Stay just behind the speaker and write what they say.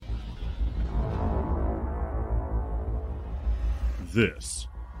This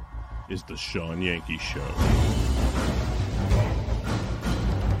is the Shawn Yankey Show.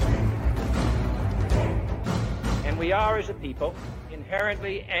 And we are, as a people,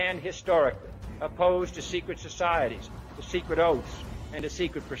 inherently and historically opposed to secret societies, to secret oaths, and to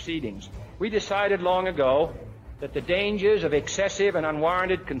secret proceedings. We decided long ago that the dangers of excessive and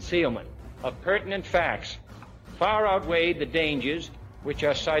unwarranted concealment of pertinent facts far outweighed the dangers which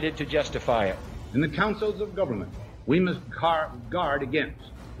are cited to justify it. In the councils of government, we must guard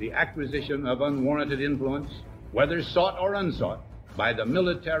against the acquisition of unwarranted influence, whether sought or unsought, by the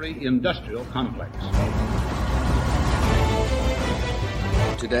military-industrial complex.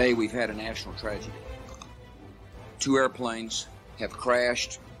 Today, we've had a national tragedy. 2 airplanes have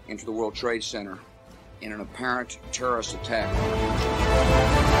crashed into the World Trade Center in an apparent terrorist attack.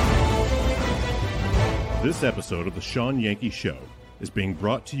 This episode of the Shawn Yankey Show is being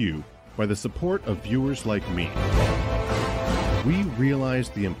brought to you by the support of viewers like me. We realize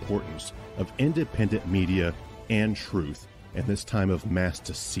the importance of independent media and truth in this time of mass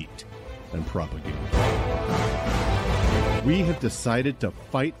deceit and propaganda. We have decided to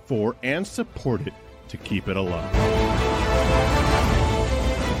fight for and support it to keep it alive.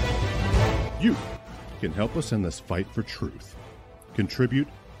 You can help us in this fight for truth. Contribute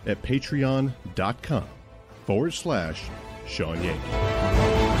at patreon.com/Shawn Yankey.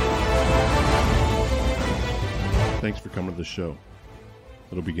 Thanks for coming to the show.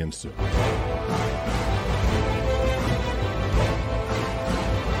 It'll begin soon.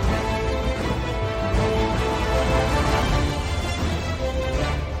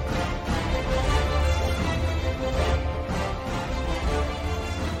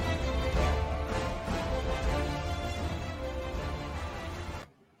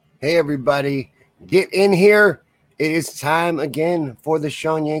 Hey everybody, get in here. It is time again for the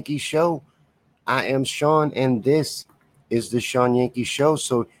Shawn Yankey Show. I am Shawn and this is the Shawn Yankey Show.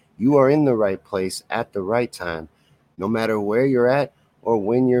 So you are in the right place at the right time, no matter where you're at or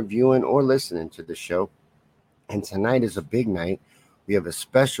when you're viewing or listening to the show. And tonight is a big night. We have a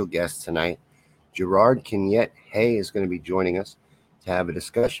special guest tonight. Gerard Kenyette Hay is going to be joining us to have a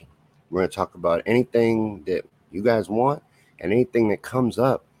discussion. We're going to talk about anything that you guys want and anything that comes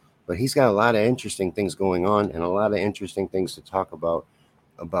up. But he's got a lot of interesting things going on and a lot of interesting things to talk about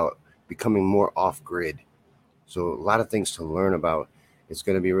becoming more off-grid. So a lot of things to learn about. It's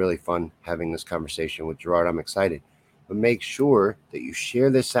going to be really fun having this conversation with Gerard. I'm excited. But make sure that you share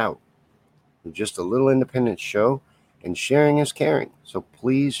this out. We're just a little independent show, and sharing is caring. So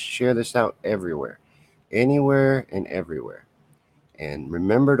please share this out everywhere, anywhere and everywhere. And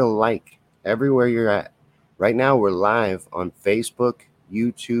remember to like everywhere you're at. Right now we're live on Facebook,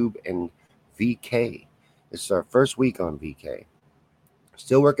 YouTube, and VK. This is our first week on VK.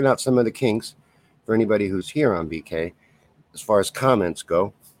 Still working out some of the kinks for anybody who's here on VK as far as comments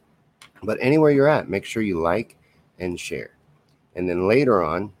go. But anywhere you're at, make sure you like and share. And then later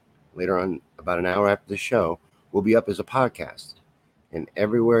on, about an hour after the show, we'll be up as a podcast. And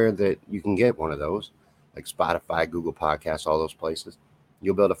everywhere that you can get one of those, like Spotify, Google Podcasts, all those places,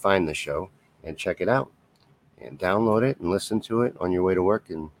 you'll be able to find the show and check it out. And download it and listen to it on your way to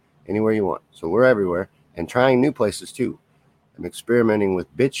work and anywhere you want. So we're everywhere and trying new places too. I'm experimenting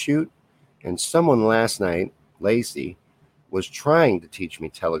with BitChute, and someone last night, Lacey, was trying to teach me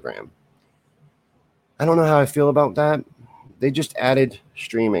Telegram. I don't know how I feel about that. They just added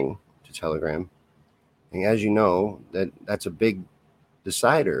streaming to Telegram. And as you know, that's a big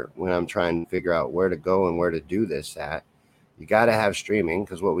decider when I'm trying to figure out where to go and where to do this at. You got to have streaming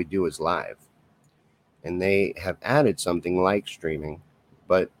because what we do is live. And they have added something like streaming,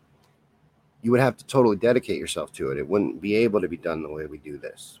 but you would have to totally dedicate yourself to it. It wouldn't be able to be done the way we do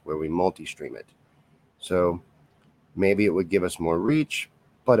this, where we multi-stream it. So maybe it would give us more reach,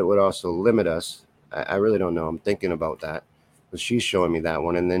 but it would also limit us. I really don't know. I'm thinking about that. But she's showing me that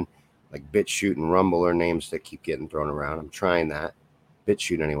one. And then like BitChute and Rumble are names that keep getting thrown around. I'm trying that.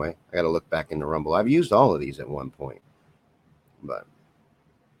 BitChute anyway. I got to look back into Rumble. I've used all of these at one point, but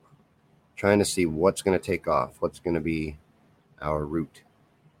trying to see what's going to take off, what's going to be our route.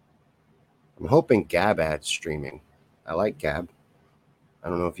 I'm hoping Gab adds streaming. I like Gab. I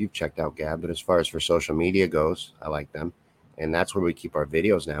don't know if you've checked out Gab, but as far as for social media goes, I like them. And that's where we keep our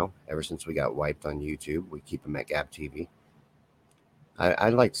videos now. Ever since we got wiped on YouTube, we keep them at Gab TV.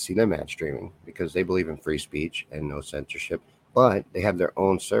 I'd like to see them add streaming because they believe in free speech and no censorship, but they have their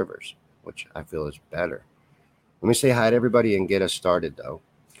own servers, which I feel is better. Let me say hi to everybody and get us started, though,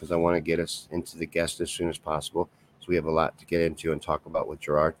 because I want to get us into the guest as soon as possible. So we have a lot to get into and talk about with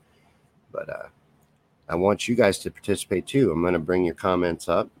Gerard. But I want you guys to participate too. I'm going to bring your comments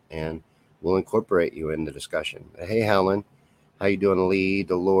up and we'll incorporate you in the discussion. Hey, Helen, How you doing, Lee,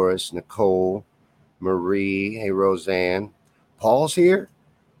 Dolores, Nicole, Marie? Hey, Roseanne. Paul's here?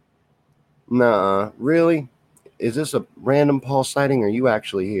 Nah, really? Is this a random Paul sighting or are you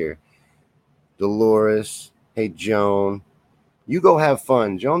actually here? Dolores. Hey, Joan. You go have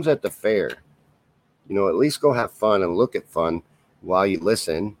fun. Joan's at the fair. At least go have fun and look at fun while you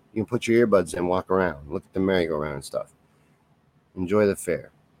listen. You can put your earbuds in, walk around, look at the merry-go-round and stuff. Enjoy the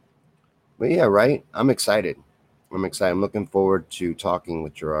fair. But yeah, right? I'm excited. I'm looking forward to talking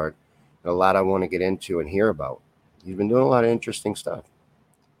with Gerard. A lot I want to get into and hear about. He's been doing a lot of interesting stuff.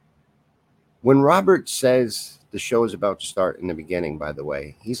 When Robert says the show is about to start in the beginning, by the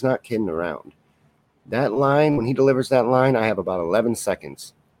way, he's not kidding around. That line, when he delivers that line, I have about 11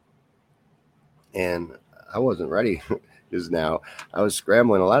 seconds. And I wasn't ready just now. I was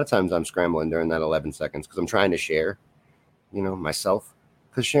scrambling. A lot of times I'm scrambling during that 11 seconds because I'm trying to share, myself.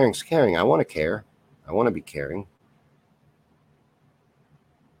 Because sharing's caring. I want to care. I want to be caring.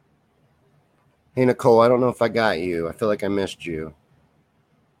 Hey, Nicole, I don't know if I got you. I feel like I missed you.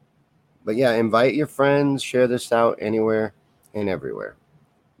 But yeah, invite your friends. Share this out anywhere and everywhere.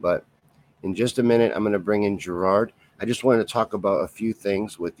 But in just a minute, I'm going to bring in Gerard. I just wanted to talk about a few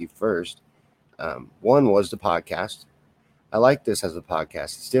things with you first. One was the podcast. I like this as a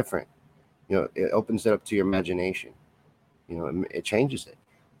podcast. It's different. It opens it up to your imagination. It changes it.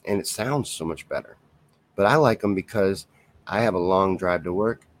 And it sounds so much better. But I like them because I have a long drive to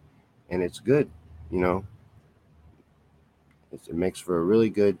work. And it's good. It makes for a really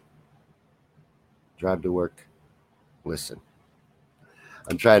good drive to work. Listen.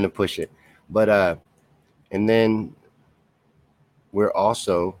 I'm trying to push it. But, and then we're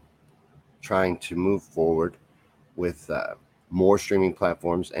also trying to move forward with more streaming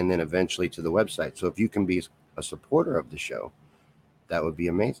platforms and then eventually to the website. So if you can be a supporter of the show, that would be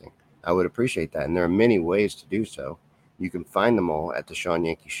amazing. I would appreciate that. And there are many ways to do so. You can find them all at the Shawn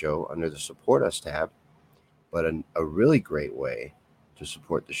Yankey Show under the Support Us tab. But a really great way to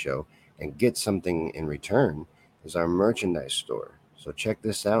support the show and get something in return is our merchandise store. So check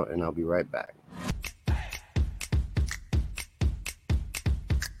this out and I'll be right back.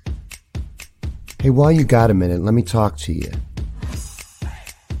 Hey, while you got a minute, let me talk to you.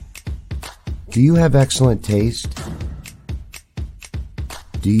 Do you have excellent taste?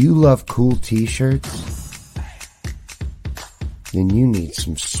 Do you love cool t-shirts? Then you need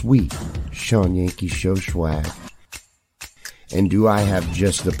some sweet Shawn Yankey Show swag. And do I have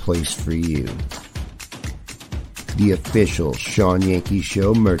just the place for you? The official Shawn Yankey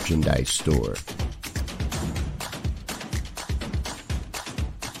Show merchandise store.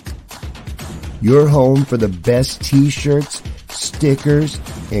 Your home for the best t-shirts, stickers,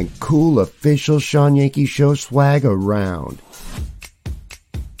 and cool official Shawn Yankey Show swag around.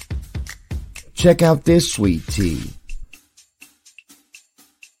 Check out this sweet tee.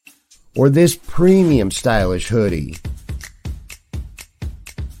 Or this premium stylish hoodie.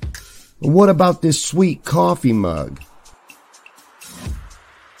 What about this sweet coffee mug?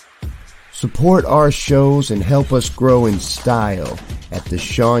 Support our shows and help us grow in style at the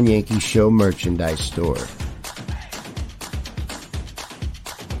Shawn Yankey Show merchandise store.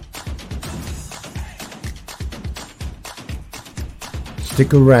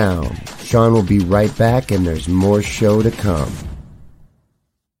 Stick around. Shawn will be right back and there's more show to come.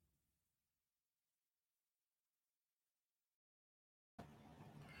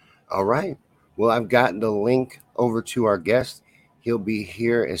 All right. Well, I've gotten the link over to our guest. He'll be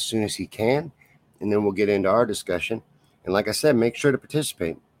here as soon as he can, and then we'll get into our discussion. And like I said, make sure to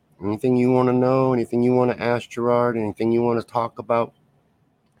participate. Anything you want to know, anything you want to ask Gerard, anything you want to talk about,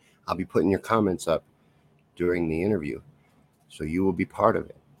 I'll be putting your comments up during the interview. So you will be part of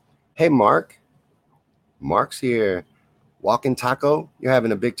it. Hey, Mark. Mark's here. Walking taco. You're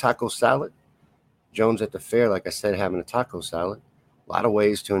having a big taco salad. Jones at the fair, like I said, having a taco salad. A lot of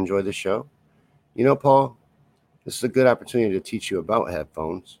ways to enjoy the show. Paul, this is a good opportunity to teach you about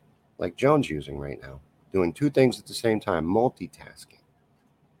headphones, like Joan's using right now, doing two things at the same time, multitasking.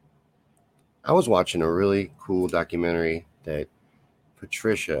 I was watching a really cool documentary that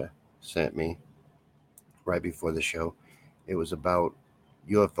Patricia sent me right before the show. It was about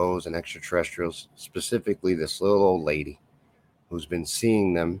UFOs and extraterrestrials, specifically this little old lady who's been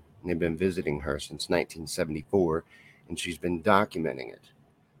seeing them, and they've been visiting her since 1974. And she's been documenting it.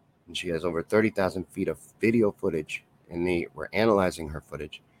 And she has over 30,000 feet of video footage. And they were analyzing her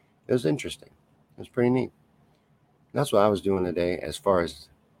footage. It was interesting. It was pretty neat. And that's what I was doing today as far as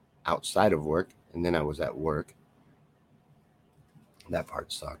outside of work. And then I was at work. That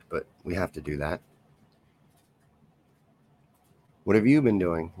part sucked, but we have to do that. What have you been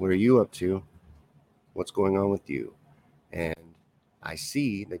doing? What are you up to? What's going on with you? And I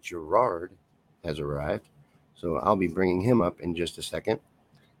see that Gerard has arrived, so I'll be bringing him up in just a second.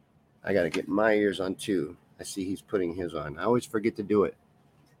 I got to get my ears on too. I see he's putting his on. I always forget to do it.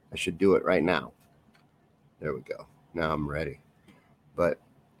 I should do it right now. There we go. Now I'm ready. But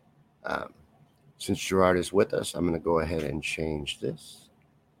since Gerard is with us, I'm going to go ahead and change this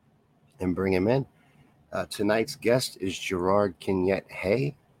and bring him in. Tonight's guest is Gerard Kenyette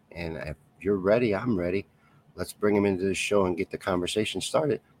Hay, and if you're ready, I'm ready. Let's bring him into the show and get the conversation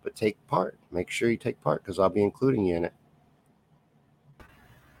started. But take part. Make sure you take part because I'll be including you in it.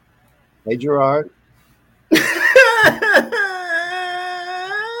 Hey, Gerard.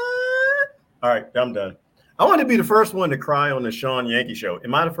 All right, I'm done. I want to be the first one to cry on the Shawn Yankey show.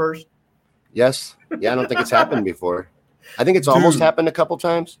 Am I the first? Yes. Yeah, I don't think it's happened before. I think it's almost happened a couple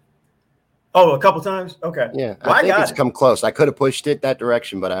times. Oh, a couple times? Okay. Yeah, well, I think it's come close. I could have pushed it that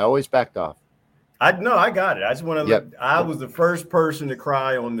direction, but I always backed off. I got it. I just want to I was the first person to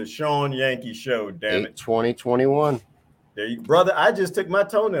cry on the Shawn Yankey show, damn it. 2021. There you, brother, I just took my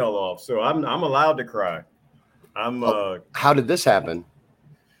toenail off, so I'm allowed to cry. How did this happen?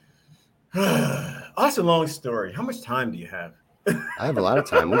 That's a long story. How much time do you have? I have a lot of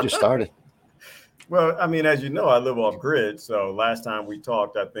time. We just started. Well, I mean, as you know, I live off grid. So last time we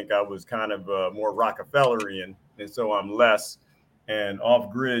talked, I think I was kind of more Rockefellerian, and so I'm less. And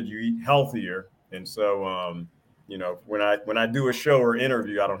off grid, you eat healthier. And so, you know, when I do a show or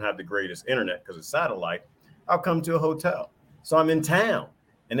interview, I don't have the greatest internet because it's satellite. I'll come to a hotel. So I'm in town,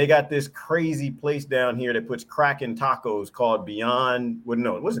 and they got this crazy place down here that puts cracking tacos called Beyond.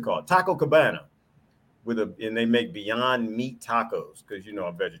 What's it called? Taco Cabana. And they make Beyond Meat tacos because, you know,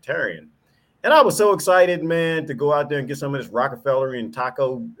 I'm vegetarian. And I was so excited, man, to go out there and get some of this Rockefellerian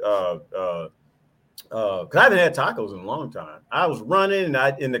taco. Because I haven't had tacos in a long time. I was running,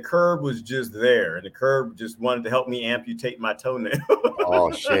 and the curb was just there, and the curb just wanted to help me amputate my toenail.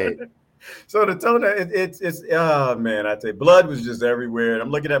 Oh shit! So the toenail, it's oh man, I tell you, blood was just everywhere. And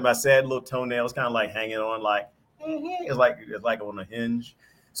I'm looking at my sad little toenail. It's kind of like hanging on, like it's like on a hinge.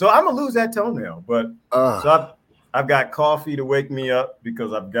 So I'm gonna lose that toenail, but so I've got coffee to wake me up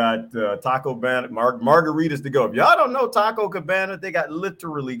because I've got Taco Cabana margaritas to go. If y'all don't know Taco Cabana, they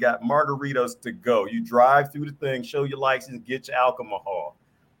literally got margaritas to go. You drive through the thing, show your license, get your alcohol.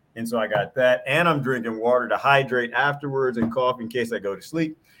 And so I got that, and I'm drinking water to hydrate afterwards and coffee in case I go to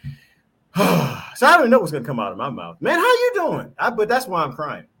sleep. So I don't know what's gonna come out of my mouth. Man, how you doing? But that's why I'm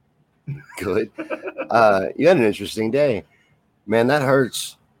crying. Good. You had an interesting day. Man, that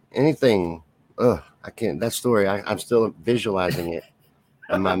hurts. Anything. I can't. That story, I'm still visualizing it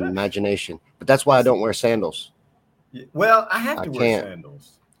in my imagination. But that's why I don't wear sandals. Well, I have to wear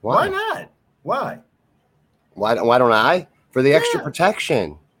sandals. Why not? Why don't I? For the extra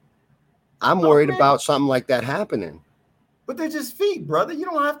protection. I'm worried about something like that happening. But they're just feet, brother. You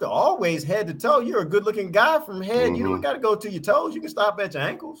don't have to always head to toe. You're a good-looking guy from head. Mm-hmm. You don't got to go to your toes. You can stop at your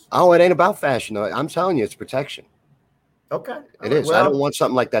ankles. Oh, it ain't about fashion, though. I'm telling you, it's protection. Okay. It is. Well, I don't want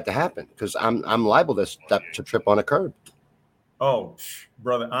something like that to happen because I'm liable to trip on a curb. Oh,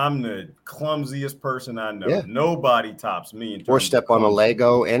 brother, I'm the clumsiest person I know. Yeah. Nobody tops me. Or step on a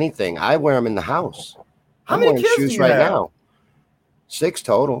Lego, anything. I wear them in the house. How many kids do you have? Now. 6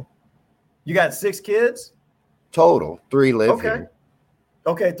 total. You got 6 kids? Total. 3 live here.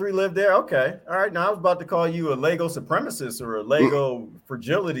 Okay, 3 live there. Okay. All right. Now I was about to call you a Lego supremacist or a Lego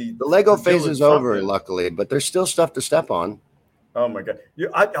fragility. The Lego phase is over, luckily, but there's still stuff to step on. Oh my God.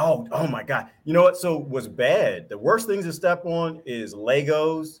 Oh my God. You know what? So what's bad? The worst things to step on is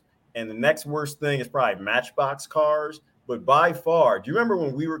Legos, and the next worst thing is probably Matchbox cars. But by far, do you remember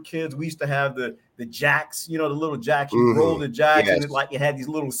when we were kids, we used to have the jacks, you know, the little jacks, you roll the jacks, and it's like you had these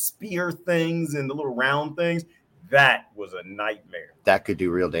little spear things and the little round things. That was a nightmare. That could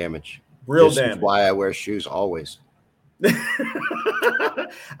do real damage. This is why I wear shoes always.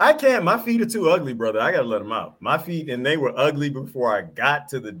 I can't. My feet are too ugly, brother. I got to let them out. My feet, and they were ugly before I got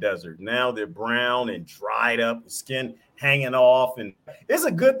to the desert. Now they're brown and dried up, skin hanging off. And it's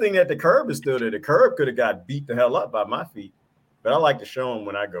a good thing that the curb is still there. The curb could have got beat the hell up by my feet. But I like to show them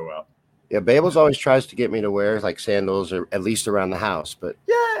when I go out. Yeah, Babels always tries to get me to wear like sandals or at least around the house. But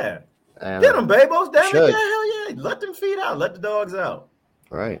yeah. Get them, Babos. Damn it. Yeah, hell yeah. Let them feet out. Let the dogs out.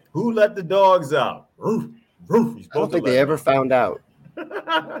 Right. Who let the dogs out? Roof. I don't think they ever found out.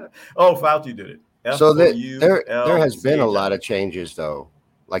 Oh, Fauci did it. So there has been a lot of changes, though.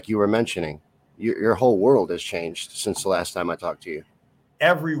 Like you were mentioning, your whole world has changed since the last time I talked to you.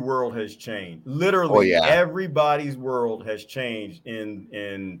 Every world has changed. Literally, everybody's world has changed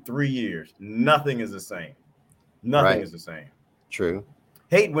in 3 years. Nothing is the same. Nothing is the same. True.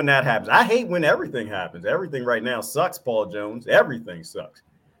 Hate when that happens. I hate when everything happens. Everything right now sucks, Paul Jones. Everything sucks.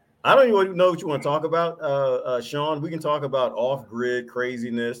 I don't even know what you want to talk about, Shawn. We can talk about off-grid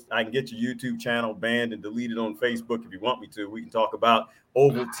craziness. I can get your YouTube channel banned and deleted on Facebook if you want me to. We can talk about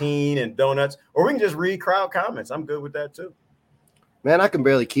Ovaltine and donuts, or we can just read crowd comments. I'm good with that too. Man, I can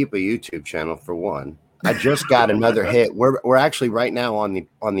barely keep a YouTube channel for one. I just got another hit. We're actually right now on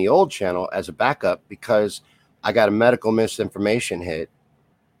the old channel as a backup because I got a medical misinformation hit.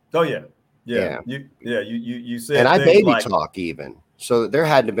 Oh yeah. You said, and I things baby like, talk even. So there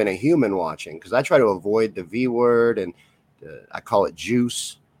had to have been a human watching because I try to avoid the V word and I call it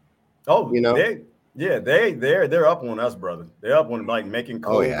juice. Oh, you know, they're up on us, brother. They're up on like making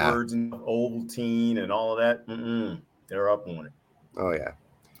code words and Ovaltine and all of that. They're up on it. Oh yeah.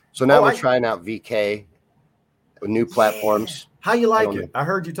 So now we're trying out VK with new platforms. How you like it? I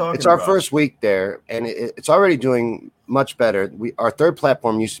heard you talking. It's our first week there, and it's already doing much better. Our third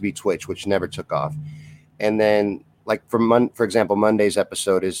platform used to be Twitch, which never took off, and then. Like for example, Monday's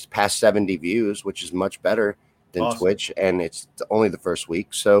episode is past 70 views, which is much better than Twitch, and it's only the first week.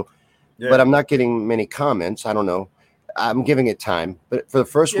 So, but I'm not getting many comments. I don't know. I'm giving it time, but for the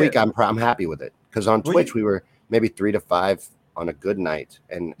first week, I'm happy with it because on Twitch we were maybe 3 to 5 on a good night,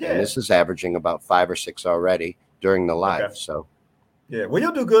 and this is averaging about 5 or 6 already during the live. Okay. So, well,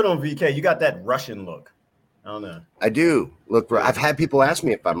 you'll do good on VK. You got that Russian look. I don't know. I do look. I've had people ask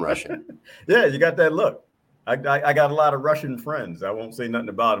me if I'm Russian. Yeah, you got that look. I got a lot of Russian friends. I won't say nothing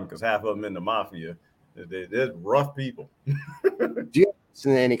about them because half of them in the mafia. They're rough people. Do you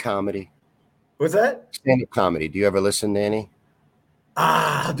listen to any comedy? What's that? Stand-up comedy. Do you ever listen to any?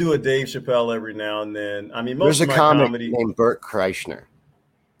 I do a Dave Chappelle every now and then. I mean, there's a comedy named Bert Kreischer.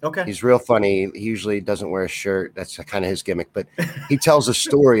 Okay. He's real funny. He usually doesn't wear a shirt. That's kind of his gimmick. But he tells a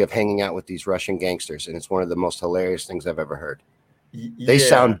story of hanging out with these Russian gangsters, and it's one of the most hilarious things I've ever heard. They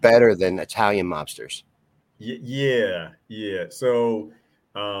sound better than Italian mobsters. Yeah. So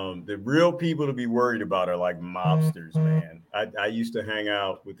the real people to be worried about are like mobsters, man. I used to hang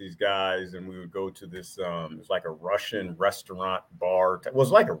out with these guys, and we would go to this. It was like a Russian restaurant bar. It was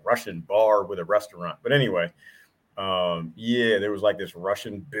like a Russian bar with a restaurant. But anyway, there was like this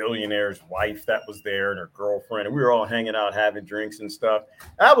Russian billionaire's wife that was there and her girlfriend, and we were all hanging out, having drinks and stuff.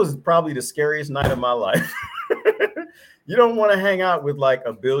 That was probably the scariest night of my life. You don't want to hang out with like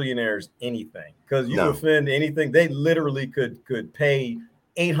a billionaire's anything because you offend anything. They literally could pay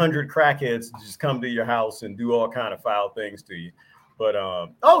 800 crackheads to just come to your house and do all kind of foul things to you. But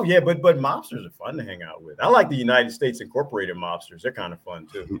but mobsters are fun to hang out with. I like the United States Incorporated mobsters. They're kind of fun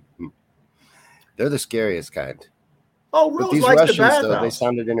too. They're the scariest kind. Oh, Rose these likes Russians, the bathhouse. Though, they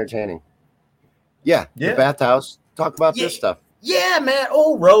sounded entertaining. Yeah, the bathhouse. Talk about this stuff. Yeah, man.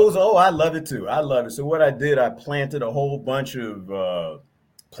 Oh, Rose. Oh, I love it too. I love it. So what I did, I planted a whole bunch of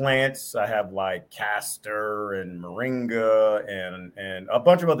plants. I have like castor and moringa and a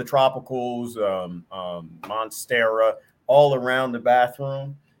bunch of other tropicals, monstera, all around the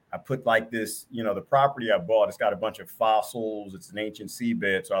bathroom. I put like this, the property I bought, it's got a bunch of fossils. It's an ancient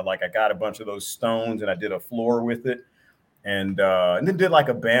seabed. So I got a bunch of those stones and I did a floor with it and then did like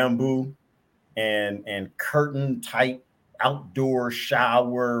a bamboo and curtain type outdoor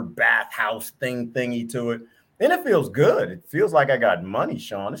shower bathhouse thingy to it. And it feels good. It feels like I got money,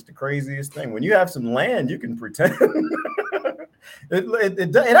 Shawn. It's the craziest thing. When you have some land, you can pretend.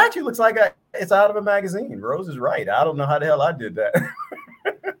 it actually looks like it's out of a magazine. Rose is right. I don't know how the hell I did that.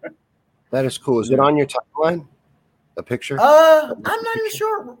 That is cool. Is it on your timeline? A picture? I'm not even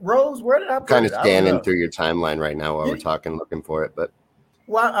sure. Rose, where did I put it? Kind of scanning through your timeline right now while we're talking, looking for it. But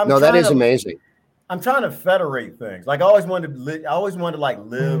that is amazing. I'm trying to federate things. Like I always wanted to like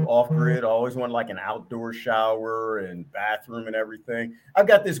live off grid. I always wanted like an outdoor shower and bathroom and everything. I've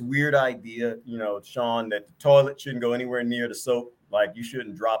got this weird idea, Shawn, that the toilet shouldn't go anywhere near the soap. Like you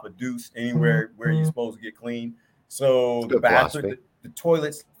shouldn't drop a deuce anywhere where you're supposed to get clean. So the bathroom, the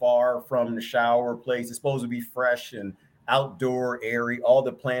toilet's far from the shower place. It's supposed to be fresh and outdoor, airy. All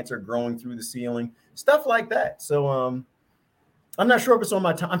the plants are growing through the ceiling, stuff like that. So I'm not sure if it's on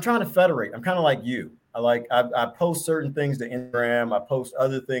my time. I'm trying to federate. I'm kind of like you. I post certain things to Instagram. I post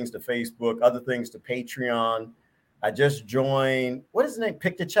other things to Facebook, other things to Patreon. I just joined. What is the name?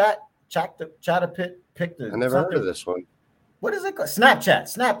 Pick the chat. Pick the. I never heard of this one. What is it called?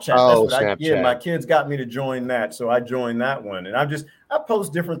 Snapchat. Oh, Snapchat. My kids got me to join that, so I joined that one. And I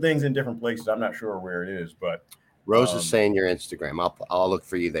post different things in different places. I'm not sure where it is, but Rose is saying your Instagram. I'll look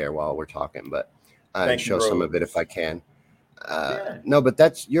for you there while we're talking, but show some of it if I can. No, but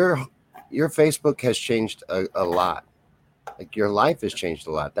that's your Facebook has changed a lot. Like your life has changed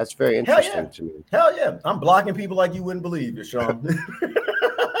a lot. That's very interesting to me. Hell yeah. I'm blocking people like you wouldn't believe it, Shawn.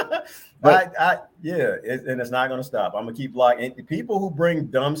 But and it's not going to stop. I'm going to keep blocking people who bring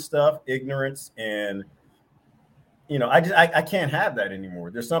dumb stuff, ignorance, and I can't have that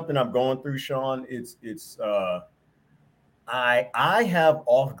anymore. There's something I'm going through, Shawn. I have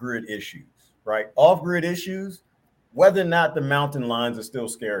off-grid issues, right? Off-grid issues, whether or not the mountain lions are still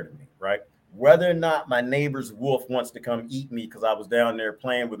scared of me, right? Whether or not my neighbor's wolf wants to come eat me because I was down there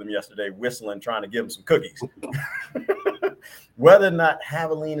playing with him yesterday, whistling, trying to give him some cookies. Whether or not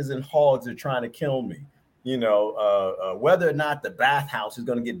javelinas and hogs are trying to kill me, whether or not the bathhouse is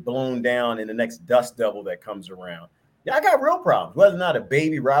going to get blown down in the next dust devil that comes around. Yeah, I got real problems. Whether or not a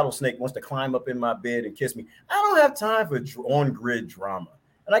baby rattlesnake wants to climb up in my bed and kiss me, I don't have time for on-grid drama.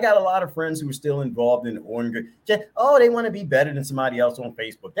 And I got a lot of friends who are still involved in on-grid. Oh, they want to be better than somebody else on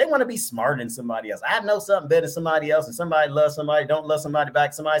Facebook. They want to be smarter than somebody else. I know something better than somebody else, and somebody loves somebody, don't love somebody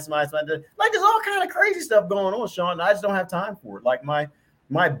back. Somebody. Like, there's all kind of crazy stuff going on, Shawn. I just don't have time for it. Like my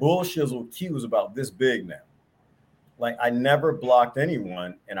bullshizzle queue is about this big now. Like I never blocked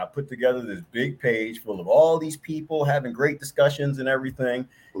anyone, and I put together this big page full of all these people having great discussions and everything.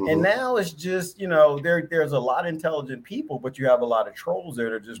 Mm-hmm. And now it's just, there's a lot of intelligent people, but you have a lot of trolls there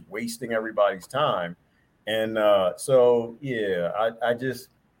that are just wasting everybody's time. And I just,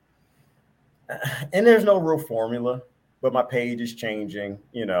 and there's no real formula, but my page is changing.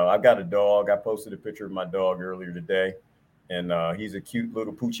 I've got a dog. I posted a picture of my dog earlier today, and he's a cute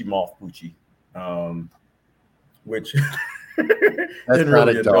little poochie moth poochie. Which that's not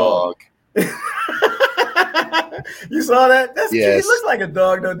really a dog. You saw that? Yes. He looks like a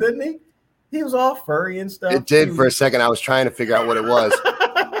dog though, didn't he? He was all furry and stuff. It did for a second. I was trying to figure out what it was.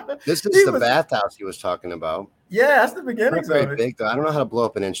 This is the bathhouse he was talking about. Yeah, that's the beginnings of it. Big though. I don't know how to blow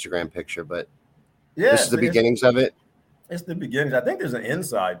up an Instagram picture, but yeah, this is the beginnings of it. It's the beginnings. I think there's an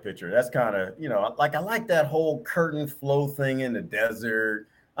inside picture. That's kind of, like I like that whole curtain flow thing in the desert.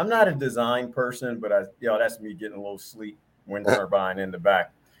 I'm not a design person, but that's me getting a little sleep, wind turbine in the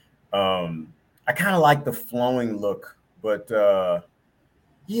back. I kind of like the flowing look, but where's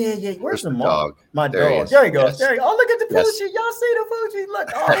the dog? My there dog. There he goes. Yes. There he goes. Oh, look at the Yes. Poochie. Y'all see the Poochie? Look,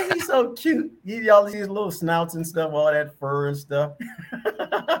 oh, he's so cute. Y'all see his little snouts and stuff, all that fur and stuff.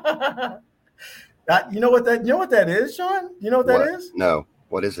 You know what that is, Shawn? You know what that is? No.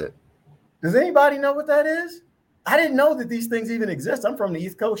 What is it? Does anybody know what that is? I didn't know that these things even exist. I'm from the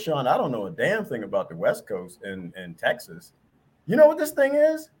East Coast, Shawn. I don't know a damn thing about the West Coast and Texas. You know what this thing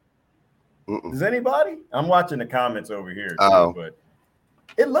is? Mm-mm. Does anybody? I'm watching the comments over here, too, but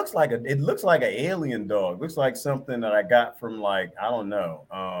it looks like an alien dog. Looks like something that I got from I don't know.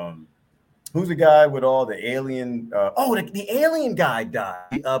 Who's the guy with all the alien? The alien guy died.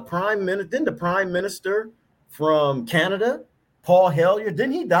 Didn't the Prime Minister from Canada, Paul Hellyer,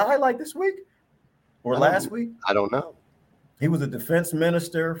 didn't he die this week? Or last week? I don't know. He was a defense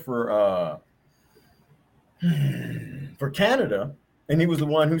minister for Canada, and he was the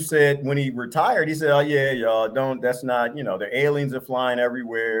one who said when he retired, he said, "Oh yeah, y'all don't. That's not. The aliens are flying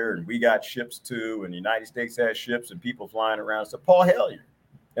everywhere, and we got ships too, and the United States has ships and people flying around." So Paul Hellyer,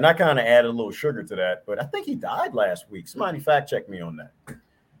 and I kind of added a little sugar to that, but I think he died last week. Somebody fact check me on that.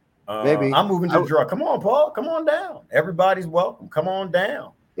 Maybe I'm moving to the draw. Come on, Paul. Come on down. Everybody's welcome. Come on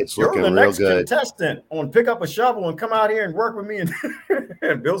down. It's You're looking the real next good. contestant on pick up a shovel and come out here and work with me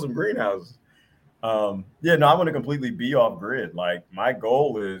and build some greenhouses. I want to completely be off grid. Like my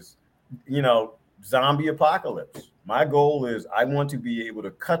goal is, zombie apocalypse. My goal is I want to be able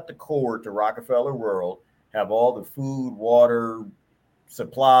to cut the cord to Rockefeller World, have all the food, water,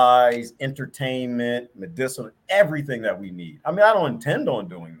 supplies, entertainment, medicinal, everything that we need. I mean, I don't intend on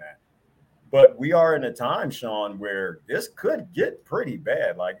doing that. But we are in a time, Shawn, where this could get pretty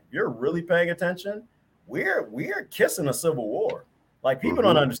bad. Like, if you're really paying attention, we're kissing a civil war. Like, people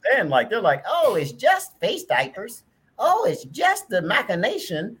don't understand. Like, they're like, oh, it's just face diapers. Oh, it's just the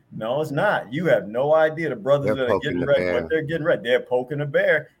machination. No, it's not. You have no idea the brothers that are getting ready, what they're getting ready. They're poking a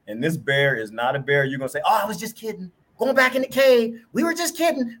bear, and this bear is not a bear. You're going to say, oh, I was just kidding. Going back in the cave. We were just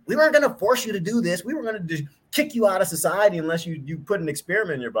kidding. We weren't going to force you to do this. We were going to kick you out of society unless you put an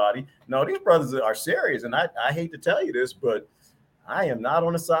experiment in your body. No, these brothers are serious. And I hate to tell you this, but I am not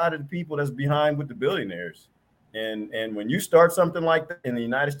on the side of the people that's behind with the billionaires. And when you start something like that in the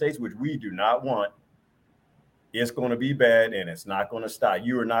United States, which we do not want, it's going to be bad and it's not going to stop.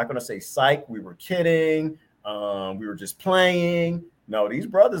 You are not going to say, psych, we were kidding. We were just playing. No, these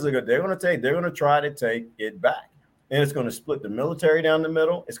brothers they're going to try to take it back. And it's going to split the military down the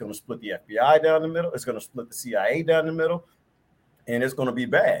middle. It's going to split the FBI down the middle. It's going to split the CIA down the middle. and it's going to be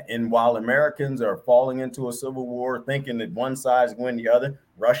bad. And while Americans are falling into a civil war, thinking that one side is going to win the other,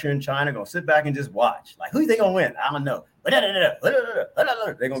 Russia and China are going to sit back and just watch. Like, who do you think going to win? I don't know. They're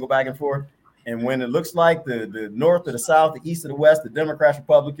going to go back and forth. And when it looks like the North or the South, the East or the West, the Democrats,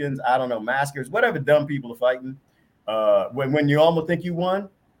 Republicans, I don't know, maskers, whatever dumb people are fighting, when you almost think you won,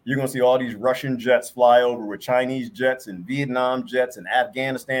 you're going to see all these Russian jets fly over with Chinese jets and Vietnam jets and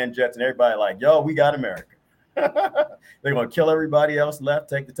Afghanistan jets, and everybody like, yo, we got America. They're going to kill everybody else left,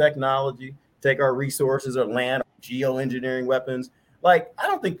 take the technology, take our resources, our land, geoengineering weapons. Like, I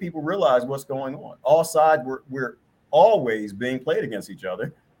don't think people realize what's going on. All sides, we're always being played against each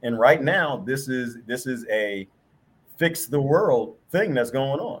other. And right now, this is a fix the world thing that's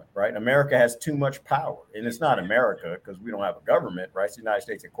going on, right? America has too much power, and it's not America because we don't have a government, right? It's the United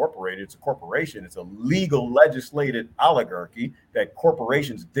States Incorporated. It's a corporation. It's a legal legislated oligarchy that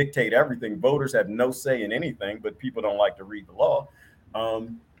corporations dictate everything. Voters have no say in anything, but people don't like to read the law.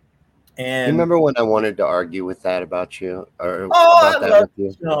 And you remember when I wanted to argue with that about you, or about that with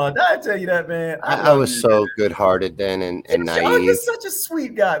you? Shawn, did I tell you that, man? I was so good-hearted then and naive. Shawn, you're such a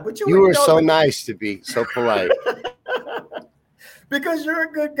sweet guy, but you were so nice to be so polite. Because you're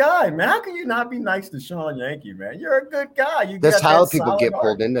a good guy, man. How can you not be nice to Shawn Yankey, man? You're a good guy. That's how people get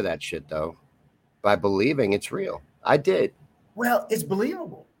pulled into that shit, though, by believing it's real. I did. Well, it's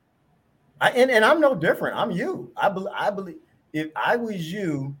believable. And I'm no different. I'm you. I believe if I was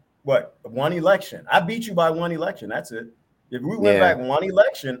you, what, one election? I beat you by one election. That's it. If we went back one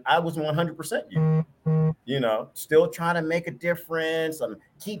election, I was 100% you. You know, still trying to make a difference.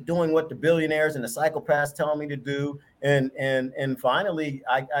 Keep doing what the billionaires and the psychopaths tell me to do. And finally,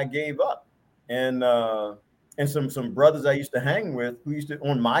 I gave up. And some brothers I used to hang with who used to,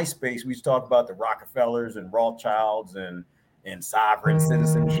 on MySpace, we used to talk about the Rockefellers and Rothschilds and sovereign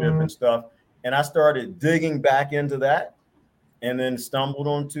citizenship and stuff. And I started digging back into that. And then stumbled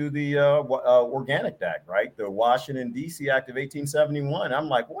onto the Organic Act, right? The Washington, D.C. Act of 1871. I'm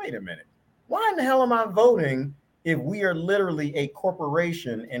like, wait a minute. Why in the hell am I voting if we are literally a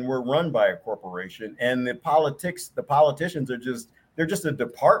corporation and we're run by a corporation, and the politicians they're just a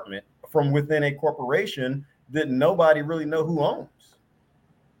department from within a corporation that nobody really know who owns?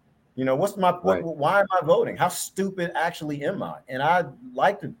 You know, why am I voting? How stupid actually am I? And I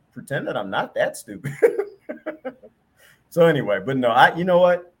like to pretend that I'm not that stupid. So anyway, but no, you know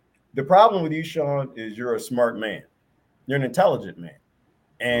what? The problem with you, Shawn, is you're a smart man. You're an intelligent man.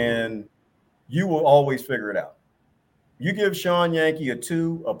 And you will always figure it out. You give Shawn Yankey a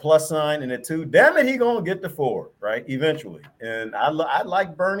 2, a plus sign, and a 2. Damn it, he gonna get the 4, right? Eventually. And I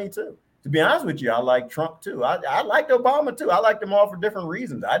like Bernie too. To be honest with you, I like Trump too. I liked Obama too. I liked them all for different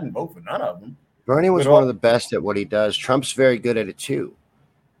reasons. I didn't vote for none of them. Bernie was one of the best at what he does. Trump's very good at it too.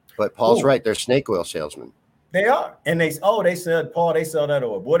 But Paul's right. They're snake oil salesmen. They are. And they sell that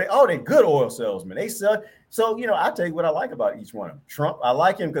oil. Boy, they good oil salesmen. They sell. So, you know, I tell you what I like about each one of them. Trump, I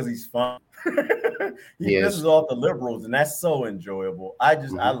like him because he's fun. He pisses off the liberals, and that's so enjoyable. I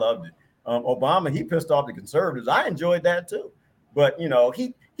loved it. Obama, he pissed off the conservatives. I enjoyed that too. But, you know,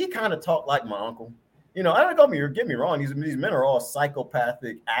 he kind of talked like my uncle. You know, I don't get me wrong. These men are all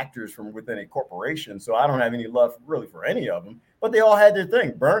psychopathic actors from within a corporation. So I don't have any love really for any of them. But they all had their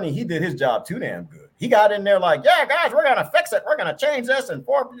thing. Bernie, he did his job too damn good. He got in there like, yeah, guys, we're going to fix it. We're going to change this and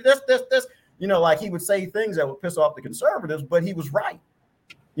for this. You know, like he would say things that would piss off the conservatives, but he was right.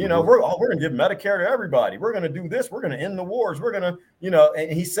 You know, we're going to give Medicare to everybody. We're going to do this. We're going to end the wars. We're going to, you know,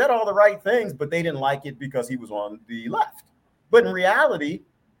 and he said all the right things, but they didn't like it because he was on the left. But in reality,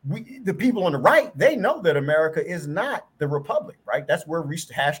 the people on the right, they know that America is not the republic, right? That's where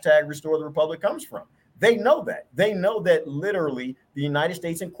hashtag restore the republic comes from. They know that. They know that literally the United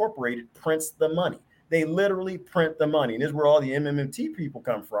States Incorporated prints the money. They literally print the money. And this is where all the MMT people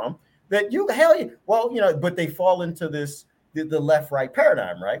come from. But they fall into this, the left-right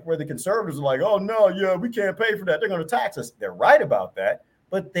paradigm, right? Where the conservatives are like, oh, no, yeah, we can't pay for that. They're going to tax us. They're right about that,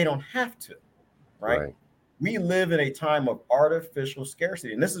 but they don't have to, right? We live in a time of artificial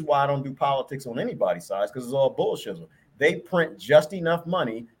scarcity. And this is why I don't do politics on anybody's side, because it's all bullshit. They print just enough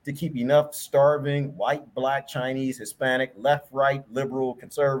money to keep enough starving white, black, Chinese, Hispanic, left, right, liberal,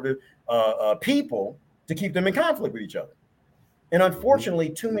 conservative people to keep them in conflict with each other. And unfortunately,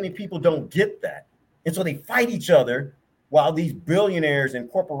 too many people don't get that. And so they fight each other while these billionaires and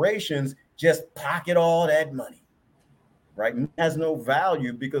corporations just pocket all that money, right? It has no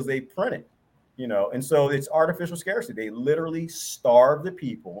value because they print it, you know? And so it's artificial scarcity. They literally starve the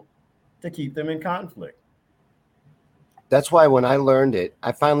people to keep them in conflict. That's why when I learned it,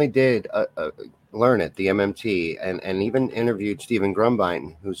 I finally did learn it, the MMT, and even interviewed Stephen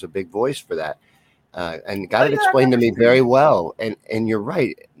Grumbine, who's a big voice for that. and got it explained to me very well. And you're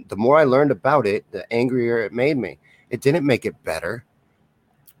right. The more I learned about it, the angrier it made me. It didn't make it better.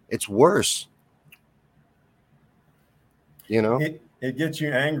 It's worse. You know, it gets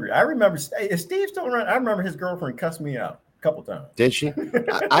you angry. I remember, is Steve still around? I remember his girlfriend cussed me out a couple times. Did she?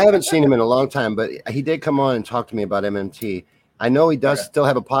 I haven't seen him in a long time, but he did come on and talk to me about MMT. I know he does still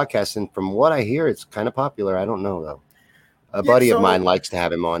have a podcast, and from what I hear, it's kind of popular. I don't know, though. A buddy of mine likes to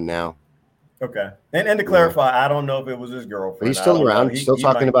have him on now. Okay. And to clarify, I don't know if it was his girlfriend. But he's still around, still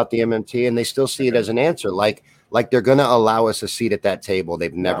talking about the MMT, and they still see it as an answer. Like they're going to allow us a seat at that table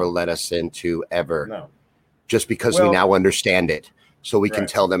they've never let us into ever. No. Just because we now understand it. So we can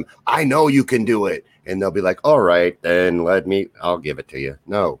tell them, I know you can do it. And they'll be like, all right, then I'll give it to you.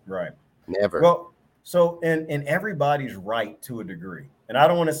 No. Right. Never. Well, so and everybody's right to a degree. And I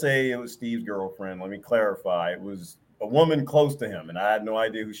don't want to say it was Steve's girlfriend. Let me clarify. It was a woman close to him, and I had no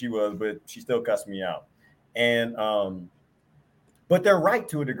idea who she was, but she still cussed me out. And but they're right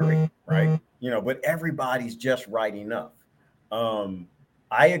to a degree, right? You know, but everybody's just right enough.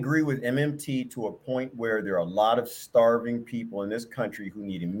 I agree with MMT to a point where there are a lot of starving people in this country who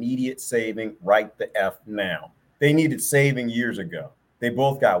need immediate saving right the F now. They needed saving years ago. They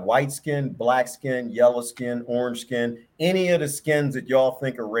both got white skin, black skin, yellow skin, orange skin, any of the skins that y'all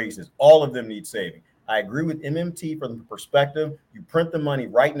think are racist. All of them need saving. I agree with MMT from the perspective, you print the money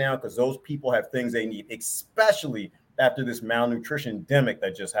right now because those people have things they need, especially after this malnutrition demic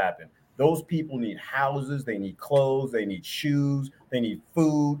that just happened. Those people need houses, they need clothes, they need shoes, they need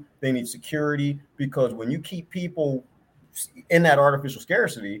food, they need security, because when you keep people in that artificial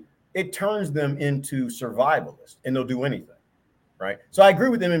scarcity, it turns them into survivalists and they'll do anything, right? So I agree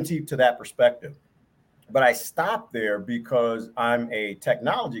with MMT to that perspective, but I stopped there because I'm a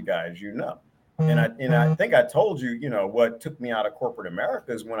technology guy, as you know. And I think I told you, you know, what took me out of corporate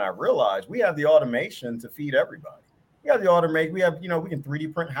America is when I realized we have the automation to feed everybody. We have the automation. We have, you know, we can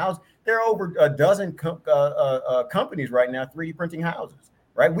 3D print houses. There are over a dozen companies right now 3D printing houses,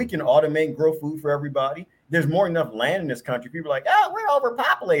 right? We can automate and grow food for everybody. There's more than enough land in this country. People are like, oh, we're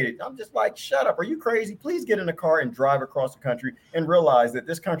overpopulated. I'm just like, shut up. Are you crazy? Please get in a car and drive across the country and realize that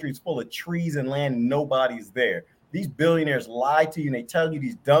this country is full of trees and land and nobody's there. These billionaires lie to you and they tell you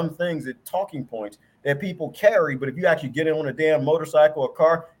these dumb things, that talking points that people carry. But if you actually get in on a damn motorcycle or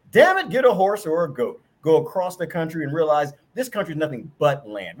car, damn it, get a horse or a goat. Go across the country and realize this country is nothing but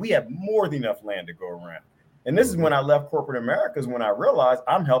land. We have more than enough land to go around. And this is when I left corporate America, is when I realized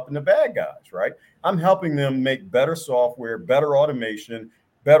I'm helping the bad guys, right? I'm helping them make better software, better automation,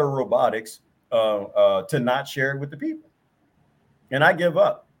 better robotics to not share it with the people. And I give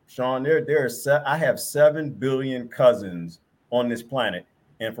up. Shawn, I have 7 billion cousins on this planet.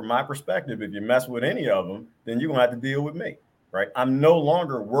 And from my perspective, if you mess with any of them, then you're going to have to deal with me, right? I'm no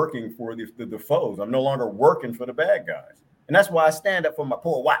longer working for the foes. I'm no longer working for the bad guys. And that's why I stand up for my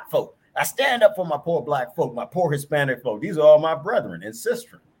poor white folk. I stand up for my poor black folk, my poor Hispanic folk. These are all my brethren and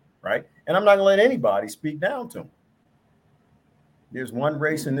sistren, right? And I'm not going to let anybody speak down to them. There's one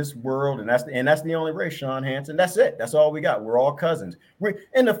race in this world, and that's the only race, Shawn Hansen. That's it. That's all we got. We're all cousins.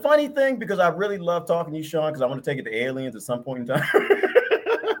 And the funny thing, because I really love talking to you, Shawn, because I want to take it to aliens at some point in time,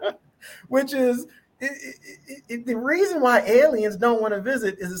 which is the reason why aliens don't want to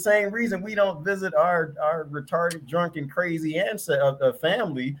visit is the same reason we don't visit our retarded, drunk, and crazy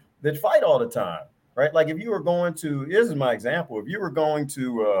family that fight all the time, right? Like if you were going to, this is my example, if you were going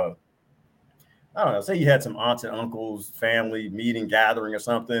to, I don't know, say you had some aunts and uncles, family meeting, gathering or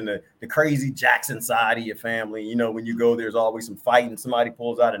something, the crazy Jackson side of your family, you know, when you go, there's always some fighting. Somebody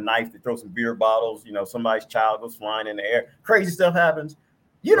pulls out a knife, they throw some beer bottles, you know, somebody's child goes flying in the air. Crazy stuff happens.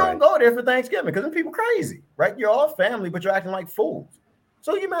 You don't go there for Thanksgiving because them people crazy, right? You're all family, but you're acting like fools.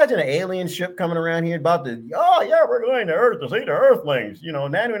 So you imagine an alien ship coming around here about to, oh, yeah, we're going to Earth to see the Earthlings, you know,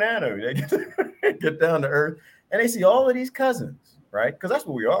 nanu. They get down to Earth and they see all of these cousins, right? Because that's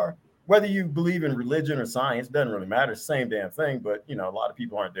what we are. Whether you believe in religion or science, doesn't really matter. It's the same damn thing. But, you know, a lot of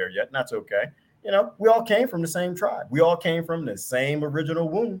people aren't there yet, and that's okay. You know, we all came from the same tribe. We all came from the same original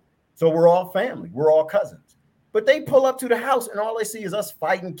womb. So we're all family. We're all cousins. But they pull up to the house, and all they see is us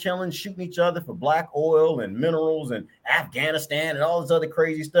fighting, killing, shooting each other for black oil and minerals and Afghanistan and all this other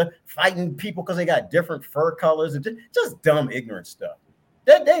crazy stuff, fighting people because they got different fur colors and just dumb, ignorant stuff.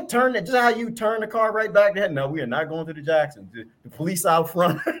 They turn it, just how you turn the car right back there. No, we are not going to the Jacksons. The police out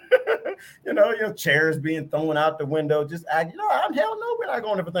front. You know, chairs being thrown out the window. Just act, hell no, we're not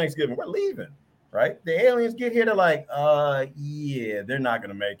going there for Thanksgiving. We're leaving, right? The aliens get here, they're like, yeah, they're not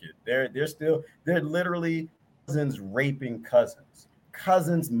gonna make it. They're literally cousins raping cousins,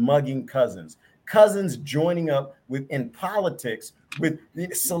 cousins mugging cousins. cousins joining up in politics with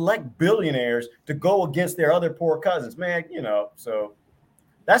select billionaires to go against their other poor cousins, man. So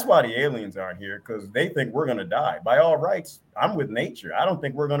that's why the aliens aren't here, because they think we're going to die. By all rights, I'm with nature. I don't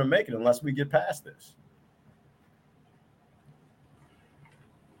think we're going to make it unless we get past this.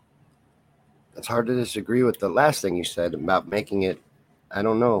 It's hard to disagree with the last thing you said about making it. I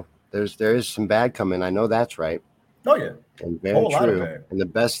don't know. There is some bad coming. I know that's right. Oh yeah, and very true. And the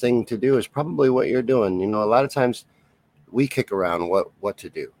best thing to do is probably what you're doing. A lot of times we kick around what to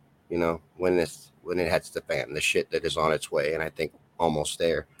do. When it hits the fan, the shit that is on its way, and I think almost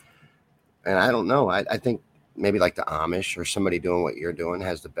there. And I don't know. I think maybe like the Amish or somebody doing what you're doing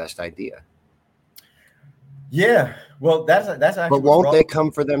has the best idea. Yeah, well, that's actually. But won't they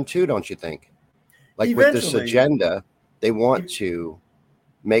come for them too? Don't you think? Like eventually, with this agenda, they want to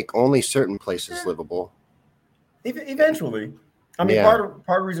make only certain places livable. Eventually, I mean, part of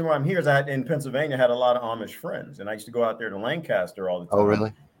the reason why I'm here is in Pennsylvania, I had a lot of Amish friends, and I used to go out there to Lancaster all the time. Oh,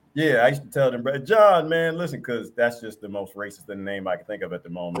 really? Yeah, I used to tell them, but John, man, listen, because that's just the most racist name I can think of at the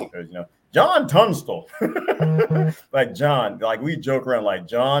moment. Because John Tunstall, like John, like we joke around, like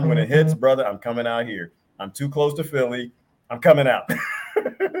John, when it hits, brother, I'm coming out here. I'm too close to Philly. I'm coming out.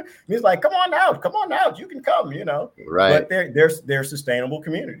 He's like, come on out. You can come, Right. But they're sustainable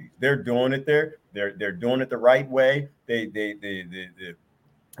communities. They're doing it they're doing it the right way. The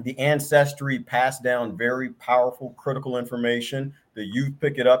ancestry passed down very powerful, critical information. The youth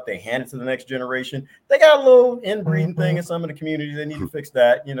pick it up, they hand it to the next generation. They got a little inbreeding thing in some of the communities. They need to fix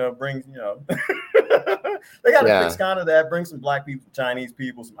that, they got to fix kind of that, bring some Black people, Chinese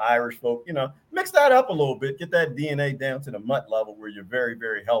people, some Irish folk, mix that up a little bit, get that DNA down to the mutt level where you're very,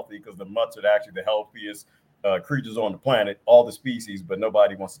 very healthy, because the mutts are actually the healthiest creatures on the planet, all the species, but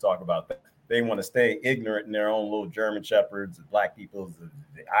nobody wants to talk about that. They want to stay ignorant in their own little German shepherds, the Black people,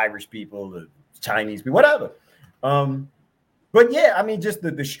 the Irish people, the Chinese people, whatever. But yeah, I mean, just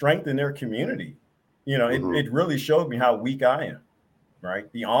the strength in their community, it really showed me how weak I am,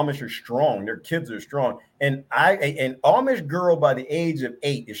 right? The Amish are strong. Their kids are strong. And an Amish girl by the age of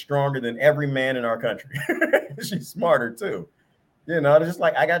 8 is stronger than every man in our country. She's smarter too. It's just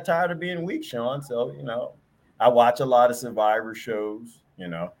like, I got tired of being weak, Shawn. So, I watch a lot of Survivor shows,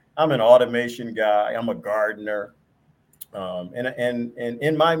 I'm an automation guy. I'm a gardener. And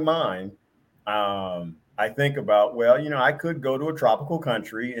in my mind, I think about, I could go to a tropical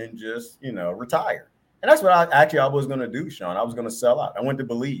country and just, retire. And that's what I was going to do, Shawn. I was going to sell out. I went to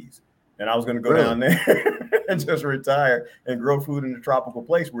Belize, and I was going to go down there and just retire and grow food in a tropical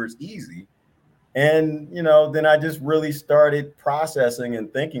place where it's easy. And, then I just really started processing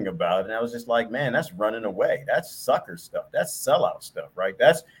and thinking about it. And I was just like, man, that's running away. That's sucker stuff. That's sellout stuff, right?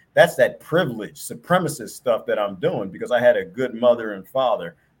 That's that privilege, supremacist stuff that I'm doing because I had a good mother and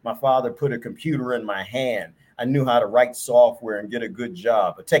father. My father put a computer in my hand. I knew how to write software and get a good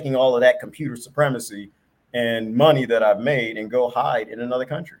job. But taking all of that computer supremacy and money that I've made and go hide in another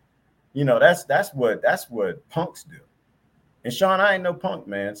country. That's what punks do. And Shawn, I ain't no punk,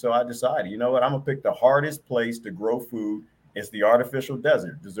 man. So I decided, I'm going to pick the hardest place to grow food. It's the artificial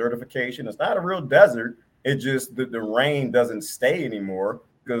desert, desertification. It's not a real desert. It just, the rain doesn't stay anymore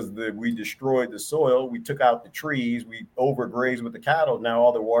because we destroyed the soil. We took out the trees. We overgrazed with the cattle. Now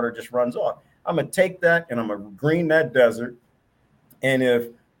all the water just runs off. I'm going to take that and I'm going to green that desert. And if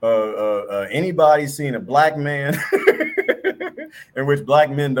anybody's seen a black man, in which black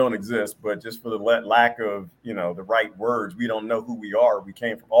men don't exist, but just for the lack of, the right words, we don't know who we are. We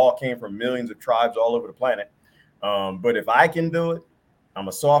came from millions of tribes all over the planet. But if I can do it, I'm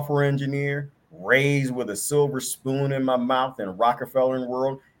a software engineer, raised with a silver spoon in my mouth in Rockefeller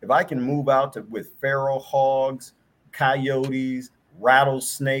world. If I can move out with feral hogs, coyotes,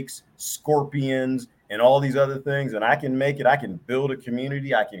 rattlesnakes, scorpions, and all these other things, and I can make it, I can build a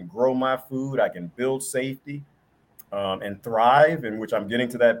community, I can grow my food, I can build safety. And thrive, in which I'm getting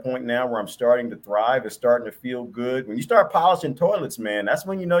to that point now where I'm starting to thrive. It's starting to feel good. When you start polishing toilets, man, that's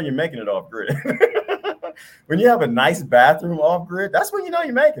when you're making it off grid. When you have a nice bathroom off grid, that's when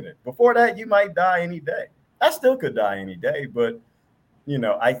you're making it. Before that, you might die any day. I still could die any day, but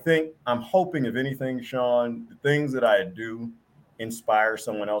I think I'm hoping, if anything, Shawn, the things that I do inspire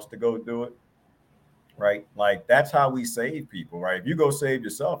someone else to go do it. Right? Like that's how we save people, right? If you go save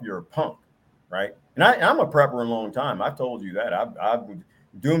yourself, you're a punk, right? And I'm a prepper a long time. I've told you that. I've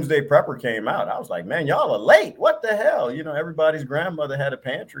Doomsday Prepper came out. I was like, man, y'all are late. What the hell? Everybody's grandmother had a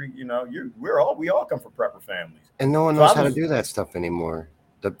pantry. We all come from prepper families. And no one knows how to do that stuff anymore.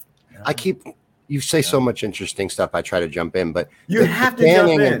 You say so much interesting stuff. I try to jump in, but you have to jump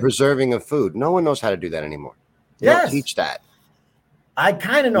in. And preserving of food. No one knows how to do that anymore. They don't teach that. I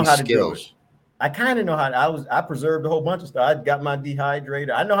kind of know how to do it. I kind of know how. I preserved a whole bunch of stuff. I got my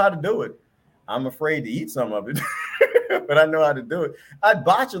dehydrator. I know how to do it. I'm afraid to eat some of it, but I know how to do it.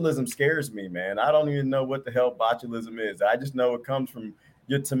 Botulism scares me, man. I don't even know what the hell botulism is. I just know it comes from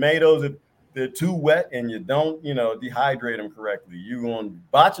your tomatoes. If they're too wet and you don't, dehydrate them correctly, you on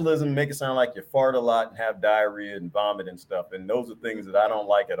botulism make it sound like you fart a lot and have diarrhea and vomit and stuff. And those are things that I don't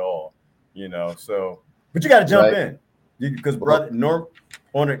like at all, So, but you got to jump in because brother,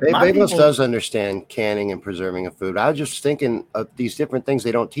 Bagels does understand canning and preserving of food. I was just thinking of these different things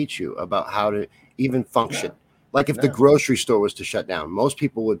they don't teach you about how to even function. Like if the grocery store was to shut down, most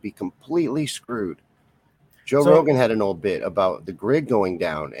people would be completely screwed. Joe Rogan had an old bit about the grid going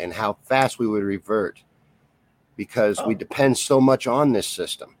down and how fast we would revert because we depend so much on this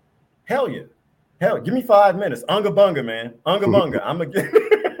system. Hell yeah. Hell, give me 5 minutes. Unga bunga, man. Unga bunga. I'm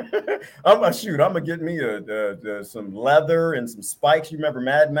gonna get me some leather and some spikes. You remember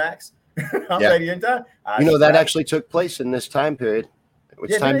Mad Max? I'm ready anytime. That actually took place in this time period.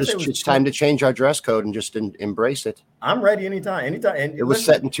 It's time to change our dress code and just embrace it. I'm ready anytime. And it was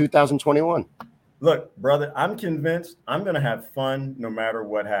set in 2021. Look, brother, I'm convinced I'm going to have fun no matter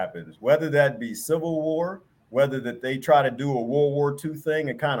what happens, whether that be Civil War, whether that they try to do a World War II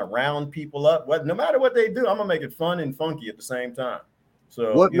thing and kind of round people up. No matter what they do, I'm going to make it fun and funky at the same time.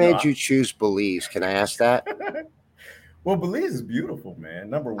 So, what made you choose Belize? Can I ask that? Well, Belize is beautiful, man.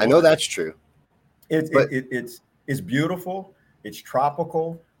 Number one. I know that's true. It's beautiful. It's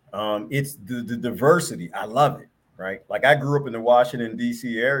tropical. It's the diversity. I love it. Right. Like I grew up in the Washington,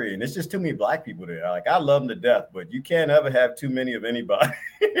 D.C. area, and it's just too many black people there. Like I love them to death, but you can't ever have too many of anybody.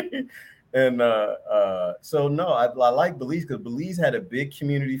 And so, no, I like Belize because Belize had a big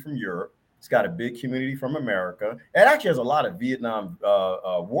community from Europe. It's got a big community from America. It actually has a lot of Vietnam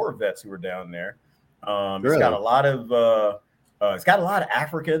war vets who are down there. Really? It's got a lot of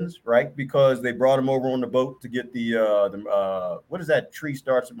Africans, right? Because they brought them over on the boat to get the what is that tree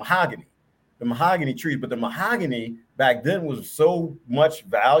starts? Mahogany. The mahogany trees, but the mahogany back then was so much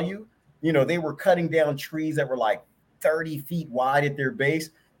value. They were cutting down trees that were like 30 feet wide at their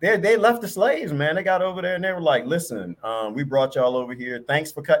base. They left the slaves, man. They got over there and they were like, listen, we brought y'all over here.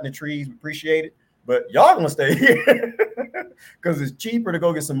 Thanks for cutting the trees. We appreciate it. But y'all gonna stay here because it's cheaper to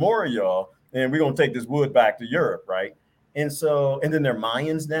go get some more of y'all. And we're gonna take this wood back to Europe, right? And then there are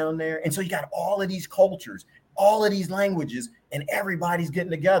Mayans down there. And so you got all of these cultures, all of these languages, and everybody's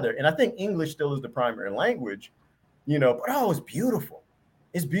getting together. And I think English still is the primary language, but it's beautiful.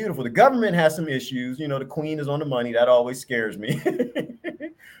 It's beautiful. The government has some issues. The queen is on the money. That always scares me.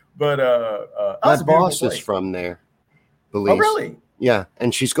 But my boss is from there. Belize. Oh, really? Yeah.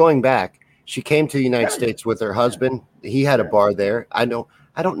 And she's going back. She came to the United States with her husband. He had a bar there. I don't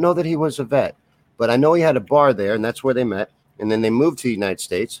know that he was a vet, but I know he had a bar there, and that's where they met. And then they moved to the United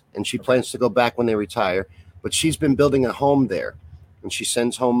States, and she plans to go back when they retire. But she's been building a home there, and she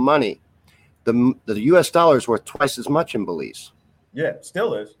sends home money. The U.S. dollar is worth twice as much in Belize. Yeah,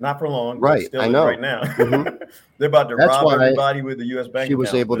 still is. Not for long. Right, still I know. Right now. Mm-hmm. They're about to rob everybody with the U.S. bank She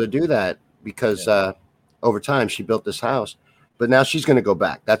was able to do that because over time she built this house. But now she's going to go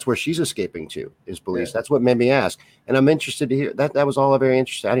back. That's where she's escaping to, is Belize. Yeah. That's what made me ask. And I'm interested to hear that. That was all very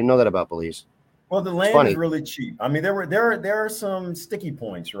interesting. I didn't know that about Belize. Well, the land is really cheap. I mean, there are some sticky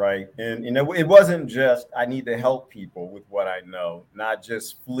points, right? And it wasn't just I need to help people with what I know, not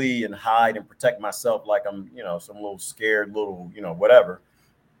just flee and hide and protect myself like I'm, some little scared little, whatever.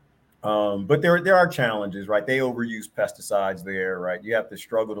 But there are challenges, right? They overuse pesticides there, right? You have to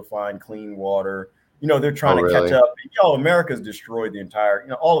struggle to find clean water. They're trying to catch up. America's destroyed the entire,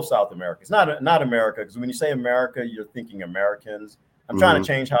 all of South America. It's not America, because when you say America, you're thinking Americans. I'm trying to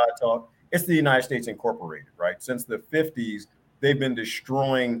change how I talk. It's the United States Incorporated, right? Since the 50s, they've been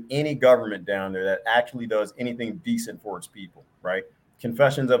destroying any government down there that actually does anything decent for its people, right?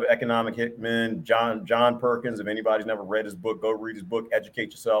 Confessions of Economic Hitman, John Perkins. If anybody's never read his book, go read his book,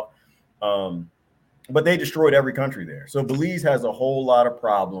 educate yourself. But they destroyed every country there. So Belize has a whole lot of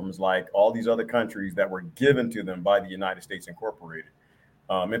problems like all these other countries that were given to them by the United States Incorporated.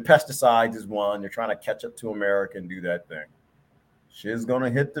 And pesticides is one. They're trying to catch up to America and do that thing. Shit's going to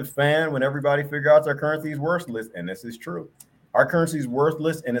hit the fan when everybody figures out our currency is worthless. And this is true. Our currency is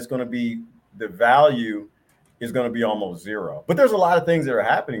worthless, and it's going to be, the value is going to be almost zero. But there's a lot of things that are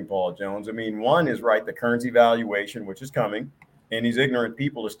happening, Paul Jones. I mean, one is, right, the currency valuation, which is coming. And these ignorant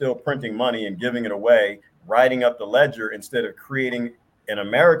people are still printing money and giving it away, writing up the ledger instead of creating an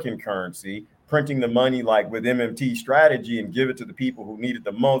American currency, printing the money like with MMT strategy and give it to the people who need it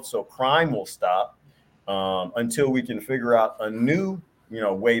the most. So crime will stop until we can figure out a new,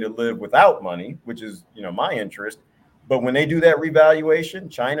 way to live without money, which is, my interest. But when they do that revaluation,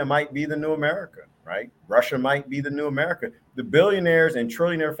 China might be the new America, right? Russia might be the new America. The billionaires and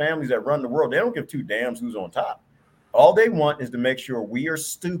trillionaire families that run the world, they don't give two damns who's on top. All they want is to make sure we are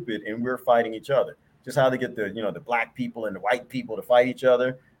stupid and we're fighting each other. Just how they get the, the black people and the white people to fight each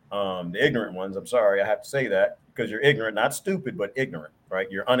other. The ignorant ones, I'm sorry, I have to say that, because you're ignorant, not stupid, but ignorant,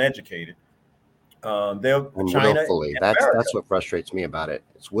 right? You're uneducated. China, willfully. That's what frustrates me about it.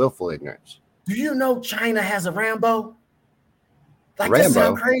 It's willful ignorance. Do you know China has a Rambo? Like, Rambo? This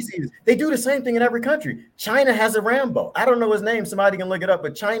sounds crazy. They do the same thing in every country. China has a Rambo. I don't know his name. Somebody can look it up.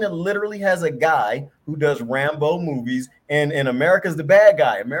 But China literally has a guy who does Rambo movies. And America's the bad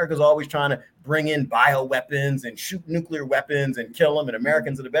guy. America's always trying to bring in bioweapons and shoot nuclear weapons and kill them. And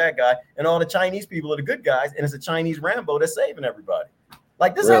Americans are the bad guy. And all the Chinese people are the good guys. And it's a Chinese Rambo that's saving everybody.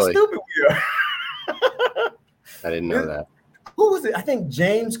 Like, this is how stupid we are. I didn't know that. Who was it? I think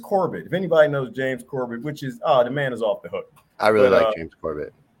James Corbett. If anybody knows James Corbett, which is, the man is off the hook. I really like James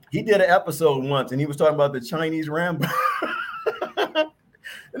Corbett. He did an episode once, and he was talking about the Chinese Rambo.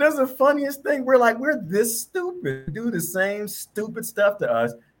 And that's the funniest thing. We're this stupid. We do the same stupid stuff to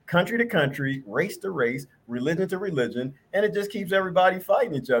us, country to country, race to race, religion to religion, and it just keeps everybody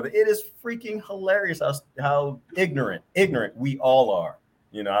fighting each other. It is freaking hilarious how ignorant we all are.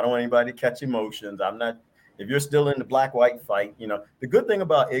 I don't want anybody to catch emotions. I'm not. If you're still in the black-white fight, the good thing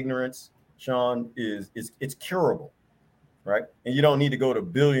about ignorance, Shawn, is it's curable, right? And you don't need to go to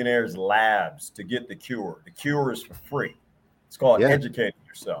billionaires' labs to get the cure. The cure is for free. It's called educating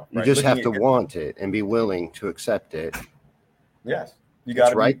yourself. Right? You just have to want it and be willing to accept it. Yes, you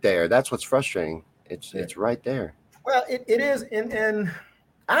got it right there. That's what's frustrating. It's right there. Well, it is,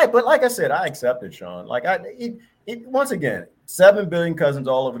 but like I said, I accept it, Shawn. Like once again, 7 billion cousins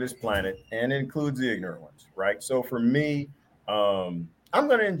all over this planet, and it includes the ignorant ones, right? So for me, I'm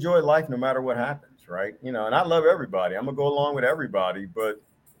going to enjoy life no matter what happens, right? And I love everybody. I'm going to go along with everybody, but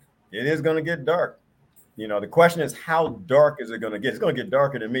it is going to get dark. The question is, how dark is it going to get? It's going to get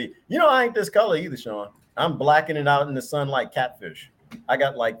darker than me. I ain't this color either, Shawn. I'm blackening out in the sun like catfish. I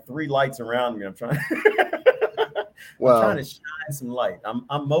got like 3 lights around me. I'm trying to shine some light.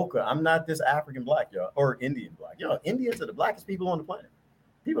 I'm mocha. I'm not this African black, y'all, or Indian black. Indians are the blackest people on the planet.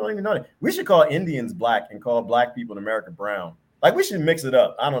 People don't even know that. We should call Indians black and call black people in America brown. Like, we should mix it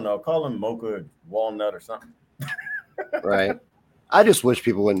up. I don't know. Call them mocha, walnut, or something. Right. I just wish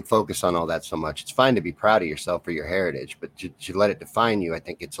people wouldn't focus on all that so much. It's fine to be proud of yourself or your heritage, but to let it define you, I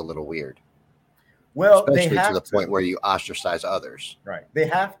think it's a little weird. Well, especially they have to the point where you ostracize others. Right. They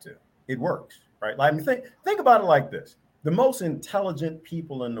have to. It works. Right. Like, think about it like this. The most intelligent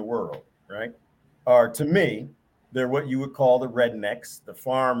people in the world, right, are, to me, they're what you would call the rednecks, the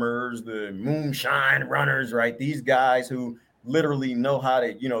farmers, the moonshine runners, right? These guys who literally know how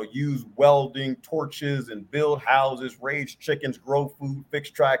to, use welding, torches, and build houses, raise chickens, grow food, fix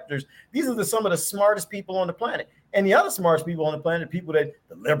tractors. These are some of the smartest people on the planet. And the other smartest people on the planet, the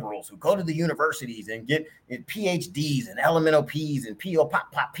liberals who go to the universities and get PhDs and elemental Ps and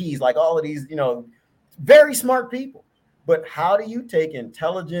pop Ps, like all of these, very smart people. But how do you take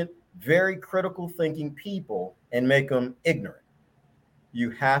intelligent, very critical thinking people and make them ignorant? You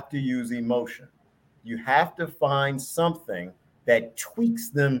have to use emotion. You have to find something that tweaks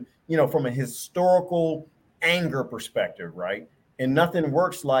them, from a historical anger perspective, right? And nothing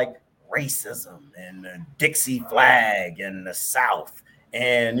works like racism and the Dixie flag and the South.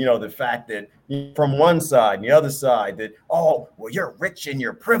 And, the fact that from one side and the other side that, oh, well, you're rich and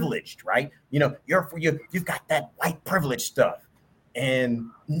you're privileged, right? You've got that white privilege stuff. And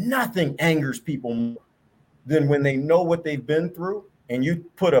nothing angers people more than when they know what they've been through and you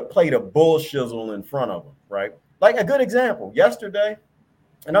put a plate of bull shizzle in front of them, right? Like a good example, yesterday,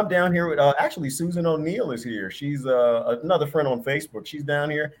 and I'm down here with, actually, Susan O'Neill is here. She's another friend on Facebook. She's down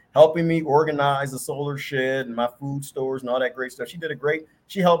here helping me organize the solar shed and my food stores and all that great stuff.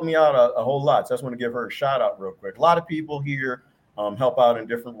 She helped me out a whole lot. So I just want to give her a shout out real quick. A lot of people here help out in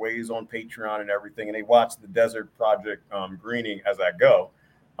different ways on Patreon and everything. And they watch the Desert Project greening as I go.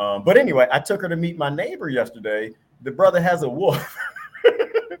 But anyway, I took her to meet my neighbor yesterday. The brother has a wolf.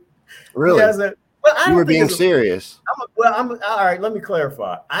 Really? You were being serious. All right, let me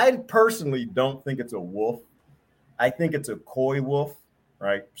clarify. I personally don't think it's a wolf. I think it's a coy wolf,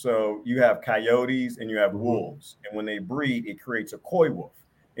 right? So you have coyotes and you have wolves. And when they breed, it creates a coy wolf.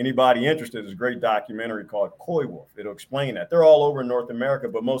 Anybody interested, there's a great documentary called Coy Wolf. It'll explain that. They're all over North America,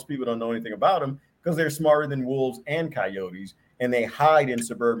 but most people don't know anything about them because they're smarter than wolves and coyotes. And they hide in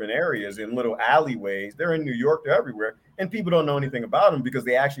suburban areas in little alleyways. They're in New York, they're everywhere. And people don't know anything about them because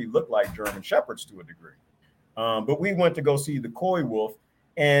they actually look like German shepherds to a degree. But we went to go see the coy wolf,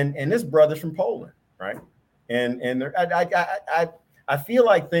 and this brother's from Poland, right? And I feel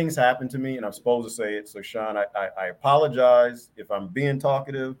like things happen to me, and I'm supposed to say it. So, Shawn, I apologize if I'm being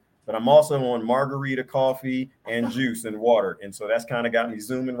talkative, but I'm also on margarita coffee and juice and water. And so that's kind of got me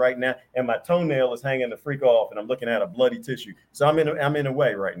zooming right now. And my toenail is hanging the freak off, and I'm looking at a bloody tissue. So I'm in a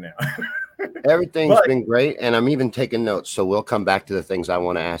way right now. Everything's been great, and I'm even taking notes. So we'll come back to the things I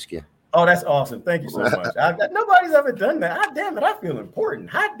want to ask you. Oh, that's awesome. Thank you so much. Nobody's ever done that. Hot damn it, I feel important.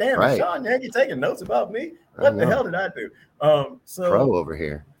 Hot damn it, Right. Shawn Yankey taking notes about me. What the hell did I do? Pro over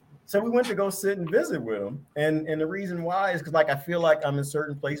here. So we went to go sit and visit with him. And the reason why is because, like, I feel like I'm in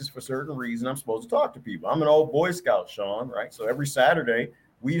certain places for certain reasons. I'm supposed to talk to people. I'm an old Boy Scout, Shawn, right? So every Saturday,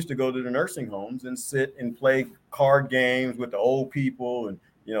 we used to go to the nursing homes and sit and play card games with the old people and,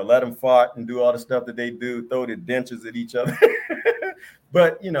 you know, let them fart and do all the stuff that they do, throw their dentures at each other.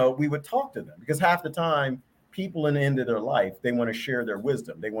 But, you know, we would talk to them because half the time people in the end of their life, they want to share their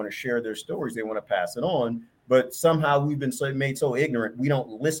wisdom. They want to share their stories. They want to pass it on. But somehow we've been made so ignorant, we don't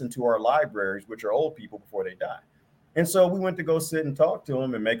listen to our libraries, which are old people, before they die. And so we went to go sit and talk to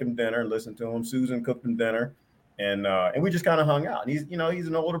them and make them dinner and listen to them. Susan cooked them dinner. And we just kind of hung out. And he's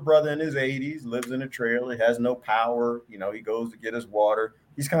an older brother in his 80s, lives in a trailer, has no power. You know, he goes to get his water.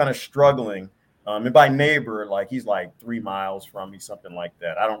 He's kind of struggling. And by neighbor, like, he's like 3 miles from me, something like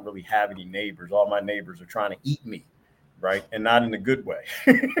that. I don't really have any neighbors. All my neighbors are trying to eat me, right? And not in a good way.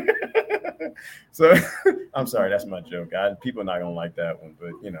 So I'm sorry, that's my joke. People are not gonna like that one,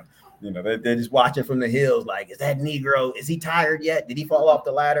 but you know, they're just watching from the hills. Like, is that Negro? Is he tired yet? Did he fall off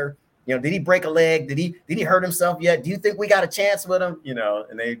the ladder? You know, did he break a leg? Did he hurt himself yet? Do you think we got a chance with him? You know,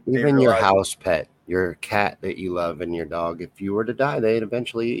 and they even your house pet, your cat that you love, and your dog. If you were to die, they'd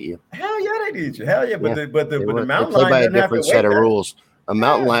eventually eat you. Hell yeah, they'd eat you. Hell yeah, but the mountain lion by a different set of rules. A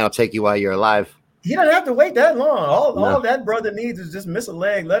mountain lion will take you while you're alive. He doesn't have to wait that long. All that brother needs is just miss a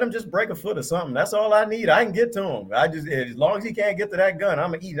leg. Let him just break a foot or something. That's all I need. I can get to him. As long as he can't get to that gun,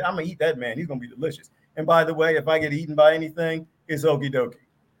 I'm gonna eat that man. He's gonna be delicious. And by the way, if I get eaten by anything, it's okie dokie,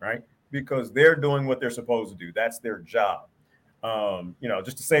 right? Because they're doing what they're supposed to do. That's their job. You know,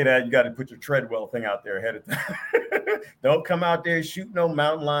 just to say that, you got to put your Treadwell thing out there ahead of time. Don't come out there shooting no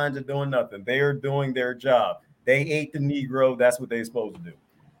mountain lions or doing nothing. They are doing their job. They ate the Negro. That's what they're supposed to do.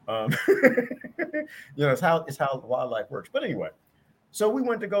 You know, it's how wildlife works. But anyway, so we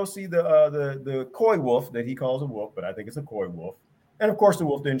went to go see the coy wolf that he calls a wolf, but I think it's a coy wolf. And of course, the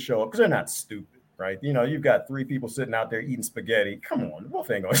wolf didn't show up because they're not stupid, right? You know, you've got 3 people sitting out there eating spaghetti. Come on, the wolf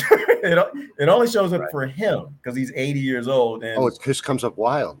ain't gonna. It only shows up for him because he's 80 years old. And it just comes up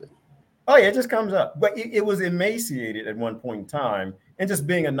wild. Oh yeah, it just comes up. But it was emaciated at one point in time. And just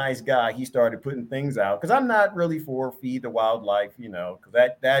being a nice guy, he started putting things out because I'm not really for feed the wildlife, you know, because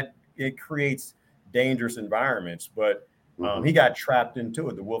that it creates dangerous environments. But he got trapped into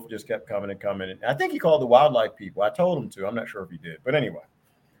it. The wolf just kept coming and coming. And I think he called the wildlife people. I told him to. I'm not sure if he did. But anyway.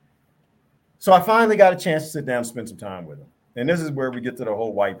 So I finally got a chance to sit down and spend some time with him. And this is where we get to the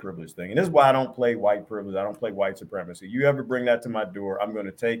whole white privilege thing. And this is why I don't play white privilege. I don't play white supremacy. You ever bring that to my door, I'm going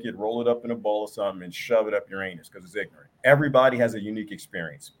to take it, roll it up in a bowl of something, and shove it up your anus because it's ignorant. Everybody has a unique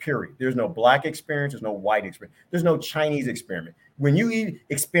experience, period. There's no black experience. There's no white experience. There's no Chinese experiment. When you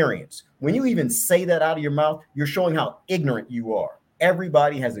even say that out of your mouth, you're showing how ignorant you are.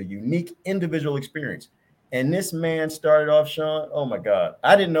 Everybody has a unique individual experience. And this man started off, Shawn, oh my God.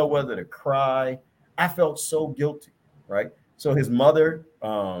 I didn't know whether to cry. I felt so guilty, right? So his mother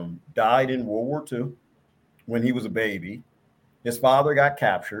died in World War II when he was a baby. His father got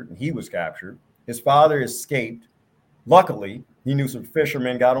captured and he was captured. His father escaped. Luckily, he knew some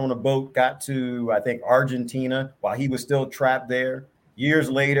fishermen, got on a boat, got to, I think, Argentina while he was still trapped there. Years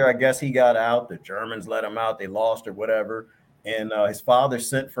later, I guess he got out. The Germans let him out. They lost or whatever. And his father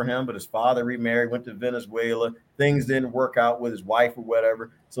sent for him, but his father remarried, went to Venezuela. Things didn't work out with his wife or whatever.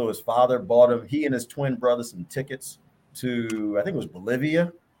 So his father bought him, he and his twin brother, some tickets to, I think it was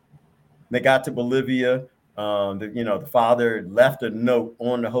Bolivia. They got to Bolivia. The father left a note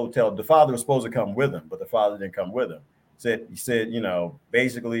on the hotel. The father was supposed to come with him, but the father didn't come with him. He said,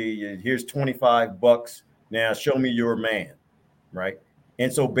 basically, here's $25. Now show me your man, right?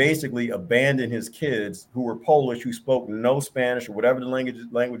 And so basically abandoned his kids who were Polish, who spoke no Spanish or whatever the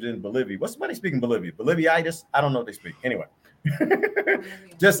language in Bolivia. What's somebody speaking Bolivia? Boliviatis? I don't know what they speak. Anyway,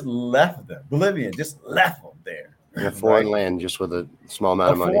 just left them. Bolivian, just left them there. In a foreign land, just with a small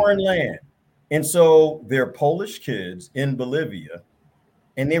amount of money. Foreign land. And so they're Polish kids in Bolivia,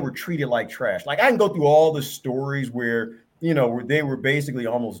 and they were treated like trash. Like, I can go through all the stories where they were basically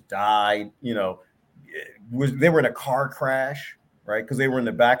almost died, they were in a car crash, right? Because they were in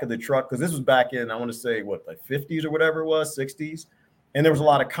the back of the truck. Because this was back in, I want to say, like 50s or whatever it was, 60s. And there was a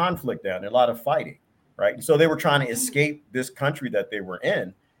lot of conflict down there, a lot of fighting, right? And so they were trying to escape this country that they were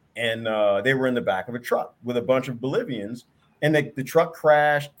in, and they were in the back of a truck with a bunch of Bolivians, and the truck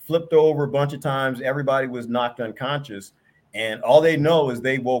crashed, flipped over a bunch of times. Everybody was knocked unconscious, and all they know is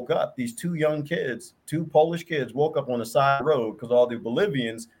they woke up. These two young kids, two Polish kids, woke up on the side of the road because all the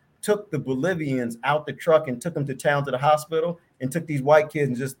Bolivians took the Bolivians out the truck and took them to town to the hospital, and took these white kids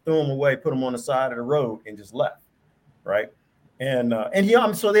and just threw them away, put them on the side of the road, and just left, right? And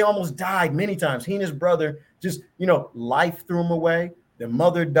so they almost died many times. He and his brother just, life threw them away. Their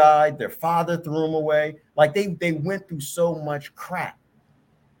mother died. Their father threw them away. Like they went through so much crap,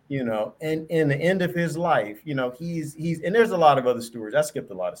 and in the end of his life, he's and there's a lot of other stories. I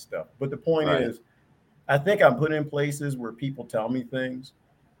skipped a lot of stuff, but the point is, I think I'm put in places where people tell me things,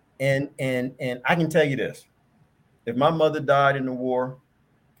 and I can tell you this: if my mother died in the war,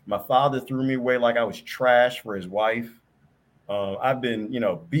 my father threw me away like I was trash for his wife. I've been,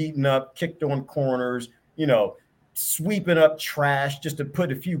 beaten up, kicked on corners, sweeping up trash just to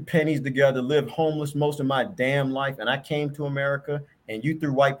put a few pennies together, live homeless most of my damn life. And I came to America and you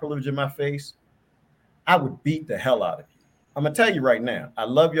threw white privilege in my face. I would beat the hell out of you. I'm going to tell you right now, I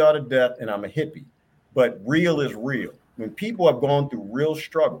love y'all to death and I'm a hippie, but real is real. When people have gone through real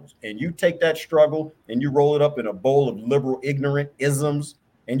struggles and you take that struggle and you roll it up in a bowl of liberal ignorant isms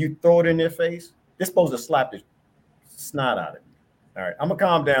and you throw it in their face, they're supposed to slap the snot out of me. All right, I'm gonna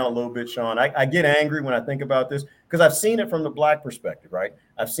calm down a little bit, Shawn. I get angry when I think about this because I've seen it from the Black perspective, right?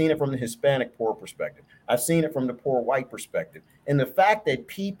 I've seen it from the Hispanic poor perspective. I've seen it from the poor white perspective. And the fact that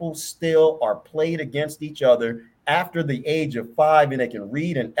people still are played against each other after the age of 5 and they can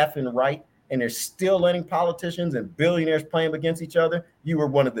read and effing write, and they're still letting politicians and billionaires play them against each other, you are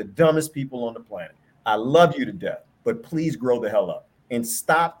one of the dumbest people on the planet. I love you to death, but please grow the hell up and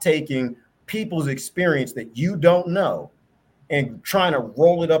stop taking people's experience that you don't know and trying to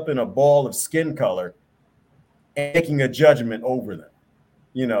roll it up in a ball of skin color and making a judgment over them.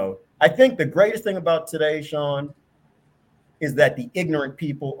 I think the greatest thing about today, Shawn, is that the ignorant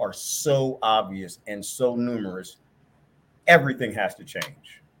people are so obvious and so numerous. Everything has to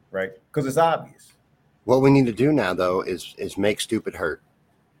change, right? Because it's obvious. What we need to do now, though, is make stupid hurt.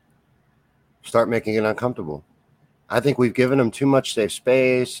 Start making it uncomfortable. I think we've given them too much safe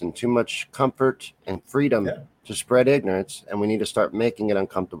space and too much comfort and freedom to spread ignorance, and we need to start making it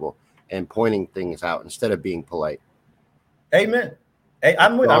uncomfortable and pointing things out instead of being polite. Amen. Hey,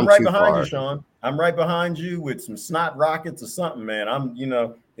 I'm right behind you, Shawn. I'm right behind you with some snot rockets or something, man.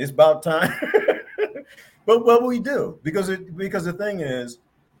 It's about time. But what we do, because the thing is,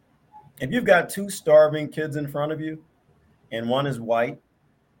 if you've got two starving kids in front of you, and one is white,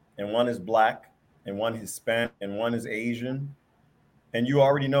 and one is black, and one Hispanic, and one is Asian, and you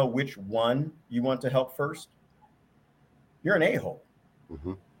already know which one you want to help first, you're an a-hole,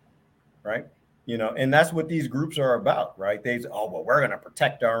 right? And that's what these groups are about, right? We're going to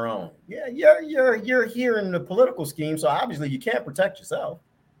protect our own. Yeah, you're here in the political scheme, so obviously you can't protect yourself,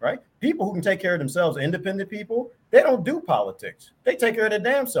 right? People who can take care of themselves, independent people, they don't do politics. They take care of their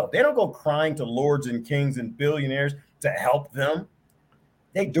damn self. They don't go crying to lords and kings and billionaires to help them.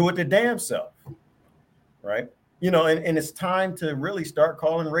 They do it their damn self, right? And it's time to really start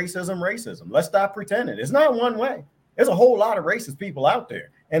calling racism. Let's stop pretending. It's not one way. There's a whole lot of racist people out there,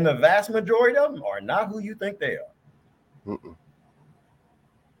 and the vast majority of them are not who you think they are.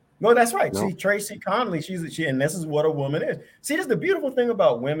 No, that's right. No. See, Tracy Connolly, she, and this is what a woman is. See, this is the beautiful thing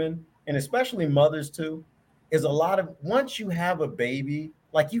about women, and especially mothers too, is once you have a baby,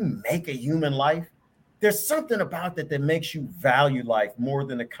 like you make a human life, there's something about that makes you value life more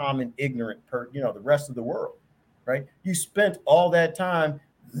than the common ignorant the rest of the world, right? You spent all that time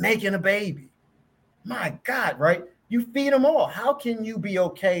making a baby. My God, right? You feed them all. How can you be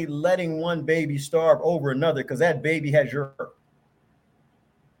okay letting one baby starve over another because that baby has your hurt?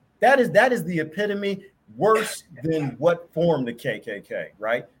 That is the epitome, worse than what formed the KKK,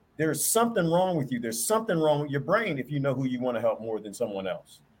 right? There's something wrong with you. There's something wrong with your brain if you know who you want to help more than someone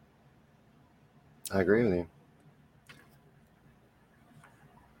else. I agree with you.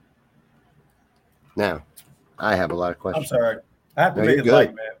 Now, I have a lot of questions. I'm sorry. I have to make it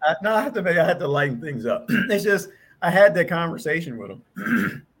light, man. I had to lighten things up. It's just, I had that conversation with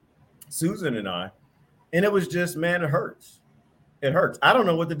him, Susan and I, and it was just, man, it hurts. It hurts. I don't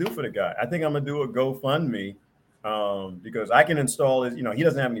know what to do for the guy. I think I'm going to do a GoFundMe because I can install his, he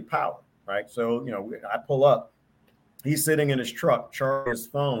doesn't have any power, right? So, I pull up, he's sitting in his truck, charging his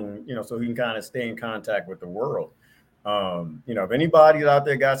phone, so he can kind of stay in contact with the world. If anybody out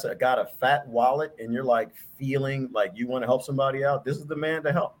there got a fat wallet and you're like feeling like you want to help somebody out, this is the man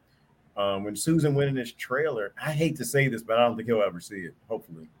to help. When Susan went in his trailer, I hate to say this, but I don't think he'll ever see it,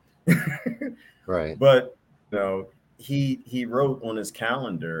 hopefully. Right. But he wrote on his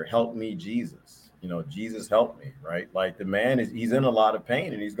calendar, "Help me, Jesus." Jesus help me, right? Like the man he's in a lot of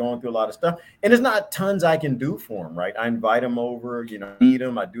pain and he's going through a lot of stuff. And there's not tons I can do for him, right? I invite him over, meet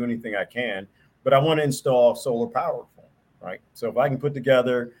him, I do anything I can, but I want to install solar power for him, right? So if I can put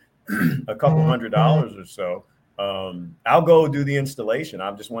together a couple $100 or so, I'll go do the installation.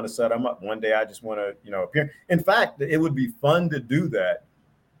 I just want to set him up. One day I just want to, appear. In fact, it would be fun to do that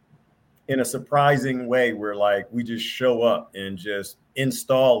in a surprising way where like we just show up and just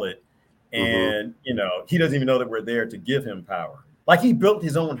install it. And, he doesn't even know that we're there to give him power. Like he built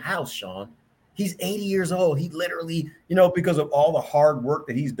his own house, Shawn. He's 80 years old. He literally, because of all the hard work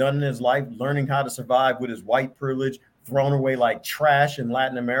that he's done in his life, learning how to survive with his white privilege, thrown away like trash in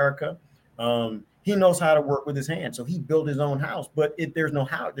Latin America. He knows how to work with his hands. So he built his own house, but there's no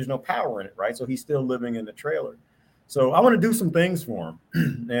power in it, right? So he's still living in the trailer. So I want to do some things for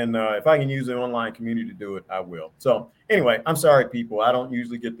him. And if I can use the online community to do it, I will. So anyway, I'm sorry, people. I don't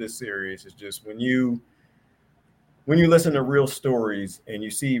usually get this serious. It's just when you listen to real stories and you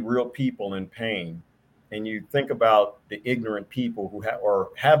see real people in pain and you think about the ignorant people who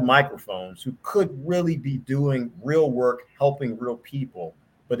have microphones who could really be doing real work, helping real people,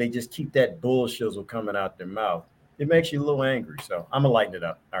 but they just keep that bullshizzle coming out their mouth, it makes you a little angry. So I'm going to lighten it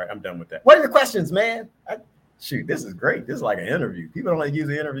up. All right, I'm done with that. What are your questions, man? Shoot, this is great. This is like an interview. People don't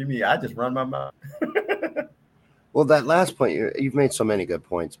usually interview me. I just run my mouth. Well, that last point, you've made so many good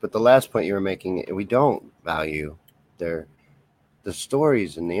points, but the last point you were making, we don't value the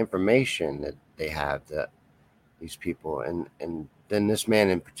stories and the information that they have, that these people. And then this man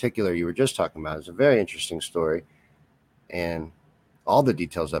in particular you were just talking about is a very interesting story. And all the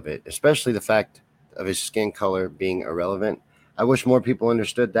details of it, especially the fact of his skin color being irrelevant. I wish more people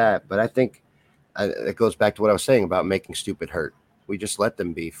understood that, but I think it goes back to what I was saying about making stupid hurt. We just let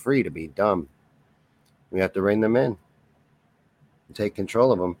them be free to be dumb. We have to rein them in and take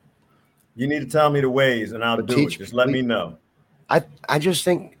control of them. You need to tell me the ways and I'll do it. Just let me know. I just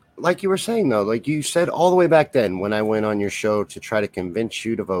think, like you were saying, though, like you said all the way back then when I went on your show to try to convince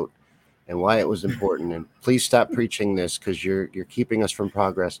you to vote and why it was important. And please stop preaching this because you're keeping us from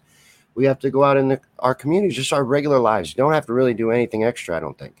progress. We have to go out in our communities, just our regular lives. You don't have to really do anything extra, I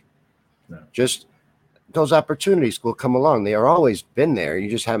don't think. No. Just those opportunities will come along. They are always been there. You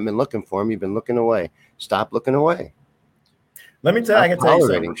just haven't been looking for them. You've been looking away. Stop looking away. Let me tell you, I can tell you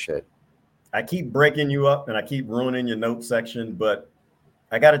something. Shit. I keep breaking you up and I keep ruining your note section, but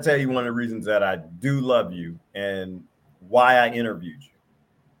I got to tell you one of the reasons that I do love you and why I interviewed you.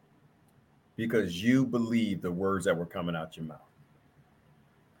 Because you believe the words that were coming out your mouth.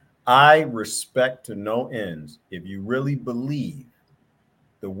 I respect to no ends if you really believe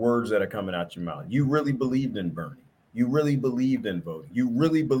the words that are coming out your mouth. You really believed in Bernie. You really believed in voting. You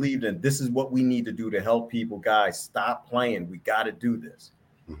really believed in this is what we need to do to help people. Guys, stop playing. We got to do this.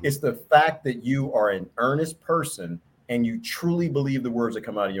 Mm-hmm. It's the fact that you are an earnest person and you truly believe the words that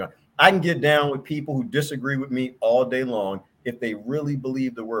come out of your mouth. I can get down with people who disagree with me all day long if they really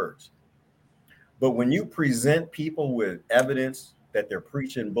believe the words. But when you present people with evidence that they're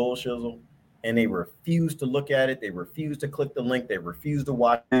preaching bullshizzle, and they refuse to look at it. They refuse to click the link. They refuse to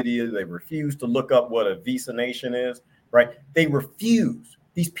watch video. They refuse to look up what a Visa Nation is, right? They refuse.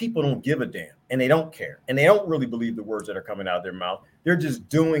 These people don't give a damn, and they don't care, and they don't really believe the words that are coming out of their mouth. They're just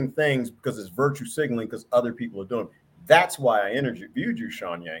doing things because it's virtue signaling because other people are doing it. That's why I interviewed you,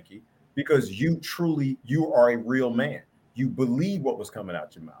 Shawn Yankey, because you are a real man. You believe what was coming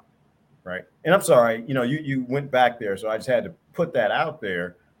out your mouth, right? And I'm sorry, you went back there, so I just had to put that out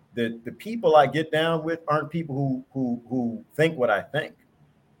there. The people I get down with aren't people who think what I think,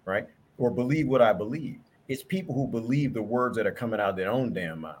 right? Or believe what I believe. It's people who believe the words that are coming out of their own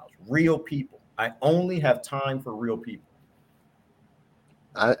damn mouths. Real people. I only have time for real people.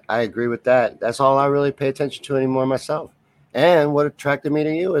 I agree with that. That's all I really pay attention to anymore myself. And what attracted me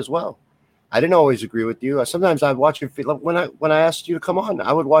to you as well. I didn't always agree with you. Sometimes I'd watch your feed. When I asked you to come on,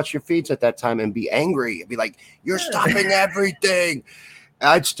 I would watch your feeds at that time and be angry. I'd be like, you're stopping everything.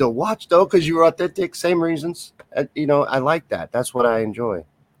 I'd still watch, though, because you were authentic. Same reasons. I like that. That's what I enjoy.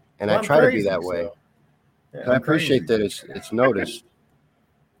 And I try to be that way. Yeah, I appreciate that it's noticed.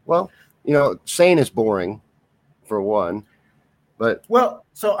 Well, saying is boring, for one. But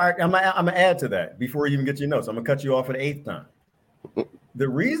so I'm going to add to that before you even get your notes. I'm going to cut you off for the 8th time. The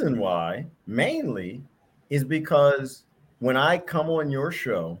reason why, mainly, is because when I come on your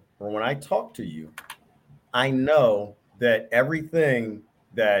show or when I talk to you, I know that everything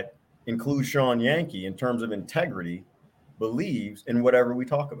that includes Shawn Yankey in terms of integrity believes in whatever we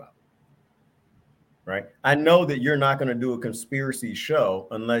talk about. right? I know that you're not going to do a conspiracy show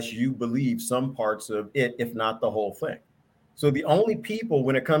unless you believe some parts of it, if not the whole thing. So the only people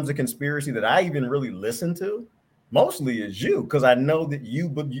when it comes to conspiracy that I even really listen to mostly is you, because I know that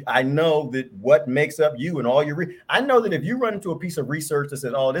I know that what makes up you and all your, I know that if you run into a piece of research that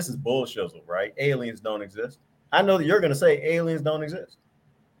says, oh, this is bullshit, right? Aliens don't exist. I know that you're going to say aliens don't exist.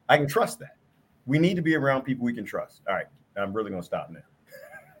 I can trust that. We need to be around people we can trust. All right. I'm really going to stop now.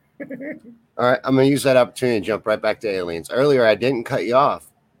 All right. I'm going to use that opportunity to jump right back to aliens. Earlier, I didn't cut you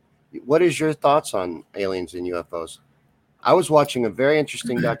off. What is your thoughts on aliens and UFOs? I was watching a very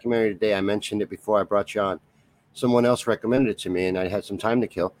interesting documentary today. I mentioned it before I brought you on. Someone else recommended it to me, and I had some time to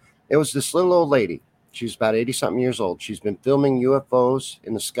kill. It was this little old lady. She's about 80-something years old. She's been filming UFOs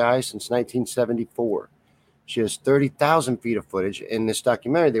in the sky since 1974. She has 30,000 feet of footage. In this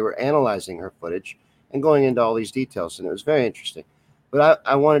documentary, they were analyzing her footage and going into all these details, and it was very interesting. But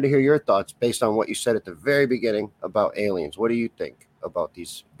I wanted to hear your thoughts based on what you said at the very beginning about aliens. What do you think about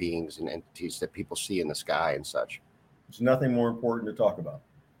these beings and entities that people see in the sky and such? There's nothing more important to talk about.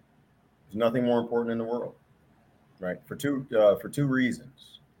 There's nothing more important in the world. Right, for two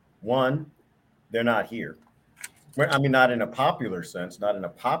reasons. One, they're not here. I mean, not in a popular sense, not in a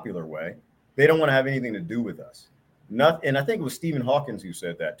popular way. They don't want to have anything to do with us. And I think it was Stephen Hawking who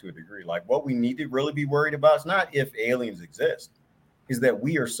said that to a degree. Like, what we need to really be worried about is not if aliens exist, is that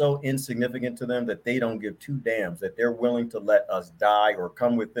we are so insignificant to them that they don't give two damns, that they're willing to let us die or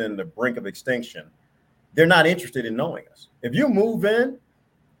come within the brink of extinction. They're not interested in knowing us. If you move in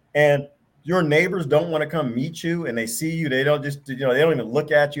and your neighbors don't want to come meet you and they see you, they don't just, they don't even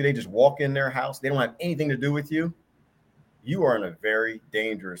look at you. They just walk in their house. They don't have anything to do with you. You are in a very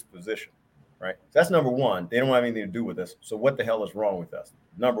dangerous position, right? So that's number one. They don't have anything to do with us. So what the hell is wrong with us?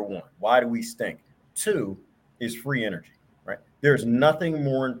 Number one, why do we stink? Two is free energy, right? There's nothing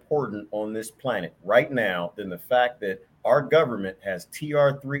more important on this planet right now than the fact that our government has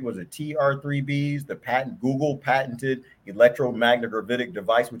TR3Bs, the Google patented electromagnetic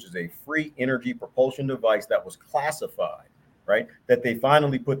device, which is a free energy propulsion device that was classified, right? That they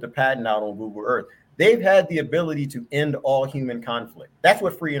finally put the patent out on Google Earth. They've had the ability to end all human conflict. That's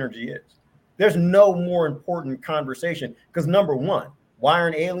what free energy is. There's no more important conversation because number one, why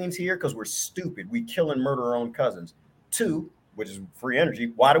aren't aliens here? Because we're stupid. We kill and murder our own cousins. Two, which is free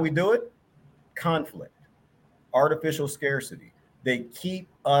energy. Why do we do it? Conflict. Artificial scarcity. They keep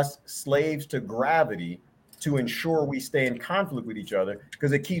us slaves to gravity to ensure we stay in conflict with each other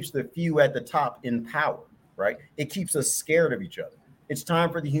because it keeps the few at the top in power, right? It keeps us scared of each other. It's time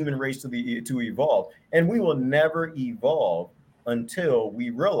for the human race to evolve, and we will never evolve until we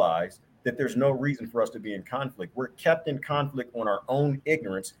realize that there's no reason for us to be in conflict. We're kept in conflict on our own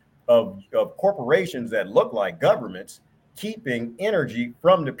ignorance of corporations that look like governments keeping energy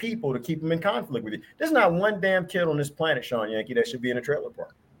from the people to keep them in conflict with you. There's not one damn kid on this planet, Shawn Yankey, that should be in a trailer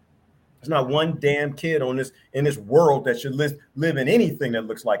park. There's not one damn kid in this world that should live in anything that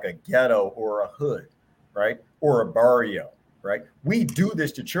looks like a ghetto or a hood, right? Or a barrio, right? We do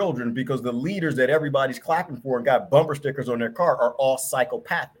this to children because the leaders that everybody's clapping for and got bumper stickers on their car are all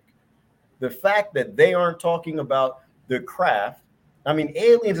psychopathic. The fact that they aren't talking about the craft. I mean,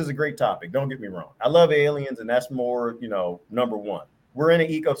 aliens is a great topic. Don't get me wrong. I love aliens, and that's more, number one. We're in an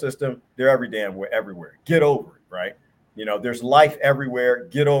ecosystem. They're everywhere. Get over it, right? There's life everywhere.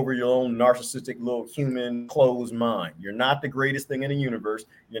 Get over your own narcissistic little human closed mind. You're not the greatest thing in the universe.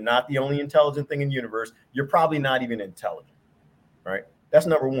 You're not the only intelligent thing in the universe. You're probably not even intelligent, right? That's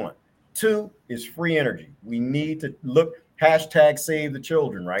number one. Two is free energy. We need to look, #save the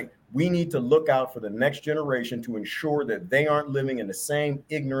children, right? We need to look out for the next generation to ensure that they aren't living in the same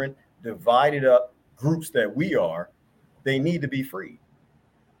ignorant, divided up groups that we are. They need to be free.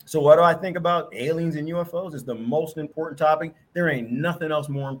 So what do I think about aliens and UFOs? It's the most important topic. There ain't nothing else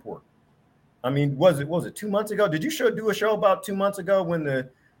more important. I mean, was it 2 months ago? Did you do a show about 2 months ago when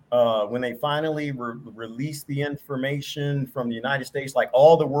they finally released the information from the United States? Like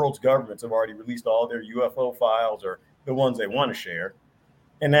all the world's governments have already released all their UFO files or the ones they want to share.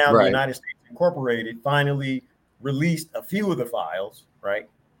 And now the United States Incorporated finally released a few of the files, right?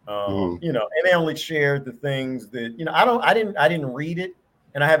 And they only shared the things that, I didn't read it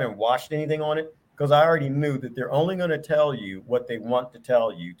and I haven't watched anything on it because I already knew that they're only going to tell you what they want to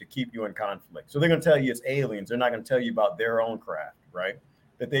tell you to keep you in conflict. So they're going to tell you it's aliens. They're not going to tell you about their own craft, right?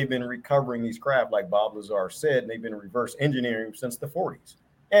 That they've been recovering these craft, like Bob Lazar said, and they've been reverse engineering since the 40s.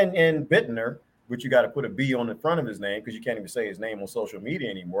 And Bittner, which you got to put a B on the front of his name because you can't even say his name on social media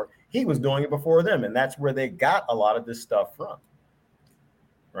anymore. He was doing it before them, and that's where they got a lot of this stuff from,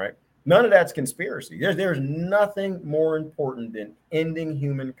 right? None of that's conspiracy. There's nothing more important than ending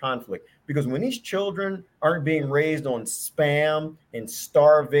human conflict, because when these children aren't being raised on spam and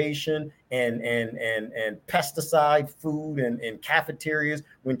starvation and pesticide food and cafeterias,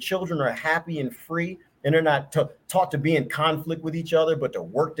 when children are happy and free and they're not taught to be in conflict with each other, but to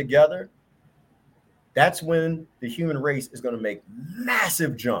work together, that's when the human race is going to make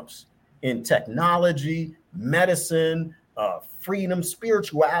massive jumps in technology, medicine, freedom,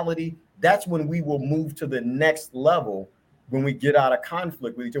 spirituality. That's when we will move to the next level, when we get out of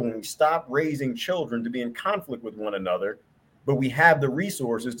conflict with each other, when we stop raising children to be in conflict with one another, but we have the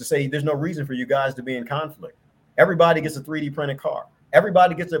resources to say there's no reason for you guys to be in conflict. Everybody gets a 3D printed car.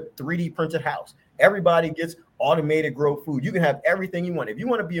 Everybody gets a 3D printed house. Everybody gets automated grow food. You can have everything you want. If you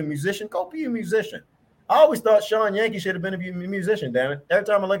want to be a musician, go be a musician. I always thought Shawn Yankey should have been a musician, damn it. Every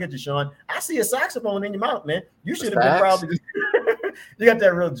time I look at you, Shawn, I see a saxophone in your mouth, man. You should have been proud to you got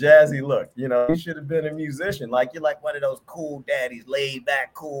that real jazzy look. You know, you should have been a musician. Like you're like one of those cool daddies, laid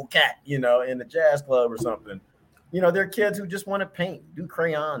back, cool cat, you know, in the jazz club or something. You know, there are kids who just want to paint, do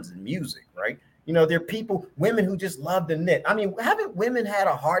crayons and music, right? You know, there are people, women who just love to knit. I mean, haven't women had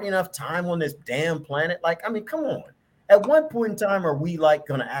a hard enough time on this damn planet? Like, I mean, come on. At one point in time, are we like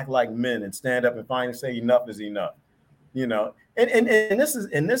going to act like men and stand up and finally say enough is enough? You know, and this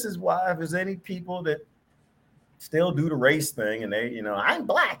is why if there's any people that still do the race thing and they, you know, I'm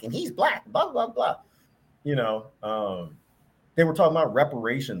black and he's black, blah, blah, blah. You know, they were talking about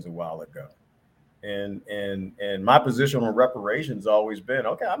reparations a while ago. And my position on reparations has always been,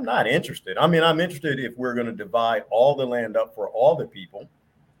 okay, I'm not interested. I mean, I'm interested if we're going to divide all the land up for all the people.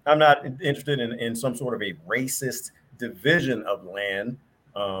 I'm not interested in some sort of a racist division of land.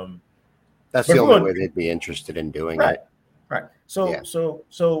 That's the only way they'd be interested in doing it. Right. So,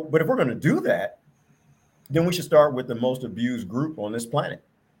 but if we're going to do that, then we should start with the most abused group on this planet.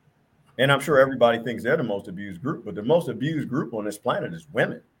 And I'm sure everybody thinks they're the most abused group, but the most abused group on this planet is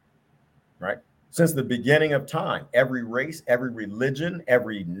women, right? Since the beginning of time, every race, every religion,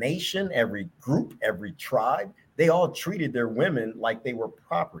 every nation, every group, every tribe, they all treated their women like they were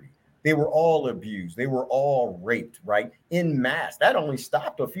property. They were all abused. They were all raped, right? In mass. That only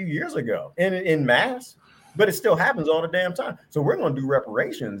stopped a few years ago in mass, but it still happens all the damn time. So we're going to do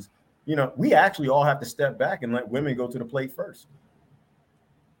reparations. You know, we actually all have to step back and let women go to the plate first.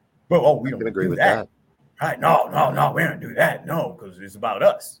 But, we don't agree with that. Right? No, we don't do that. No, because it's about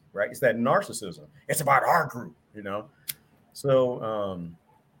us, right? It's that narcissism. It's about our group, you know? So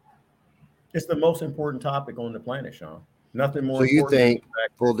it's the most important topic on the planet, Shawn. Nothing more. So you think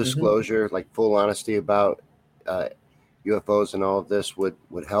full disclosure, like full honesty about UFOs and all of this would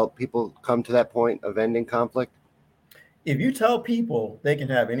help people come to that point of ending conflict? If you tell people they can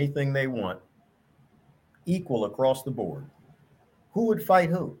have anything they want, equal across the board, who would fight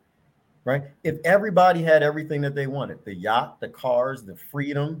who? Right? If everybody had everything that they wanted, the yacht, the cars, the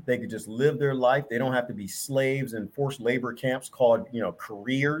freedom, they could just live their life. They don't have to be slaves in forced labor camps called, you know,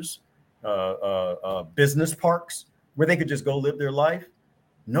 careers, business parks, where they could just go live their life.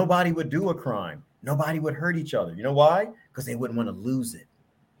 Nobody would do a crime. Nobody would hurt each other. You know why? Because they wouldn't want to lose it.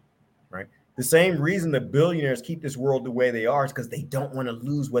 Right? The same reason the billionaires keep this world the way they are is because they don't want to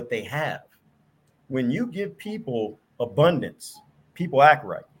lose what they have. When you give people abundance, people act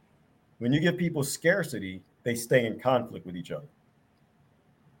right. When you give people scarcity, they stay in conflict with each other.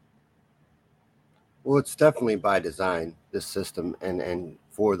 Well, it's definitely by design, this system, and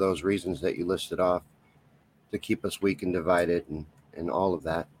for those reasons that you listed off, to keep us weak and divided and all of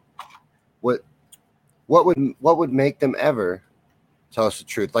that. What would make them ever tell us the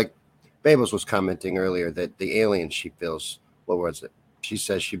truth? Like Babels was commenting earlier that the aliens she feels, what was it? She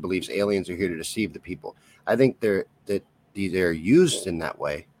says she believes aliens are here to deceive the people. I think they're used in that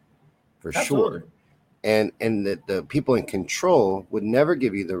way. For Absolutely. Sure. And that the people in control would never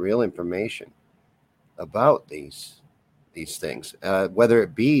give you the real information about these things, whether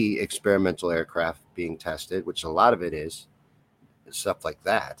it be experimental aircraft being tested, which a lot of it is, stuff like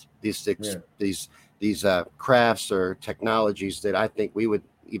that. These crafts or technologies that I think we would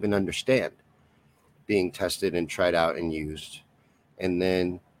even understand being tested and tried out and used. And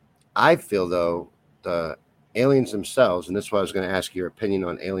then I feel, though, the aliens themselves, and this is why I was going to ask your opinion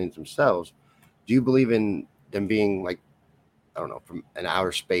on aliens themselves. Do you believe in them being, like, I don't know, from an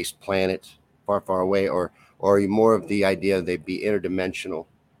outer space planet far, far away, or are you more of the idea they'd be interdimensional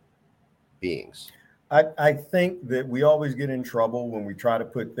beings? I think that we always get in trouble when we try to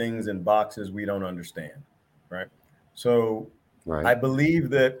put things in boxes we don't understand, right? So I believe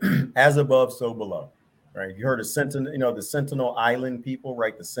that as above, so below. right? You heard of Sentinel, the Sentinel Island people,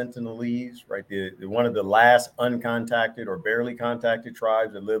 right? The Sentinelese, right? The one of the last uncontacted or barely contacted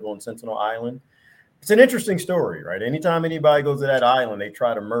tribes that live on Sentinel Island. It's an interesting story, right? Anytime anybody goes to that island, they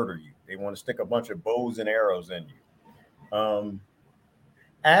try to murder you. They want to stick a bunch of bows and arrows in you.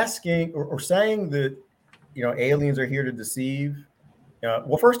 Asking or saying that, aliens are here to deceive.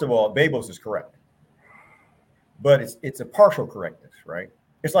 Well, first of all, Babos is correct, but it's a partial correctness, right?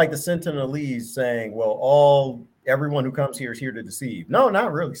 It's like the Sentinelese saying, well, everyone who comes here is here to deceive. No,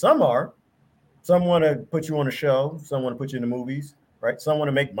 not really. Some are. Some want to put you on a show. Some want to put you in the movies, right? Some want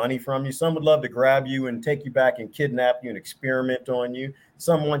to make money from you. Some would love to grab you and take you back and kidnap you and experiment on you.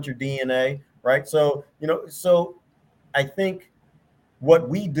 Some want your DNA, right? So, so I think what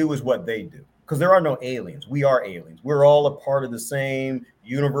we do is what they do, because there are no aliens. We are aliens. We're all a part of the same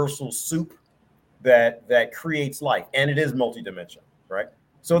universal soup that creates life, and it is multidimensional, right?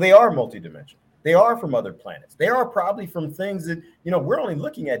 So they are multidimensional. They are from other planets. They are probably from things that, we're only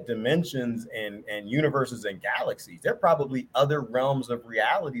looking at dimensions and universes and galaxies. They're probably other realms of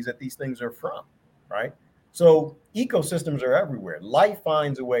realities that these things are from, right? So ecosystems are everywhere. Life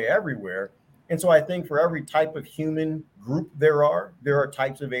finds a way everywhere. And so I think for every type of human group there are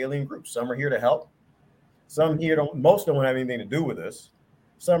types of alien groups. Some are here to help. Most don't have anything to do with us.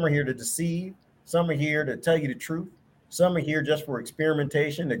 Some are here to deceive. Some are here to tell you the truth. Some are here just for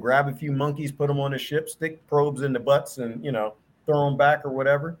experimentation, to grab a few monkeys, put them on a ship, stick probes in the butts and, throw them back or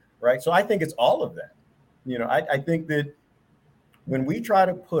whatever, right? So I think it's all of that. I think that when we try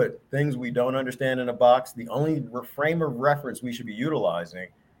to put things we don't understand in a box, the only frame of reference we should be utilizing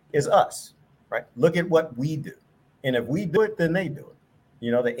is us, right? Look at what we do. And if we do it, then they do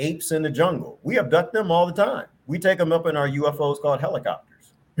it. The apes in the jungle, we abduct them all the time. We take them up in our UFOs called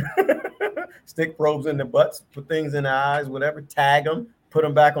helicopters. Stick probes in the butts, put things in the eyes, whatever, tag them, put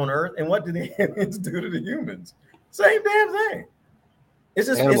them back on Earth. And what do the aliens do to the humans? Same damn thing. It's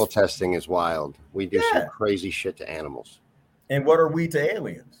just animal testing is wild. We do some crazy shit to animals. And what are we to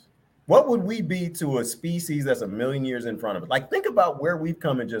aliens? What would we be to a species that's 1 million years in front of us? Like, think about where we've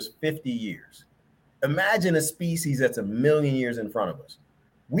come in just 50 years. Imagine a species that's 1 million years in front of us.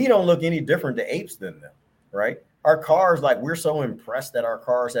 We don't look any different to apes than them, right? Our cars, like, we're so impressed that our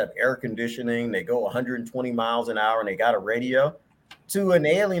cars have air conditioning. They go 120 miles an hour and they got a radio. To an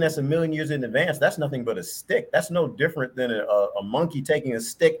alien that's 1 million years in advance, that's nothing but a stick. That's no different than a monkey taking a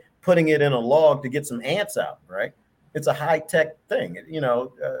stick, putting it in a log to get some ants out, right? It's a high-tech thing,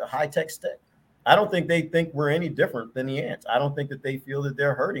 a high-tech stick. I don't think they think we're any different than the ants. I don't think that they feel that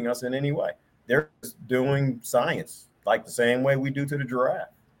they're hurting us in any way. They're just doing science like the same way we do to the giraffe.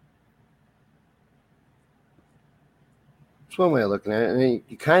 That's one way of looking at it. I mean,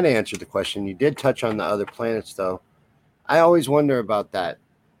 you kind of answered the question. You did touch on the other planets, though. I always wonder about that,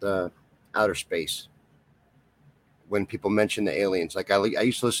 the outer space. When people mention the aliens, like I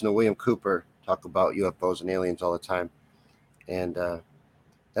used to listen to William Cooper talk about UFOs and aliens all the time, and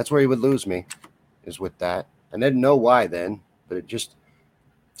that's where he would lose me, is with that. And I didn't know why then, but it just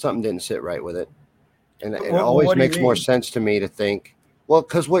something didn't sit right with it, and it always makes more sense to me to think, well,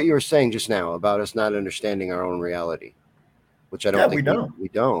 because what you were saying just now about us not understanding our own reality. Which I don't think we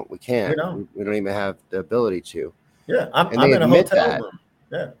don't. We can't. We don't even have the ability to. Yeah, I'm in a hotel room.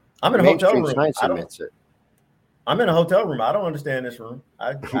 Yeah, I'm in a hotel room. Science admits it. I'm in a hotel room. I don't understand this room.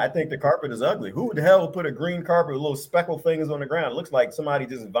 I think the carpet is ugly. Who the hell would put a green carpet with little speckled things on the ground? It looks like somebody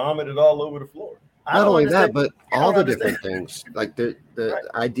just vomited all over the floor. Not only that, but all the different things, like the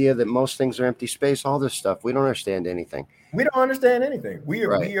idea that most things are empty space, all this stuff. We don't understand anything. We don't understand anything. We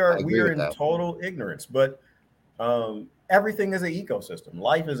are in total ignorance. But everything is an ecosystem.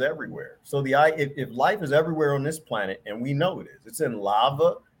 Life is everywhere. So if life is everywhere on this planet, and we know it is, it's in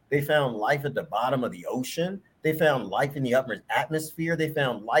lava. They found life at the bottom of the ocean. They found life in the upper atmosphere. They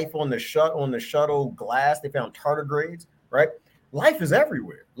found life on the shuttle glass. They found tardigrades, right? Life is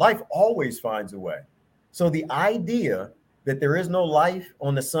everywhere. Life always finds a way. So the idea that there is no life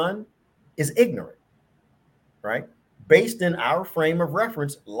on the sun is ignorant, right? Based in our frame of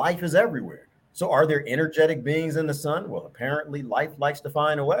reference, life is everywhere. So are there energetic beings in the sun? Well, apparently life likes to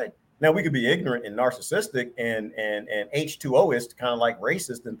find a way. Now, we could be ignorant and narcissistic and H2Oist, kind of like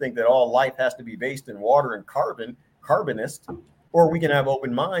racist, and think that all life has to be based in water and carbonist. Or we can have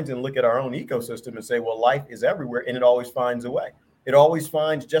open minds and look at our own ecosystem and say, well, life is everywhere and it always finds a way. It always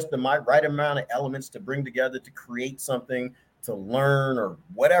finds just the right amount of elements to bring together to create something, to learn, or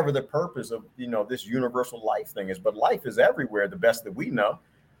whatever the purpose of, this universal life thing is. But life is everywhere, the best that we know,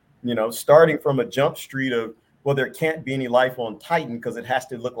 starting from a jump street of, well, there can't be any life on Titan because it has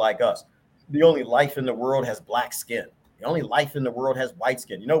to look like us. The only life in the world has black skin. The only life in the world has white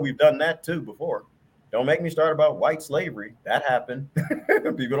skin. We've done that too before. Don't make me start about white slavery. That happened. People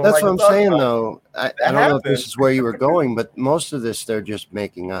don't That's like what to I'm talk saying, about it. though. I That don't know if this happened. is where you were going, but most of this they're just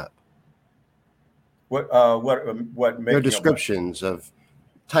making up. What There are making up what? descriptions of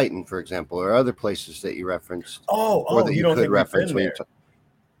Titan, for example, or other places that you referenced, or Oh, that you you don't could think we've reference been when you there?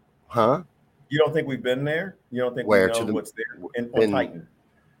 huh? You don't think we've been there? You don't think we Where know to the what's there on been? Titan?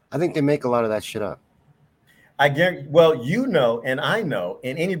 I think they make a lot of that shit up. I guarantee. Well, you know, and I know,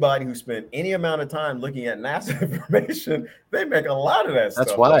 and anybody who spent any amount of time looking at NASA information, they make a lot of that That's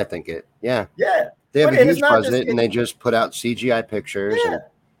stuff why I up. think it. Yeah, Yeah, they have but a and it's huge not just budget, and they just put out CGI pictures yeah, and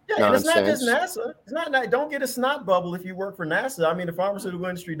yeah, and it's not just nonsense. NASA. It's not. Don't get a snot bubble if you work for NASA. I mean, the pharmaceutical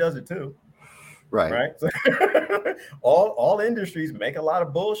industry does it too. Right. Right. So all industries make a lot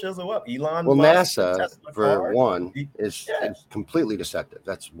of bullshit up. Elon Well, Musk, the NASA, Tesla for car. one, is completely deceptive.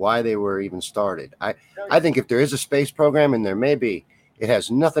 That's why they were even started. I think if there is a space program, and there may be, it has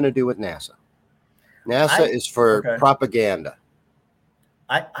nothing to do with NASA. NASA is for propaganda.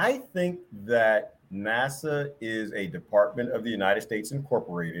 I think that NASA is a department of the United States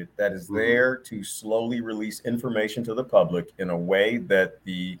Incorporated that is there to slowly release information to the public in a way that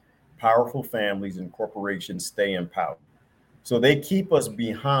the powerful families and corporations stay in power. So they keep us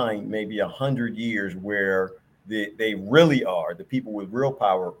behind maybe 100 years where they really are, the people with real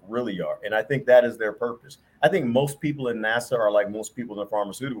power really are. And I think that is their purpose. I think most people in NASA are like most people in the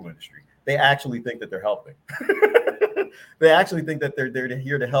pharmaceutical industry. They actually think that they're helping. They actually think that they're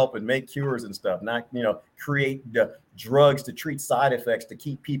here to help and make cures and stuff, not, create drugs to treat side effects to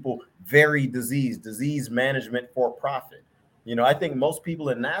keep people very disease management for profit. I think most people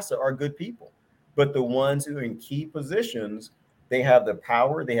in NASA are good people, but the ones who are in key positions, they have the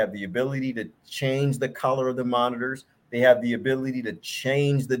power, they have the ability to change the color of the monitors. They have the ability to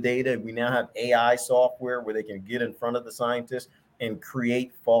change the data. We now have AI software where they can get in front of the scientists and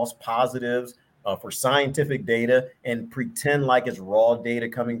create false positives for scientific data and pretend like it's raw data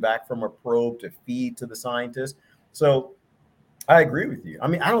coming back from a probe to feed to the scientists. So I agree with you. I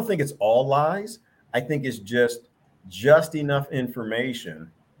mean, I don't think it's all lies. I think it's just enough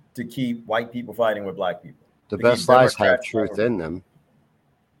information to keep white people fighting with black people. The best lies have truth in them.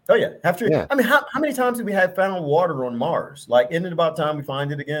 Oh yeah, have truth. Yeah. I mean, how many times have we had found water on Mars? Like, isn't it about time we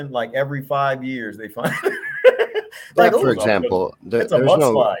find it again? Like every 5 years they find it. Like, for example, there's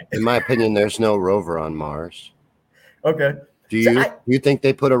no, in my opinion, there's no rover on Mars. Okay. Do you think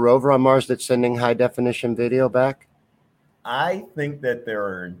they put a rover on Mars that's sending high definition video back? I think that there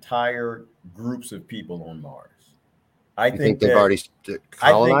are entire groups of people on Mars. I think they've already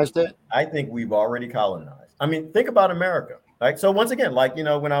colonized it. I think we've already colonized. I mean, think about America. Like, so once again, like, when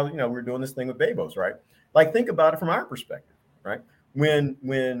we were doing this thing with Bezos, right? Like, think about it from our perspective, right? When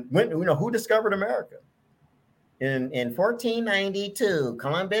who discovered America? In 1492,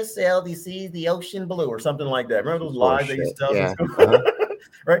 Columbus sailed to see the ocean blue or something like that. Remember those lies they used to tell us?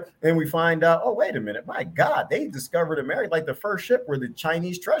 Right? And we find out, oh, wait a minute, my God, they discovered America. Like the first ship were the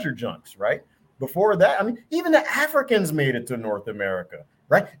Chinese treasure junks, right? Before that, I mean, even the Africans made it to North America,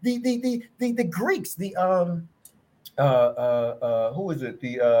 right? The Greeks, who is it?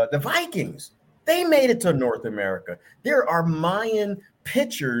 The Vikings, they made it to North America. There are Mayan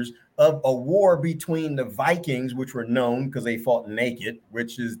pictures of a war between the Vikings, which were known because they fought naked,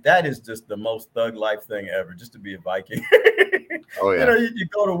 that is just the most thug life thing ever, just to be a Viking. Oh yeah. You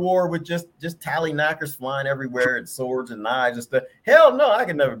go to war with just tally knockers flying everywhere and swords and knives and stuff. Hell no, I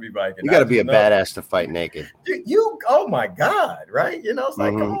can never be Viking. You got to be a badass to fight naked. Oh my God, right? It's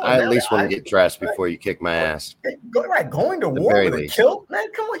like, come on. I at least want to get dressed before you kick my ass. Going to war with a kilt, man.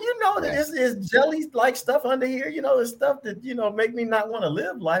 Come on, that this is jelly like stuff under here. It's stuff that make me not want to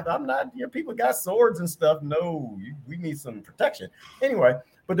live life. I'm not. People got swords and stuff. No, we need some protection anyway.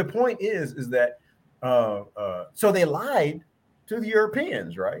 But the point is that so they lied to the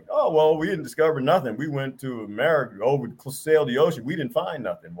Europeans, right? Oh, well, we didn't discover nothing. We went to America, sailed the ocean. We didn't find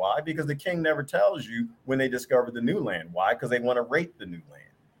nothing. Why? Because the king never tells you when they discovered the new land. Why? Because they want to rape the new land.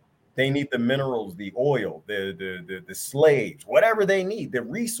 They need the minerals, the oil, the slaves, whatever they need, the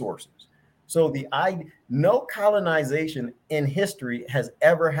resources. So no colonization in history has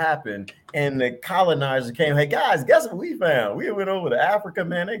ever happened. And the colonizers came, hey guys, guess what we found? We went over to Africa,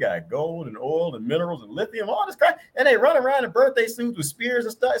 man. They got gold and oil and minerals and lithium, all this crap. And they run around in birthday suits with spears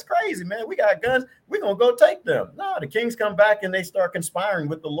and stuff. It's crazy, man. We got guns. We're going to go take them. No, the kings come back and they start conspiring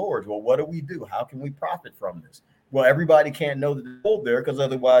with the lords. Well, what do we do? How can we profit from this? Well, everybody can't know that they're gold there because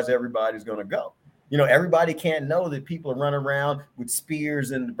otherwise everybody's going to go. Everybody can't know that people are running around with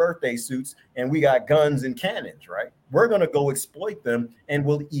spears and birthday suits and we got guns and cannons, right? We're going to go exploit them and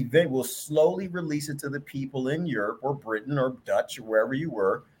we'll slowly release it to the people in Europe or Britain or Dutch or wherever you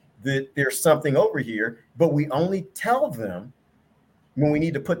were that there's something over here, but we only tell them when we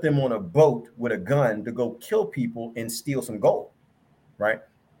need to put them on a boat with a gun to go kill people and steal some gold, right?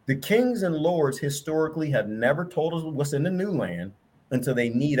 The kings and lords historically have never told us what's in the new land until they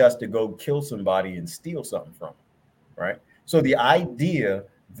need us to go kill somebody and steal something from them, right? So the idea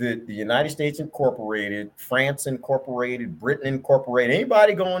that the United States Incorporated, France Incorporated, Britain Incorporated,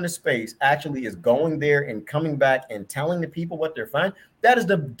 anybody going to space actually is going there and coming back and telling the people what they're finding, that is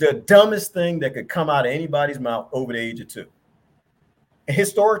the dumbest thing that could come out of anybody's mouth over the age of 2.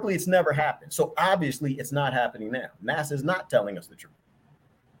 Historically, it's never happened. So obviously, it's not happening now. NASA is not telling us the truth.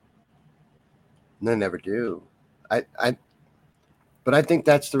 They never do. But I think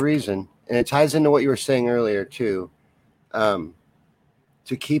that's the reason, and it ties into what you were saying earlier too,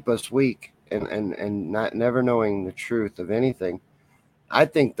 to keep us weak and not never knowing the truth of anything. I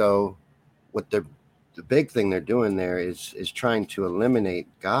think though, what the big thing they're doing there is trying to eliminate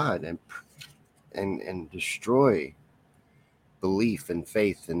God and destroy belief and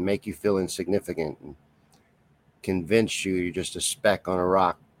faith and make you feel insignificant and convince you're just a speck on a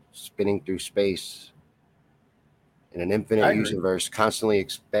rock spinning through space in an infinite universe, constantly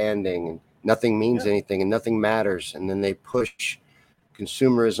expanding, and nothing means anything and nothing matters. And then they push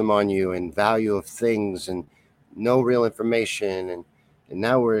consumerism on you and value of things and no real information. And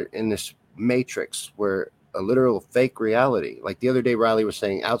now we're in this matrix where a literal fake reality. Like the other day, Riley was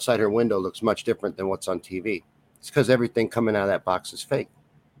saying outside her window looks much different than what's on TV. It's because everything coming out of that box is fake.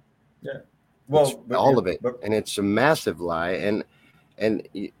 Yeah. Well, all of it. And it's a massive lie. And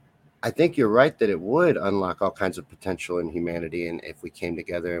I think you're right that it would unlock all kinds of potential in humanity. And if we came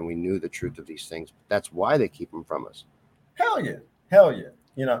together and we knew the truth of these things, that's why they keep them from us. Hell yeah. Hell yeah.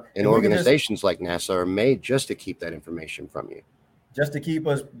 You know, and organizations like NASA are made just to keep that information from you. Just to keep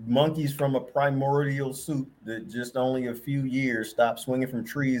us monkeys from a primordial soup that just only a few years stopped swinging from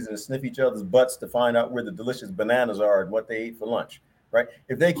trees and sniff each other's butts to find out where the delicious bananas are and what they ate for lunch, right?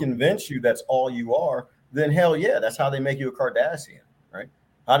 If they convince you that's all you are, then hell yeah, that's how they make you a Kardashian, right?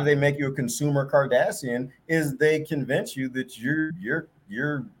 How do they make you a consumer Kardashian? Is they convince you that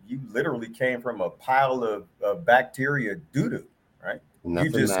you literally came from a pile of bacteria doo-doo, right?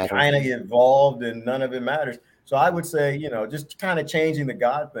 Nothing you just matters. kind of evolved and none of it matters. So I would say, you know, just kind of changing the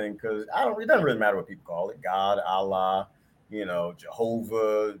God thing, because it doesn't really matter what people call it. God, Allah, you know,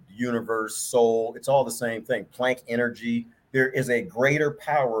 Jehovah, universe, soul. It's all the same thing. Planck energy. There is a greater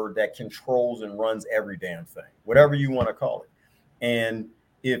power that controls and runs every damn thing, whatever you want to call it. And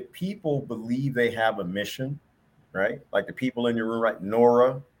if people believe they have a mission, right? Like the people in your room, right?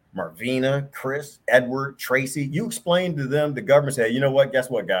 Nora, Marvina, Chris, Edward, Tracy, you explain to them, the government say, you know what, guess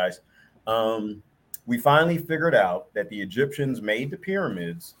what, guys? We finally figured out that the Egyptians made the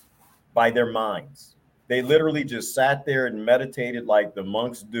pyramids by their minds. They literally just sat there and meditated like the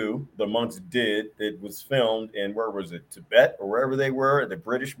monks do. The monks did. It was filmed in, where was it, Tibet or wherever they were. The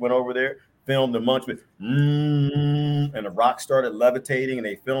British went over there, filmed the monks with, and the rock started levitating, and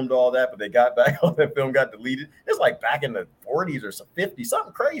they filmed all that, but they got back, all that film got deleted. It's like back in the 40s or 50s,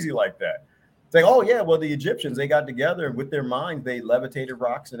 something crazy like that. It's like, oh yeah, well, the Egyptians, they got together and with their minds, they levitated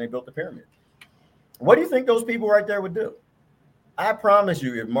rocks and they built the pyramid. What do you think those people right there would do? I promise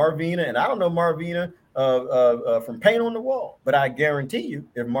you, if Marvina, and I don't know Marvina from Paint on the Wall, but I guarantee you,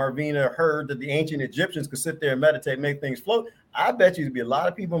 if Marvina heard that the ancient Egyptians could sit there and meditate, make things float, I bet you there'd be a lot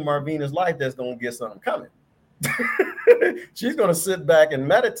of people in Marvina's life that's going to get something coming. She's going to sit back and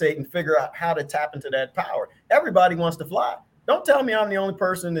meditate and figure out how to tap into that power. Everybody wants to fly. Don't tell me I'm the only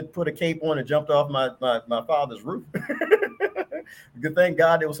person that put a cape on and jumped off my father's roof. Good, thank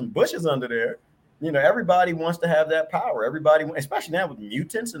God there was some bushes under there. You know, everybody wants to have that power. Everybody, especially now with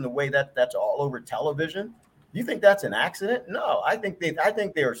mutants and the way that's all over television. Do you think that's an accident? No, I think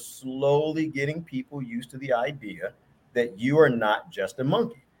they are slowly getting people used to the idea that you are not just a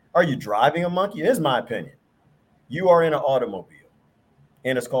monkey. Are you driving a monkey? It is my opinion. You are in an automobile,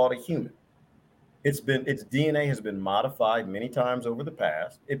 and it's called a human. Its DNA has been modified many times over the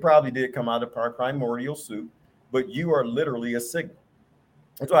past. It probably did come out of our primordial soup, but you are literally a signal.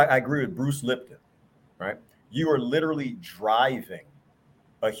 That's why I agree with Bruce Lipton. Right? You are literally driving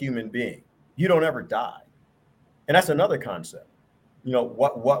a human being. You don't ever die. And that's another concept. You know,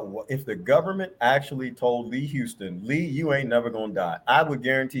 what if the government actually told Lee Houston, Lee, you ain't never going to die? I would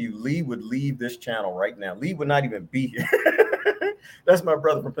guarantee you Lee would leave this channel right now. Lee would not even be here. That's my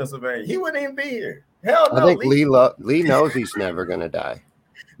brother from Pennsylvania. He wouldn't even be here. Hell no. I think Lee knows he's never going to die.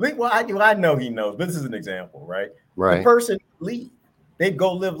 I know he knows, but this is an example, right? Right. The person leave, they'd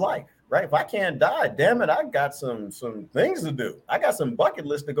go live life. right? If I can't die, damn it, I got some things to do. I got some bucket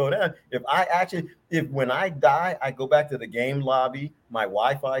list to go down. If when I die, I go back to the game lobby, my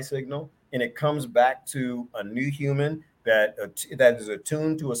Wi-Fi signal, and it comes back to a new human that is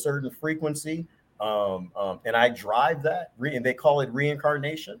attuned to a certain frequency, and I drive that, and they call it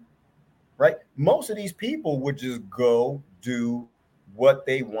reincarnation, right? Most of these people would just go do what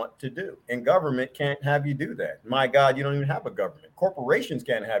they want to do, and government can't have you do that. My God, you don't even have a government. Corporations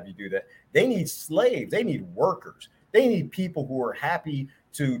can't have you do that. They need slaves. They need workers. They need people who are happy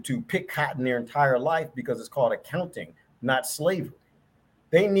to pick cotton their entire life because it's called accounting, not slavery.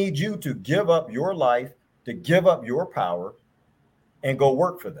 They need you to give up your life, to give up your power, and go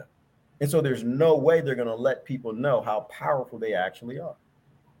work for them. And so there's no way they're going to let people know how powerful they actually are.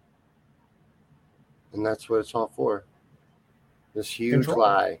 And that's what it's all for. This huge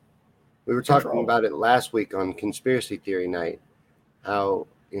lie. We were talking about it last week on Conspiracy Theory Night. How,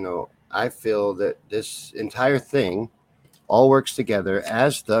 I feel that this entire thing all works together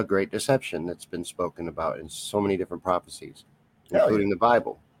as the great deception that's been spoken about in so many different prophecies, including the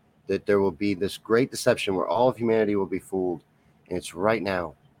Bible, that there will be this great deception where all of humanity will be fooled. And it's right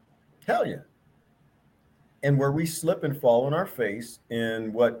now. Hell yeah. And where we slip and fall on our face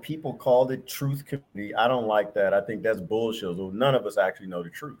in what people call the truth community, I don't like that. I think that's bullshit. None of us actually know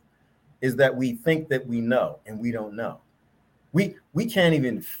the truth. Is that we think that we know, and we don't know. We can't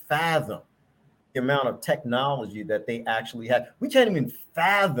even fathom the amount of technology that they actually had. We can't even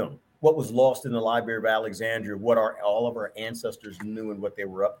fathom what was lost in the Library of Alexandria, what all of our ancestors knew and what they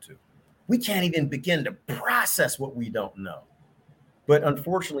were up to. We can't even begin to process what we don't know. But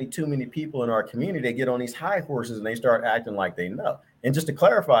unfortunately, too many people in our community, they get on these high horses and they start acting like they know. And just to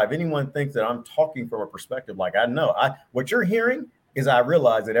clarify, if anyone thinks that I'm talking from a perspective like I know, what you're hearing is I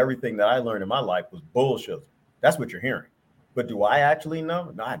realize that everything that I learned in my life was bullshit. That's what you're hearing. But do I actually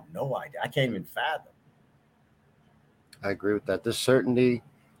know? No, I have no idea. I can't even fathom. I agree with that. This certainty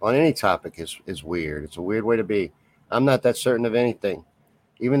on any topic is weird. It's a weird way to be. I'm not that certain of anything.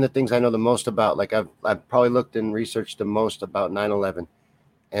 Even the things I know the most about, like I've probably looked and researched the most about 9/11,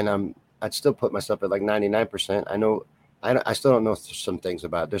 and I'd still put myself at like 99%. I still don't know some things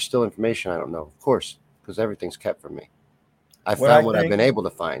about it. There's still information I don't know, of course, because everything's kept from me. I found what I've been able to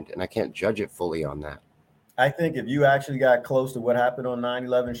find, and I can't judge it fully on that. I think if you actually got close to what happened on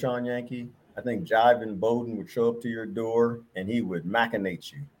 9/11, Shawn Yankey, I think Jive Bowden would show up to your door and he would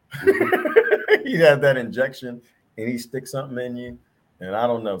machinate you. He'd have that injection and he'd stick something in you. And I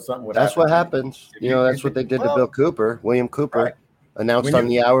don't know, something would happen. That's what happens. That's what they did to Bill Cooper. William Cooper announced on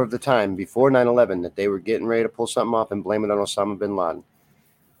the hour of the time before 9/11 that they were getting ready to pull something off and blame it on Osama bin Laden.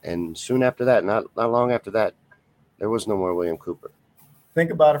 And soon after that, not long after that, there was no more William Cooper. Think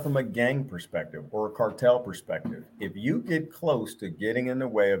about it from a gang perspective or a cartel perspective. If you get close to getting in the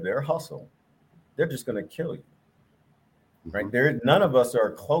way of their hustle, they're just going to kill you. Right? None of us are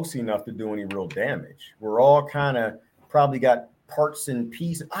close enough to do any real damage. We're all kind of probably got parts and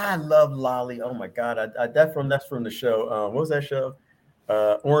pieces. I love Lolly. Oh my God. That's from the show. What was that show?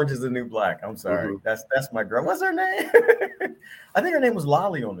 Orange is the New Black. I'm sorry. That's my girl. What's her name? I think her name was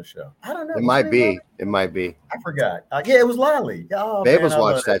Lolly on the show. I don't know. It might be. I forgot. Yeah, it was Lolly. Oh, Babels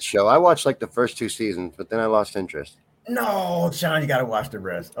watched that show. I watched like the first 2 seasons, but then I lost interest. No, Shawn, you got to watch the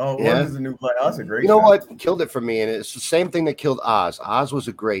rest. Oh, yeah. Orange is the New Black. Oh, that's a great show. You know what killed it for me? And it's the same thing that killed Oz. Oz was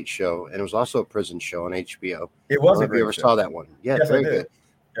a great show, and it was also a prison show on HBO. It was a great show. You ever saw that one? Yeah, yes, very good.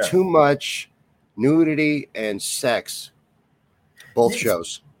 Yeah. Too much nudity and sex. Both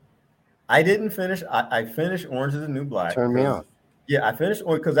shows. I didn't finish. I finished Orange is the New Black. Turned me off. Yeah, I finished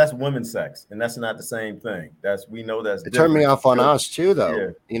because that's women's sex, and that's not the same thing. We know that's. It turned me off on Oz too,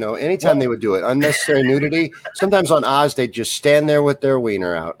 though. Yeah. Anytime they would do it, unnecessary nudity. Sometimes on Oz, they'd just stand there with their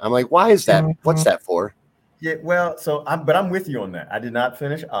wiener out. I'm like, why is that? What's that for? Yeah, well, but I'm with you on that. I did not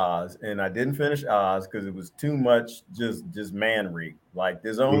finish Oz, and I didn't finish Oz because it was too much just man rape. Like,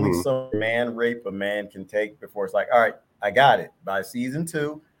 there's only so man rape a man can take before it's like, all right, I got it. By season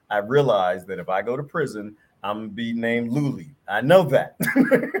 2, I realized that if I go to prison, I'm gonna be named Luli. I know that.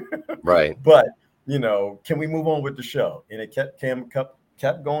 Right. But can we move on with the show? And it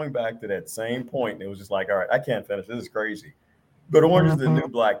kept going back to that same point. And it was just like, all right, I can't finish. This is crazy. But Orange is the New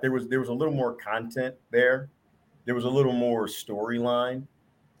Black. There was a little more content there. There was a little more storyline.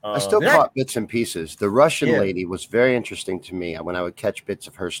 I still caught bits and pieces. The Russian lady was very interesting to me when I would catch bits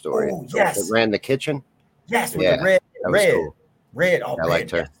of her story. Oh, yes. That ran the kitchen. Yes, with the red. Cool. Red. Oh, I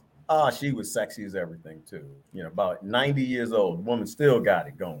liked her. Yes. Oh, she was sexy as everything too. About 90 years old. The woman still got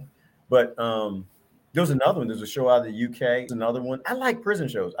it going. But there was another one. There's a show out of the UK. There's another one. I like prison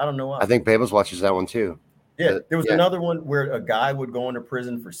shows. I don't know why. I think Babels watches that one too. Yeah, there was another one where a guy would go into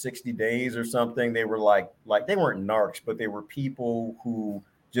prison for 60 days or something. They were like they weren't narcs, but they were people who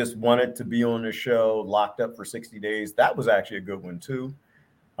just wanted to be on the show, locked up for 60 days. That was actually a good one too.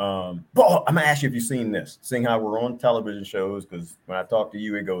 But I'm gonna ask you if you've seen this, seeing how we're on television shows, because when I talk to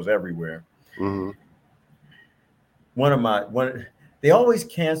you, it goes everywhere. Mm-hmm. They always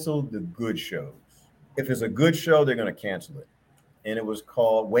cancel the good shows. If it's a good show, they're gonna cancel it. And it was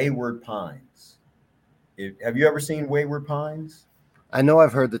called Wayward Pines. Have you ever seen Wayward Pines? I know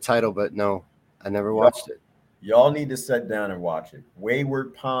I've heard the title, but no, I never watched it. Y'all need to sit down and watch it.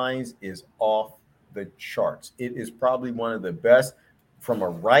 Wayward Pines is off the charts. It is probably one of the best from a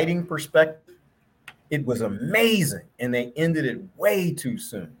writing perspective. It was amazing, and they ended it way too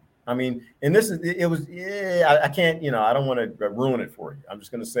soon. I mean, and I can't, I don't want to ruin it for you. I'm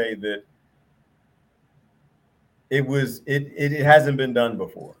just going to say that it hasn't been done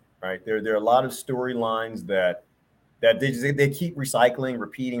before. Right. There are a lot of storylines that they keep recycling,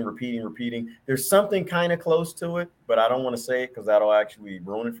 repeating. There's something kind of close to it, but I don't want to say it because that'll actually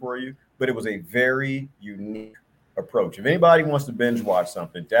ruin it for you. But it was a very unique approach. If anybody wants to binge watch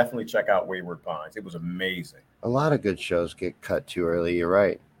something, definitely check out Wayward Pines. It was amazing. A lot of good shows get cut too early. You're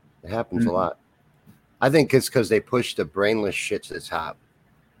right. It happens a lot. I think it's because they push the brainless shit to the top.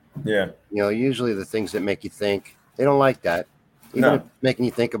 Yeah. Usually the things that make you think, they don't like that. Even if making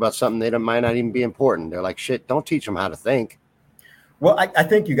you think about something that might not even be important. They're like, shit, don't teach them how to think. Well, I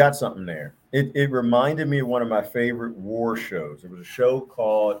think you got something there. It reminded me of one of my favorite war shows. It was a show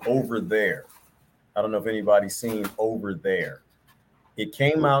called Over There. I don't know if anybody's seen Over There. It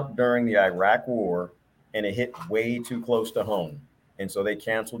came out during the Iraq War, and it hit way too close to home. And so they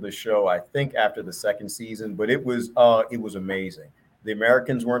canceled the show, I think, after the second season. But it was amazing. The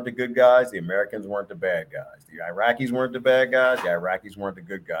Americans weren't the good guys. The Americans weren't the bad guys. The Iraqis weren't the bad guys. The Iraqis weren't the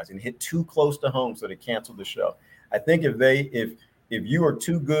good guys. And it hit too close to home, so they canceled the show. I think if you are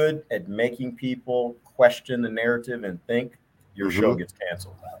too good at making people question the narrative and think, your show gets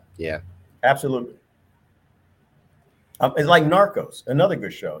canceled. Yeah, absolutely. It's like Narcos, another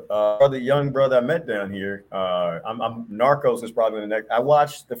good show. The young brother I met down here. Narcos is probably the next. I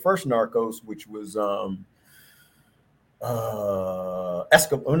watched the first Narcos, which was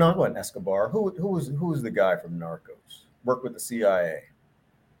Escobar. No, it wasn't Escobar. Who was the guy from Narcos? Worked with the CIA.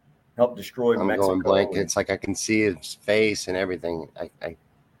 Helped destroy Mexico. I'm going blank. It's like I can see his face and everything.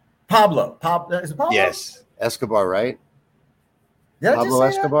 Pablo. Is it Pablo? Yes. Escobar, right? Pablo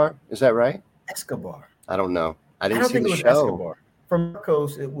Escobar? Is that right? Escobar. I don't know. I didn't see think the it was show. Escobar. From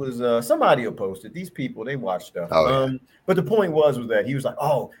Narcos, it was somebody who posted. These people, they watch stuff. Yeah. But the point was that he was like,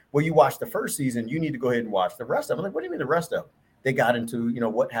 oh, well, you watched the first season. You need to go ahead and watch the rest of them. I'm like, what do you mean the rest of them? They got into,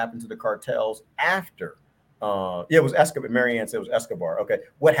 what happened to the cartels after. It was Escobar. Marianne said it was Escobar. Okay.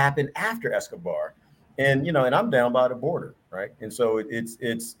 What happened after Escobar? And, and I'm down by the border, right? And so it's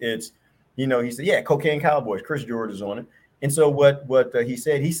he said, yeah, Cocaine Cowboys. Chris George is on it. And so what he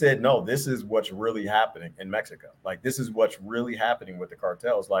said, no, this is what's really happening in Mexico. Like, this is what's really happening with the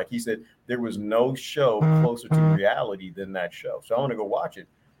cartels. Like he said, there was no show closer to reality than that show. So I want to go watch it,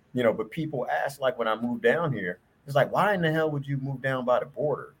 but people ask, like, when I moved down here, it's like, why in the hell would you move down by the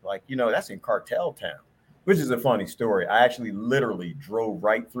border? Like, that's in cartel town, which is a funny story. I actually literally drove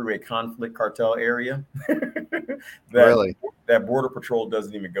right through a conflict cartel area. That Border Patrol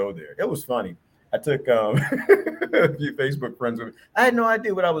doesn't even go there. It was funny. I took a few Facebook friends with me. I had no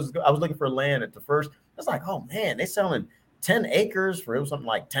idea what I was looking for land at the first. I was like, oh man, they're selling 10 acres for something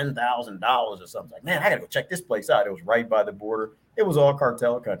like $10,000 or something. Like, man, I gotta go check this place out. It was right by the border. It was all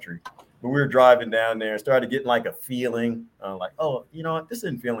cartel country. But we were driving down there and started getting like a feeling like, oh, you know what? This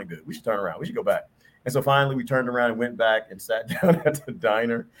isn't feeling good. We should turn around. We should go back. And so finally we turned around and went back and sat down at the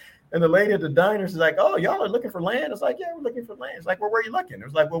diner. And the lady at the diner is like, oh, y'all are looking for land? It's like, yeah, we're looking for land. It's like, well, where are you looking? It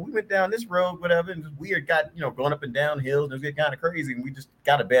was like, well, we went down this road, whatever, and we had got, going up and down hills, and it was getting kind of crazy, and we just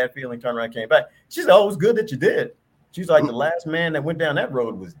got a bad feeling, turned around, came back. She said, oh, it was good that you did. She's like, the last man that went down that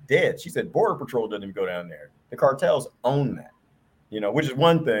road was dead. She said, Border Patrol doesn't even go down there. The cartels own that, which is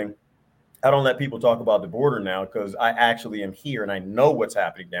one thing. I don't let people talk about the border now because I actually am here and I know what's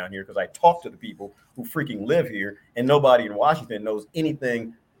happening down here because I talk to the people who freaking live here, and nobody in Washington knows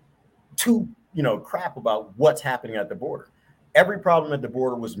anything too crap about what's happening at the border. Every problem at the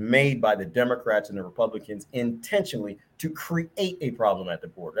border was made by the Democrats and the Republicans intentionally to create a problem at the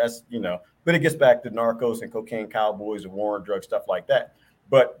border. That's, but it gets back to Narcos and Cocaine Cowboys and war and drugs, stuff like that.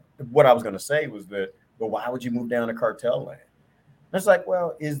 But what I was going to say was that, well, why would you move down to cartel land? And it's like,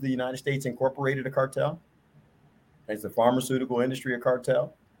 well, is the United States Incorporated a cartel? Is the pharmaceutical industry a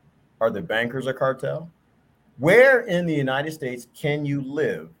cartel? Are the bankers a cartel? Where in the United States can you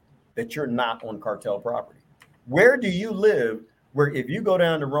live that you're not on cartel property? Where do you live where if you go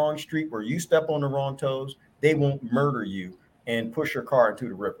down the wrong street, where you step on the wrong toes, they won't murder you and push your car into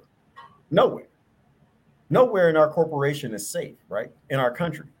the river? Nowhere. Nowhere in our corporation is safe, right? In our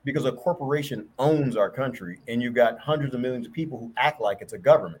country, because a corporation owns our country, and you've got hundreds of millions of people who act like it's a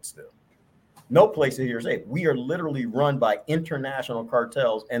government still. No place here is safe. We are literally run by international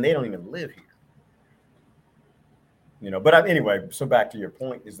cartels, and they don't even live here. But anyway, so back to your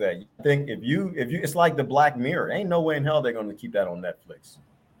point is that I think if you, it's like the Black Mirror. Ain't no way in hell they're going to keep that on Netflix,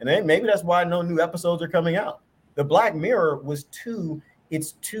 and then maybe that's why no new episodes are coming out. The Black Mirror was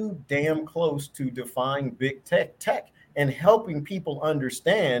it's too damn close to defying big tech and helping people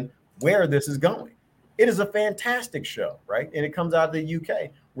understand where this is going. It is a fantastic show, right? And it comes out of the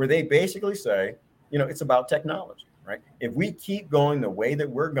UK, where they basically say, it's about technology, right? If we keep going the way that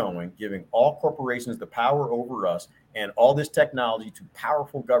we're going, giving all corporations the power over us and all this technology to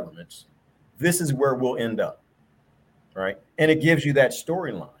powerful governments, this is where we'll end up, right? And it gives you that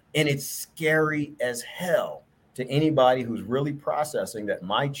storyline. And it's scary as hell to anybody who's really processing that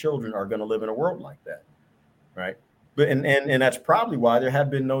my children are going to live in a world like that, right? But and that's probably why there have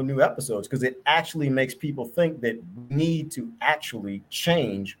been no new episodes, because it actually makes people think that we need to actually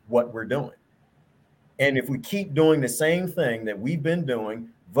change what we're doing. And if we keep doing the same thing that we've been doing,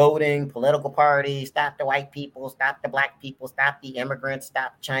 voting, political parties, stop the white people, stop the black people, stop the immigrants,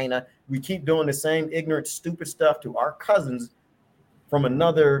 stop China, we keep doing the same ignorant, stupid stuff to our cousins from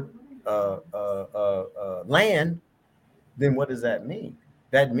another land, then what does that mean?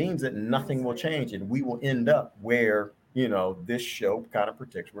 That means that nothing will change, and we will end up where this show kind of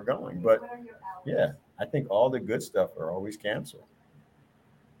predicts we're going. But yeah, I think all the good stuff are always canceled.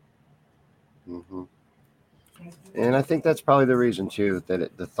 Mm-hmm. And I think that's probably the reason too,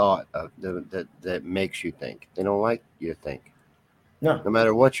 that the thought of that makes you think. They don't like you to think, no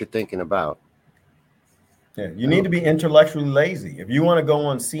matter what you're thinking about. Yeah, you need to be intellectually lazy. If you want to go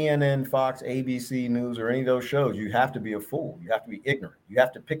on CNN, Fox, ABC News, or any of those shows, you have to be a fool. You have to be ignorant. You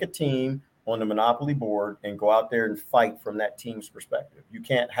have to pick a team on the Monopoly board and go out there and fight from that team's perspective. You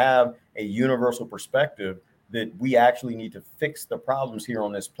can't have a universal perspective that we actually need to fix the problems here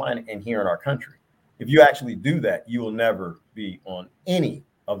on this planet and here in our country. If you actually do that, you will never be on any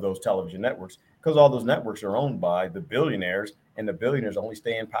of those television networks, because all those networks are owned by the billionaires, and the billionaires only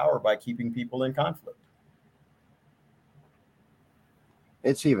stay in power by keeping people in conflict.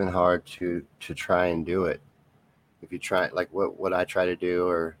 It's even hard to try and do it. If you try, like what I try to do,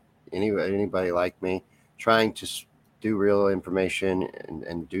 or anybody like me, trying to do real information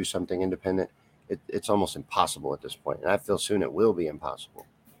and do something independent, it's almost impossible at this point. And I feel soon it will be impossible.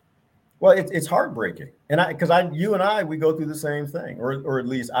 Well, it's heartbreaking. And you and I, we go through the same thing, or at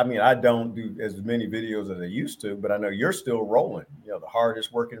least, I don't do as many videos as I used to, but I know you're still rolling, the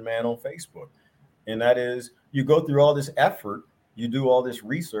hardest working man on Facebook. And that is, you go through all this effort, you do all this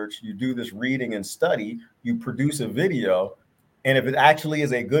research, you do this reading and study, you produce a video, and if it actually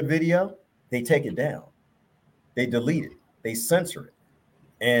is a good video, they take it down, they delete it, they censor it.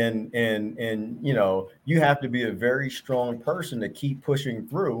 And you have to be a very strong person to keep pushing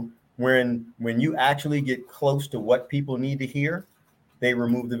through. When you actually get close to what people need to hear, they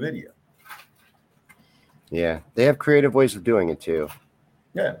remove the video. Yeah, they have creative ways of doing it too.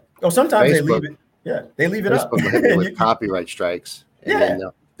 Yeah. Oh, sometimes Facebook, they leave it. Yeah, they leave it up. Facebook will hit me with copyright strikes. And then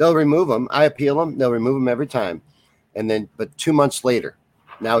they'll remove them. I appeal them. They'll remove them every time. And then, but 2 months later,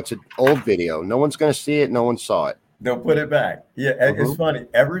 now it's an old video. No one's going to see it. No one saw it. They'll put it back. Yeah, It's funny.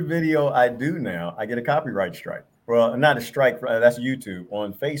 Every video I do now, I get a copyright strike. Well, not a strike. That's YouTube.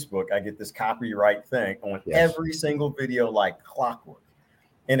 On Facebook, I get this copyright thing on every single video like clockwork.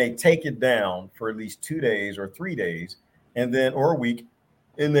 And they take it down for at least 2 days or 3 days, and then or a week,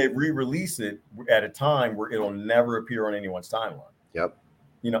 and they re-release it at a time where it'll never appear on anyone's timeline. Yep.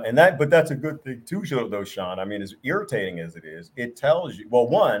 But that's a good thing too, though, Shawn. I mean, as irritating as it is, it tells you, well,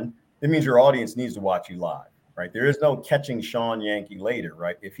 one, it means your audience needs to watch you live, right? There is no catching Shawn Yankey later,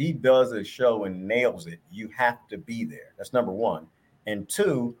 right? If he does a show and nails it, you have to be there. That's number one. And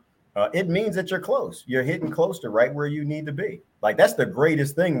two, it means that you're close. You're hitting close to right where you need to be. Like, that's the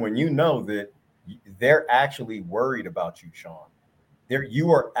greatest thing, when you know that they're actually worried about you, Shawn.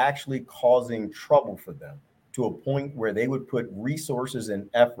 You are actually causing trouble for them to a point where they would put resources and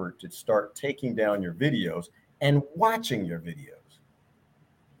effort to start taking down your videos and watching your videos.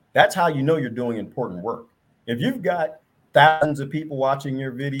 That's how you know you're doing important work. If you've got thousands of people watching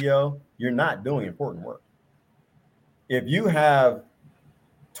your video, you're not doing important work. If you have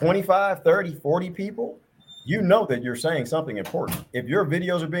 25, 30, 40 people, you know that you're saying something important. If your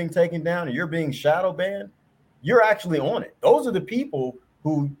videos are being taken down and you're being shadow banned, you're actually on it. Those are the people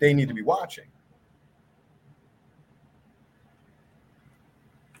who they need to be watching.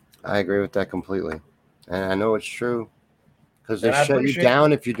 I agree with that completely. And I know it's true because they And I shut you appreciate,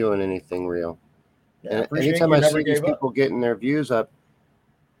 down if you're doing anything real. yeah, I And appreciate anytime you I never see these gave up. people getting their views up,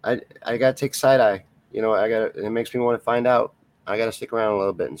 I gotta take side eye. It makes me want to find out. I gotta stick around a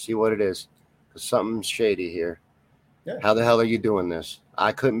little bit and see what it is, because something's shady here. Yeah, How the hell are you doing this?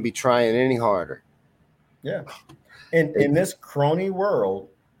 I couldn't be trying any harder. yeah. In this crony world,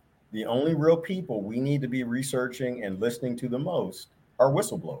 the only real people we need to be researching and listening to the most are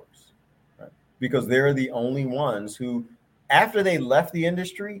whistleblowers, right? Because they're the only ones who, after they left the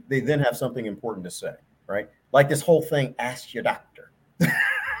industry, they then have something important to say, right? Like this whole thing, ask your doctor.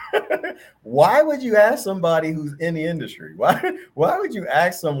 Why would you ask somebody who's in the industry? Why would you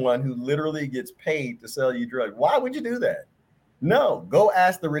ask someone who literally gets paid to sell you drugs? Why would you do that? No, go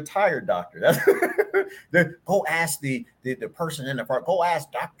ask the retired doctor. Go ask the person in the front. Go ask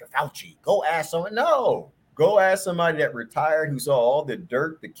Dr. Fauci. Go ask someone. No, go ask somebody that retired who saw all the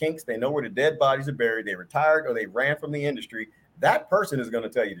dirt, the kinks. They know where the dead bodies are buried. They retired or they ran from the industry. That person is going to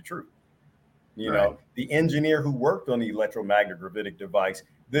tell you the truth. Right. The engineer who worked on the electromagnetic gravitic device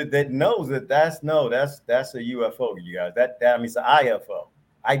that knows that's a UFO, you guys. That means an IFO.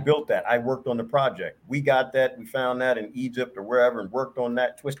 I built that. I worked on the project. We got that. We found that in Egypt or wherever and worked on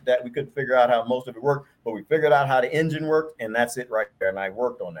that, twisted that. We couldn't figure out how most of it worked, but we figured out how the engine worked, and that's it right there. And I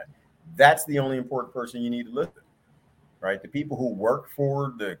worked on that. That's the only important person you need to listen, right? The people who work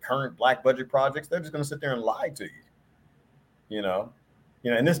for the current black budget projects, they're just going to sit there and lie to you, you know.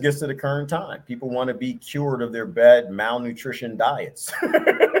 And this gets to the current time. People want to be cured of their bad malnutrition diets.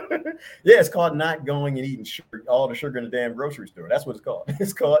 Yeah, it's called not going and eating all the sugar in the damn grocery store. That's what it's called.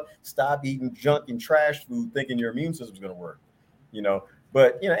 It's called stop eating junk and trash food, thinking your immune system's going to work.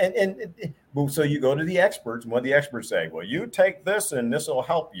 But so you go to the experts, and what the experts say, well, you take this and this will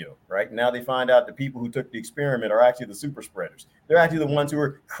help you, right? Now they find out the people who took the experiment are actually the super spreaders. They're actually the ones who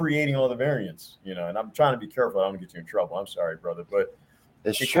are creating all the variants. And I'm trying to be careful. I don't get you in trouble. I'm sorry, brother, but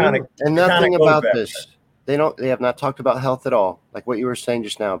It's true. And nothing about this. They have not talked about health at all, like what you were saying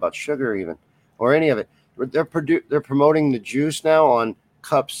just now about sugar, even, or any of it. They're promoting the juice now on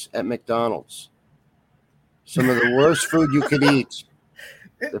cups at McDonald's. Some of the worst food you could eat.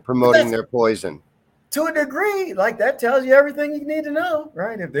 They're promoting their poison. To a degree, like that tells you everything you need to know,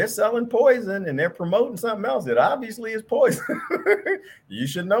 right? If they're selling poison and they're promoting something else, it obviously is poison. You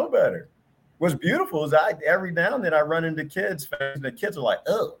should know better. What's beautiful is every now and then I run into kids, and the kids are like,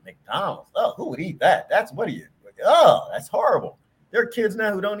 "Oh, McDonald's. Oh, who would eat that? That's that's horrible." There are kids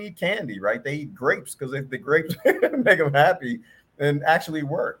now who don't eat candy, right? They eat grapes because the grapes make them happy and actually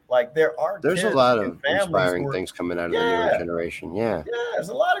work. Like there's a lot of inspiring things coming out of the newer generation. Yeah, there's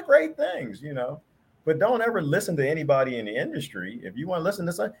a lot of great things, But don't ever listen to anybody in the industry. If you want to listen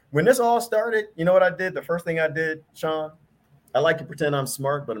to something, when this all started, you know what I did? The first thing I did, Shawn, I like to pretend I'm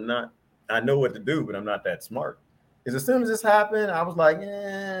smart, but I'm not. I know what to do, but I'm not that smart. Is as soon as this happened, I was like,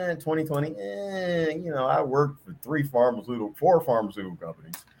 2020, I worked for 4 pharmaceutical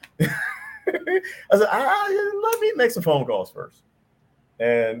companies. I said, let me make some phone calls first.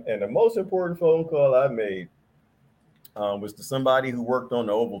 And the most important phone call I made was to somebody who worked on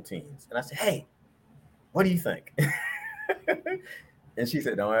the Ovaltines. And I said, hey, what do you think? And she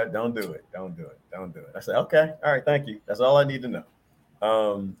said, don't do it. Don't do it. Don't do it. I said, okay. All right. Thank you. That's all I need to know.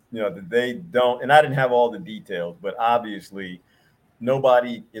 They don't, and I didn't have all the details, but obviously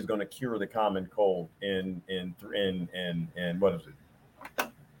nobody is going to cure the common cold in what is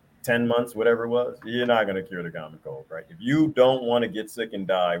it, 10 months, whatever it was. You're not going to cure the common cold, right? If you don't want to get sick and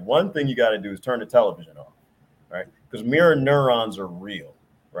die, one thing you got to do is turn the television off, right? Because mirror neurons are real,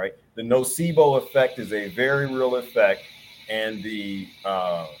 right? The nocebo effect is a very real effect, and the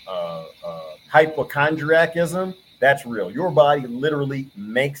hypochondriacism, that's real. Your body literally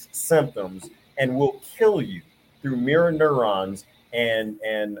makes symptoms and will kill you through mirror neurons and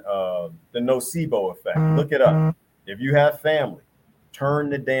the nocebo effect. Look it up. If you have family,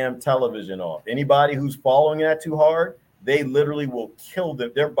 turn the damn television off. Anybody who's following that too hard, they literally will kill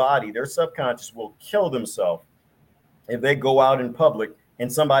their body. Their subconscious will kill themselves if they go out in public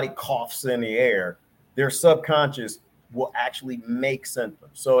and somebody coughs in the air. Their subconscious will actually make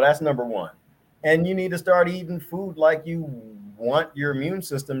symptoms. So that's number one. And you need to start eating food like you want your immune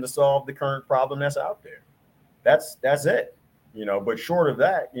system to solve the current problem that's out there. That's it, But short of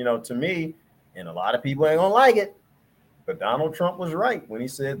that, to me, and a lot of people ain't gonna like it, but Donald Trump was right when he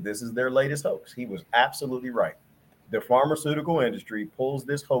said this is their latest hoax. He was absolutely right. The pharmaceutical industry pulls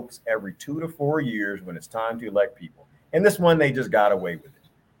this hoax every 2 to 4 years when it's time to elect people. And this one, they just got away with it.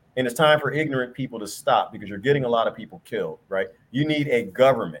 And it's time for ignorant people to stop, because you're getting a lot of people killed, right? You need a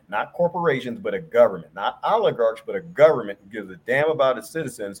government, not corporations, but a government, not oligarchs, but a government who gives a damn about its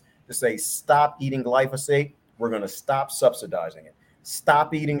citizens, to say, stop eating glyphosate, we're going to stop subsidizing it.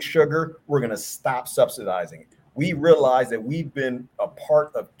 Stop eating sugar, we're going to stop subsidizing it. We realize that we've been a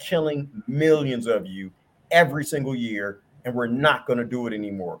part of killing millions of you every single year, and we're not going to do it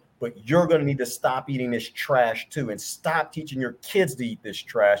anymore. But you're going to need to stop eating this trash too, and stop teaching your kids to eat this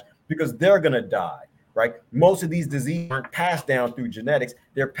trash, because they're going to die, right? Most of these diseases aren't passed down through genetics.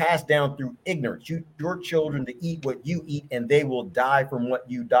 They're passed down through ignorance. Your children to eat what you eat, and they will die from what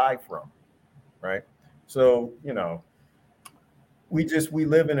you die from, right? So, we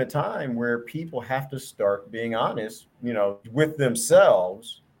live in a time where people have to start being honest, with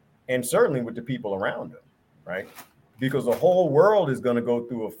themselves, and certainly with the people around them, right? Because the whole world is going to go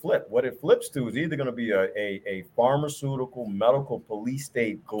through a flip. What it flips to is either going to be a pharmaceutical medical police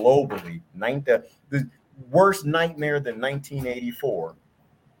state globally, the worst nightmare than 1984,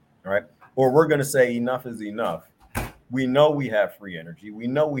 right? Or we're going to say enough is enough. We know we have free energy. We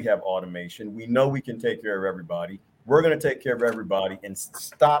know we have automation. We know we can take care of everybody. We're going to take care of everybody and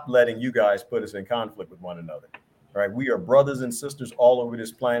stop letting you guys put us in conflict with one another. All right. We are brothers and sisters all over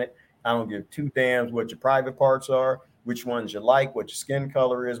this planet. I don't give two damns what your private parts are, which ones you like, what your skin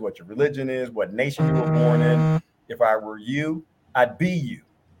color is, what your religion is, what nation you were born in. If I were you, I'd be you.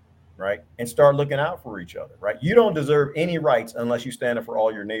 Right. And start looking out for each other. Right. You don't deserve any rights unless you stand up for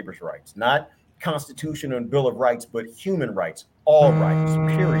all your neighbors' rights, not Constitution and Bill of Rights, but human rights, all rights,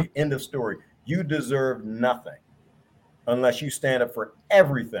 period. End of story. You deserve nothing unless you stand up for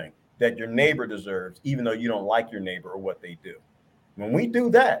everything that your neighbor deserves, even though you don't like your neighbor or what they do. When we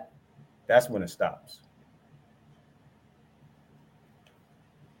do that, that's when it stops.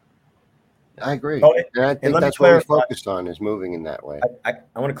 I agree. And I think that's what we're focused on, is moving in that way. I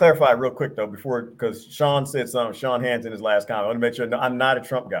want to clarify real quick, though, because Shawn said something, Shawn Hands in his last comment. I want to make sure I'm not a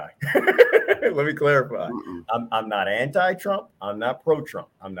Trump guy. Let me clarify. I'm not anti-Trump. I'm not pro-Trump.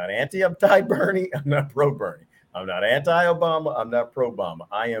 I'm not anti-Bernie. I'm not pro-Bernie. I'm not anti-Obama. I'm not pro-Obama.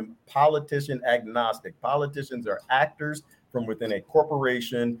 I am politician agnostic. Politicians are actors from within a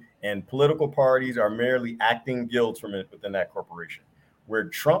corporation, and political parties are merely acting guilds from within that corporation. Where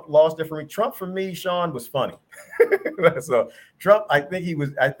Trump lost it for me. Trump, for me, Shawn, was funny. So Trump, I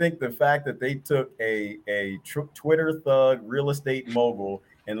think the fact that they took a Twitter thug, real estate mogul,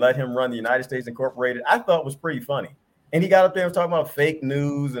 and let him run the United States Incorporated, I thought was pretty funny. And he got up there and was talking about fake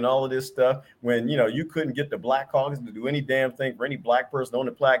news and all of this stuff when, you couldn't get the Black Caucus to do any damn thing for any black person on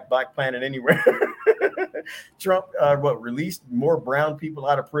the black planet anywhere. Trump, released more brown people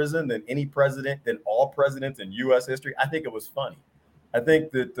out of prison than all presidents in U.S. history. I think it was funny. I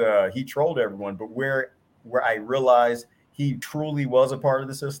think that he trolled everyone, but where I realized he truly was a part of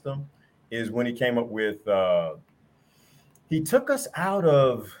the system is when he came up with, he took us out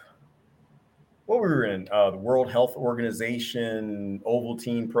of what we were in, the World Health Organization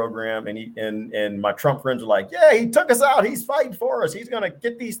Ovaltine program, and my Trump friends were like, yeah, he took us out. He's fighting for us. He's going to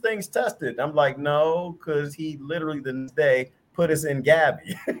get these things tested. I'm like, no, because he literally the next day put us in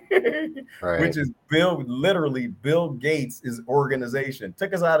Gavi, right. Which is Bill Gates' organization.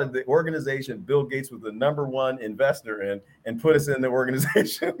 Took us out of the organization Bill Gates was the #1 investor in, and put us in the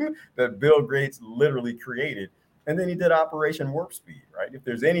organization that Bill Gates literally created. And then he did Operation Warp Speed, right? If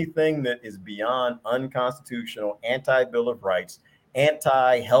there's anything that is beyond unconstitutional, anti-Bill of Rights,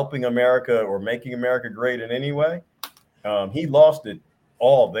 anti-helping America or making America great in any way, he lost it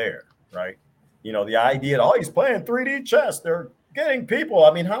all there, right? The idea that, he's playing 3D chess. They're getting people.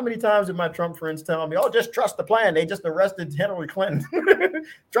 I mean, how many times did my Trump friends tell me, just trust the plan. They just arrested Hillary Clinton.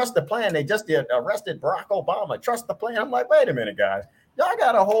 Trust the plan. They just arrested Barack Obama. Trust the plan. I'm like, wait a minute, guys. Y'all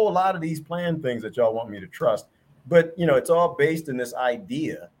got a whole lot of these plan things that y'all want me to trust. But, it's all based in this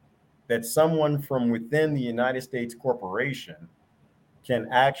idea that someone from within the United States corporation can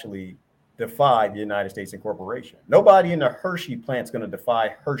actually defy the United States Incorporation. Nobody in the Hershey plant is going to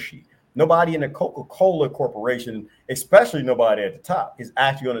defy Hershey. Nobody in the Coca-Cola Corporation, especially nobody at the top, is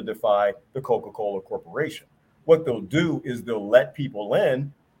actually going to defy the Coca-Cola Corporation. What they'll do is they'll let people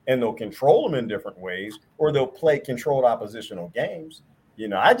in and they'll control them in different ways, or they'll play controlled oppositional games.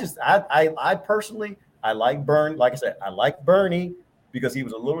 I personally, I like Bernie. Like I said, I like Bernie because he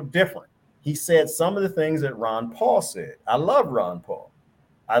was a little different. He said some of the things that Ron Paul said. I love Ron Paul.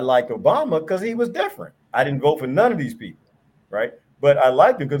 I like Obama because he was different. I didn't vote for none of these people, right? But I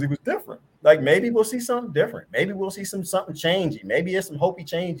liked him because he was different. Like, maybe we'll see something different. Maybe we'll see something changey. Maybe there's some hopey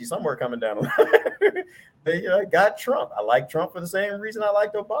changey somewhere coming down the line. They got Trump. I like Trump for the same reason I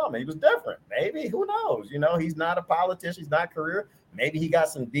liked Obama. He was different. Maybe, who knows? He's not a politician. He's not career. Maybe he got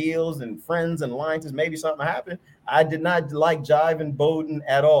some deals and friends and alliances. Maybe something happened. I did not like Jive and Bowden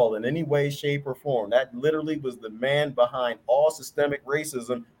at all in any way, shape, or form. That literally was the man behind all systemic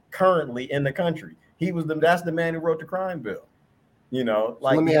racism currently in the country. That's the man who wrote the crime bill. You know, So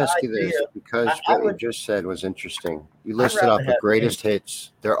let me ask you idea, this, because what you just said was interesting. You listed off the greatest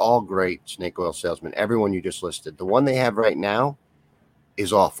hits. They're all great, Snake Oil Salesman. Everyone you just listed. The one they have right now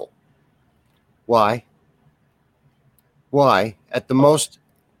is awful. Why? Why? At the most,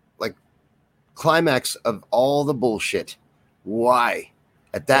 like, climax of all the bullshit, why?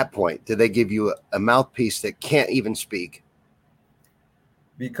 At that point, do they give you a mouthpiece that can't even speak?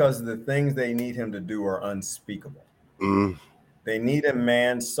 Because the things they need him to do are unspeakable. They need a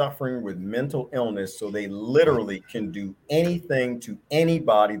man suffering with mental illness so they literally can do anything to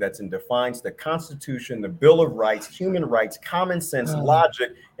anybody that's in defiance of the Constitution, the Bill of Rights, human rights, common sense,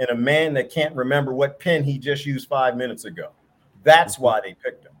 logic, and a man that can't remember what pen he just used 5 minutes ago. That's why they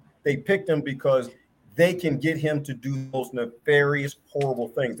picked him. They picked him because they can get him to do those nefarious, horrible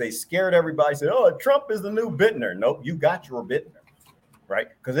things. They scared everybody, said, oh, Trump is the new Bittner. Nope, you got your Bittner, right?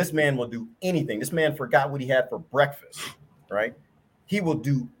 Because this man will do anything. This man forgot what he had for breakfast. Right? He will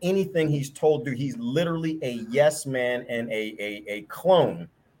do anything he's told to. He's literally a yes man and a clone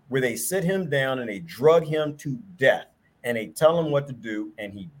where they sit him down and they drug him to death and they tell him what to do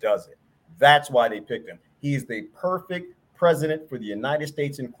and he does it. That's why they picked him. He is the perfect president for the United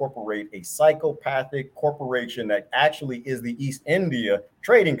States Incorporated, a psychopathic corporation that actually is the East India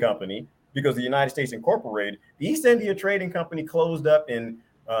Trading Company, because the United States Incorporated, the East India Trading Company closed up in,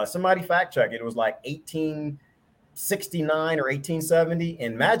 somebody fact check it was like 1869 or 1870,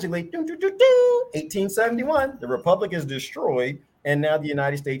 and magically 1871 the republic is destroyed, and now the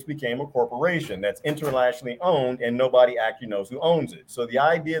United States became a corporation that's internationally owned and nobody actually knows who owns it. So the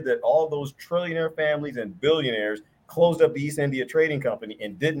idea that all those trillionaire families and billionaires closed up the East India Trading Company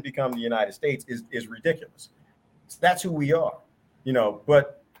and didn't become the United States is ridiculous. So that's who we are,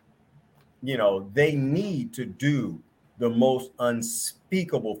 but they need to do the most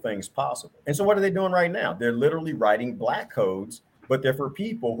unspeakable things possible. And so what are they doing right now? They're literally writing black codes, but they're for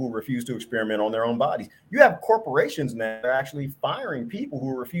people who refuse to experiment on their own bodies. You have corporations now that are actually firing people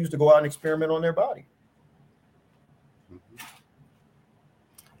who refuse to go out and experiment on their body.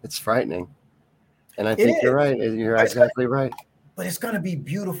 It's frightening. And I think you're right. You're exactly right. But it's going to be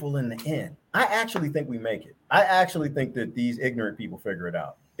beautiful in the end. I actually think we make it. I actually think that these ignorant people figure it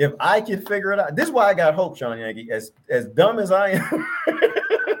out. If I can figure it out, this is why I got hope, Shawn Yankey. As dumb as I am,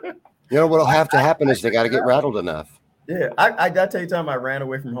 what'll have to happen is they got to get rattled enough. Yeah, I tell you, time I ran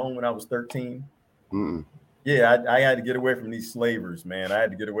away from home when I was 13. Yeah, I had to get away from these slavers, man. I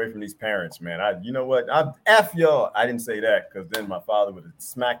had to get away from these parents, man. I F y'all. I didn't say that because then my father would have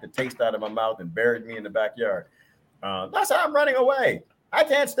smacked the taste out of my mouth and buried me in the backyard. That's how I'm running away. I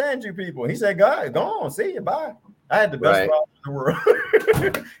can't stand you people. He said, go on, see you, bye. I had the best father in the world.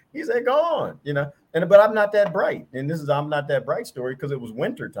 He said, go on, but I'm not that bright. And I'm not that bright story because it was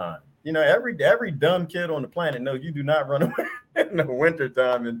winter time. Every dumb kid on the planet knows you do not run away in the winter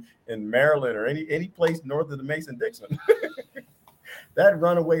time in Maryland or any place north of the Mason-Dixon. That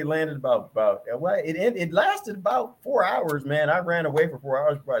runaway landed it lasted about 4 hours, man. I ran away for 4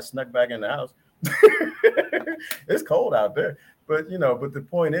 hours before I snuck back in the house. It's cold out there. But the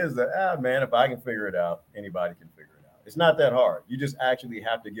point is that, man, if I can figure it out, anybody can figure it out. It's not that hard. You just actually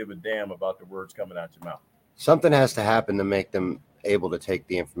have to give a damn about the words coming out your mouth. Something has to happen to make them able to take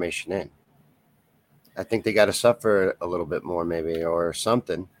the information in. I think they got to suffer a little bit more, maybe, or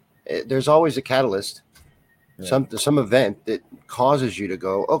something. There's always a catalyst, some event that causes you to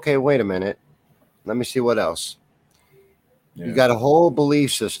go, okay, wait a minute, let me see what else. Yeah. You got a whole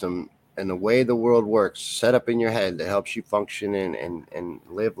belief system and the way the world works set up in your head that helps you function and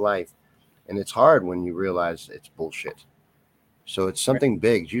live life. And it's hard when you realize it's bullshit. So it's something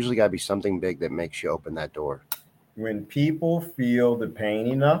big. It's usually got to be something big that makes you open that door. When people feel the pain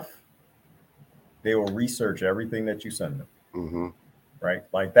enough, they will research everything that you send them. Mm-hmm. Right?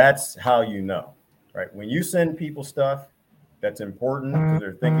 Like that's how you know. Right? When you send people stuff that's important because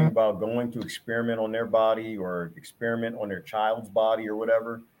they're thinking about going to experiment on their body or experiment on their child's body or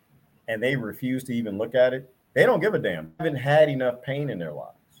whatever, and they refuse to even look at it, they don't give a damn. They haven't had enough pain in their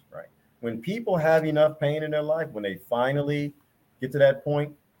lives, right? When people have enough pain in their life, when they finally get to that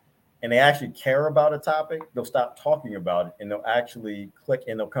point and they actually care about a topic, they'll stop talking about it and they'll actually click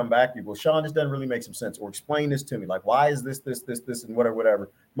and they'll come back to you. Well, Shawn, this doesn't really make some sense. Or explain this to me. Like, why is this, and whatever.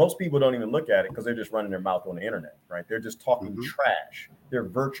 Most people don't even look at it because they're just running their mouth on the internet, right? They're just talking trash. They're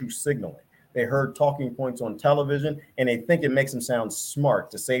virtue signaling. They heard talking points on television and they think it makes them sound smart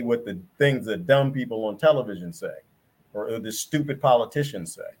to say what the things that dumb people on television say or the stupid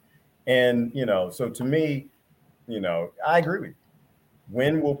politicians say. And, so to me, I agree with you.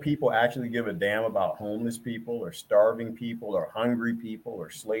 When will people actually give a damn about homeless people or starving people or hungry people or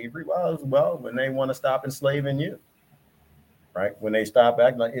slavery? Well, when they want to stop enslaving you, right? When they stop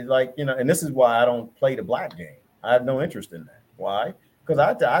acting like it's like, and this is why I don't play the black game. I have no interest in that. Why?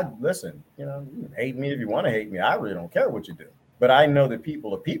 Because I listen, you can hate me if you want to hate me. I really don't care what you do. But I know that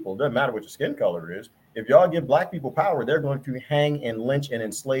people are people. Doesn't matter what your skin color is. If y'all give black people power, they're going to hang and lynch and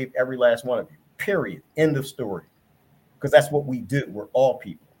enslave every last one of you. Period. End of story. Because that's what we do. We're all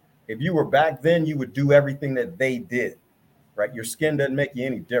people. If you were back then, you would do everything that they did, right? Your skin doesn't make you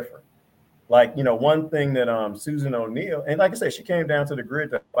any different. Like, one thing that Susan O'Neill, and like I said, she came down to the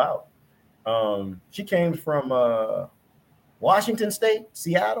grid to help out. She came from Washington State,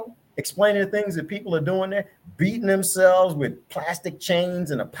 Seattle, explaining the things that people are doing there, beating themselves with plastic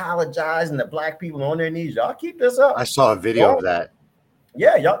chains and apologizing to black people on their knees. Y'all keep this up. I saw a video of that.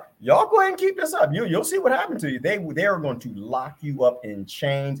 Yeah, y'all go ahead and keep this up. You'll see what happened to you. They are going to lock you up in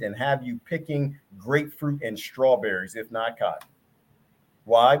chains and have you picking grapefruit and strawberries, if not cotton.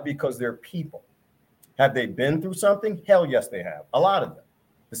 Why? Because they're people. Have they been through something? Hell yes, they have. A lot of them.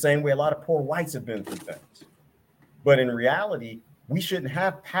 The same way a lot of poor whites have been through things. But in reality, we shouldn't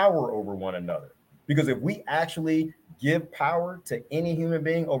have power over one another. Because if we actually give power to any human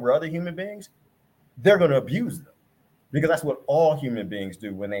being over other human beings, they're going to abuse them. Because that's what all human beings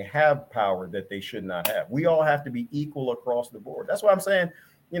do when they have power that they should not have. We all have to be equal across the board. That's why I'm saying,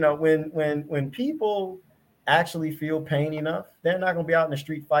 when people actually feel pain enough, they're not going to be out in the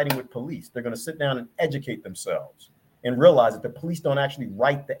street fighting with police. They're going to sit down and educate themselves and realize that the police don't actually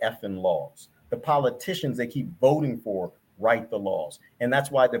write the effing laws. The politicians they keep voting for write the laws. And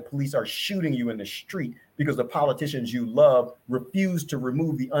that's why the police are shooting you in the street, because the politicians you love refuse to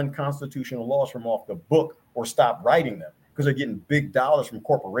remove the unconstitutional laws from off the book or stop writing them, because they're getting big dollars from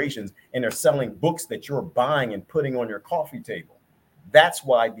corporations and they're selling books that you're buying and putting on your coffee table. That's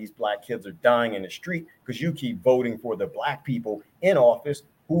why these black kids are dying in the street, because you keep voting for the black people in office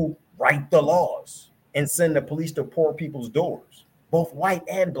who write the laws and send the police to poor people's doors, both white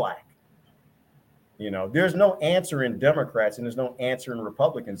and black. There's no answer in Democrats and there's no answer in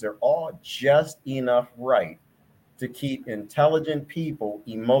Republicans. They're all just enough right to keep intelligent people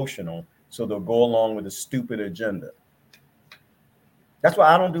emotional so they'll go along with a stupid agenda. That's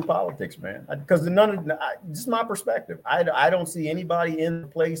why I don't do politics, man, because this is my perspective. I don't see anybody in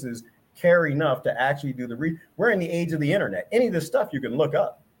places care enough to actually do we're in the age of the internet. Any of this stuff you can look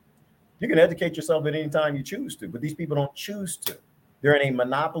up. You can educate yourself at any time you choose to, but these people don't choose to. They're in a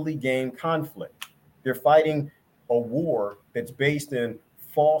monopoly game conflict. They're fighting a war that's based in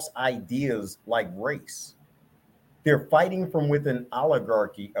false ideas like race. They're fighting from within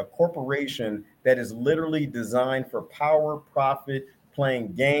oligarchy, a corporation that is literally designed for power, profit,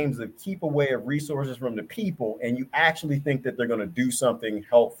 playing games of keep away of resources from the people, and you actually think that they're going to do something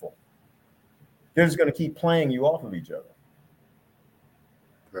helpful. They're just going to keep playing you off of each other.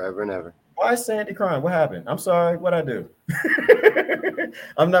 Forever and ever. Why is Sandy crying? What happened? I'm sorry. What'd I do?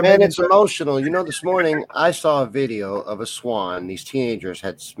 I'm not. Man, it's emotional. This morning I saw a video of a swan. These teenagers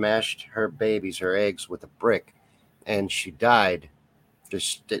had smashed her eggs with a brick, and she died.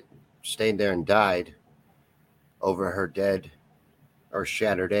 Just stayed there and died over her dead or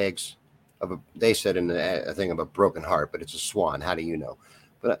shattered eggs. They said in a thing of a broken heart, but it's a swan. How do you know?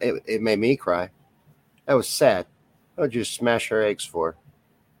 But it made me cry. That was sad. What would you smash her eggs for?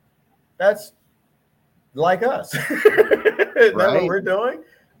 That's like us. Is that what we're doing?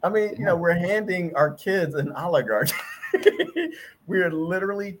 I mean, we're handing our kids an oligarchy. We're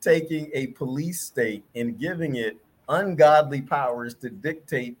literally taking a police state and giving it ungodly powers to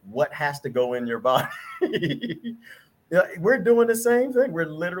dictate what has to go in your body. We're doing the same thing. We're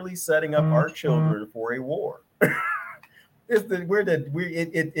literally setting up our children for a war. It's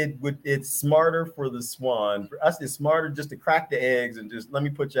smarter for the swan. For us, it's smarter just to crack the eggs and just let me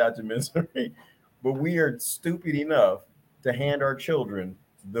put you out your misery. But we are stupid enough to hand our children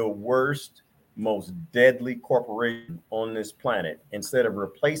the worst, most deadly corporation on this planet instead of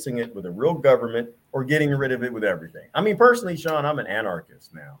replacing it with a real government or getting rid of it with everything. I mean, personally, Shawn, I'm an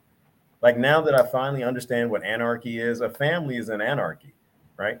anarchist now. Like, now that I finally understand what anarchy is, a family is an anarchy,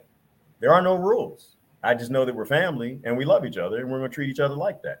 right? There are no rules. I just know that we're family and we love each other and we're going to treat each other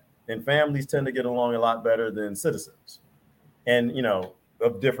like that. And families tend to get along a lot better than citizens and,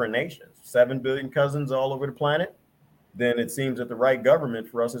 of different nations. 7 billion cousins all over the planet. Then it seems that the right government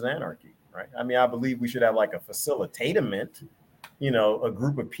for us is anarchy, right? I mean, I believe we should have like a facilitatement, a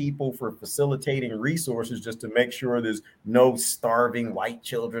group of people for facilitating resources just to make sure there's no starving white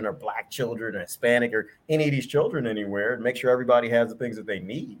children or black children or Hispanic or any of these children anywhere, and make sure everybody has the things that they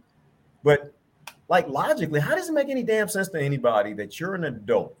need. But Like logically, how does it make any damn sense to anybody that you're an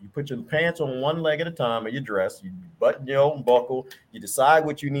adult? You put your pants on one leg at a time of your dress, you button your own buckle, you decide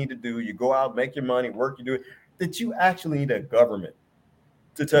what you need to do, you go out, make your money, work, you do it, that you actually need a government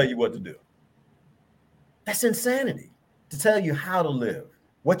to tell you what to do. That's insanity. To tell you how to live,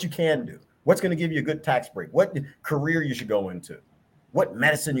 what you can do, what's going to give you a good tax break, what career you should go into, what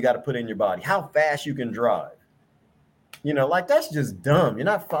medicine you got to put in your body, how fast you can drive. You know, like that's just dumb. You're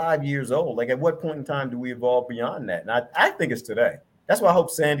not 5 years old. Like, at what point in time do we evolve beyond that? And I think it's today. That's why I hope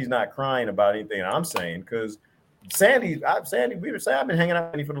Sandy's not crying about anything I'm saying, because Sandy, I've been hanging out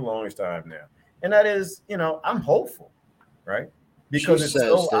with Sandy for the longest time now, and that is, you know, I'm hopeful, right? Because she says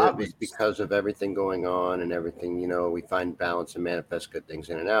so that because of everything going on and everything, you know, we find balance and manifest good things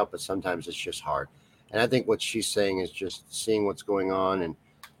in and out, but sometimes it's just hard. And I think what she's saying is just seeing what's going on and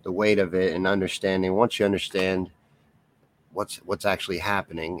the weight of it and understanding. Once you understand what's actually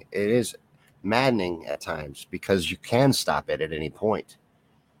happening, it is maddening at times because you can stop it at any point.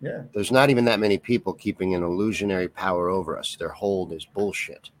 Yeah. There's not even that many people keeping an illusionary power over us. Their hold is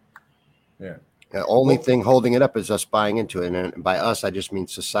bullshit. Yeah. The only thing holding it up is us buying into it. And by us, I just mean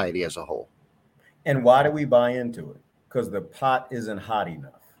society as a whole. And why do we buy into it? Because the pot isn't hot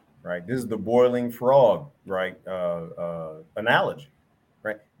enough, right? This is the boiling frog, right? Analogy,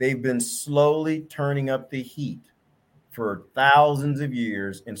 right? They've been slowly turning up the heat for thousands of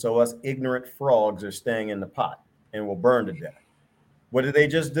years. And so us ignorant frogs are staying in the pot and will burn to death. What did they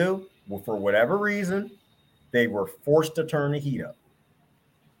just do? Well, for whatever reason, they were forced to turn the heat up.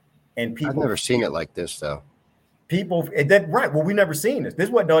 And people, I've never seen it like this, though. People, right? Well, we never seen this. This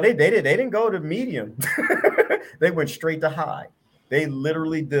is what? No, they did. They didn't go to medium. They went straight to high. They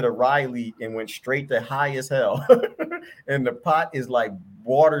literally did a Riley and went straight to high as hell. And the pot is like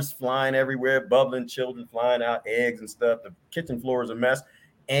water's flying everywhere, bubbling, children flying out, eggs and stuff. The kitchen floor is a mess,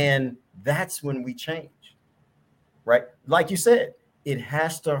 and that's when we change, right? Like you said, it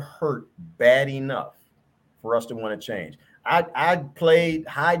has to hurt bad enough for us to want to change. I played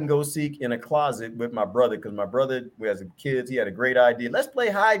hide and go seek in a closet with my brother because my brother, as kids, he had a great idea. Let's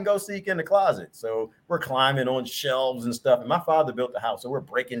play hide and go seek in the closet. So we're climbing on shelves and stuff. And my father built the house, so we're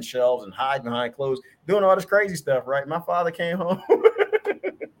breaking shelves and hiding behind clothes, doing all this crazy stuff. Right? My father came home.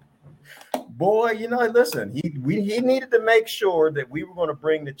 Boy, you know, listen, he needed to make sure that we were going to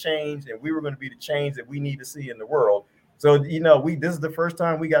bring the change, and we were going to be the change that we need to see in the world. So, you know, this is the first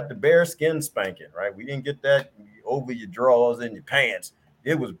time we got the bare skin spanking, right? We didn't get that over your drawers and your pants.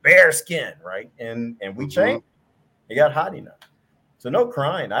 It was bare skin, right? And we changed. It got hot enough. So no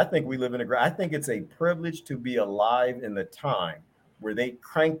crying. I think we live in I think it's a privilege to be alive in the time where they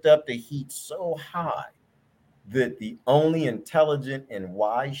cranked up the heat so high that the only intelligent and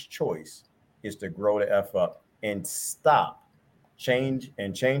wise choice is to grow the F up and stop, change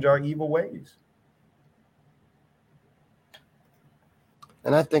our evil ways.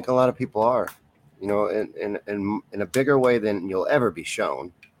 And I think a lot of people are, you know, in a bigger way than you'll ever be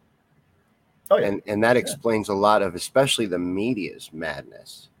shown. Oh, yeah. And that explains a lot of, especially the media's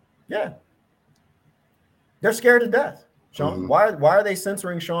madness. Yeah. They're scared to death. Shawn, why are they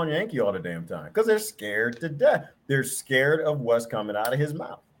censoring Shawn Yankey all the damn time? Because they're scared to death. They're scared of what's coming out of his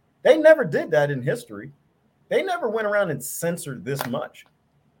mouth. They never did that in history. They never went around and censored this much.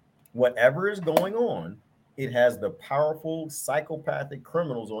 Whatever is going on, it has the powerful psychopathic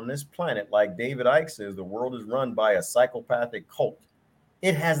criminals on this planet. Like David Icke says, the world is run by a psychopathic cult.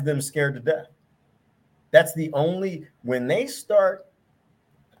 It has them scared to death. That's the only, when they start,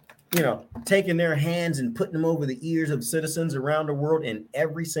 you know, taking their hands and putting them over the ears of citizens around the world in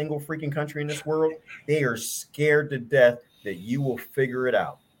every single freaking country in this world, they are scared to death that you will figure it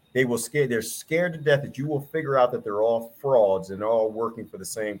out. They're scared to death that you will figure out that they're all frauds and they're all working for the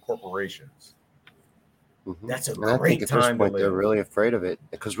same corporations. That's a great time to live. They're really afraid of it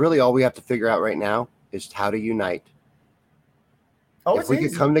because really all we have to figure out right now is how to unite. Oh, if we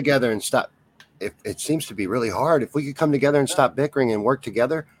could come together and stop, if it seems to be really hard, if we could come together and stop bickering and work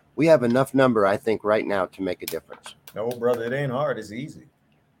together, we have enough number, I think, right now to make a difference. No, brother, it ain't hard. It's easy.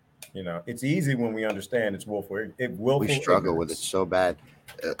 You know, it's easy when we understand it's willful. We struggle with it so bad.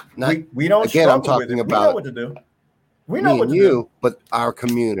 We don't. Again, I'm talking about. We know what to do. We know what to do, but our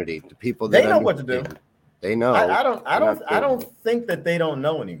community, the people that they know what to do. They know. I don't think that they don't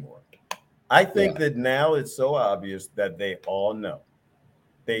know anymore. I think that now it's so obvious that they all know.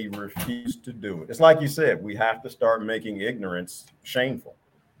 They refuse to do it. It's like you said, we have to start making ignorance shameful.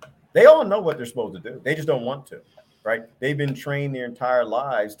 They all know what they're supposed to do. They just don't want to, right? They've been trained their entire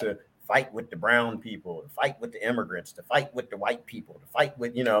lives to fight with the brown people, to fight with the immigrants, to fight with the white people, to fight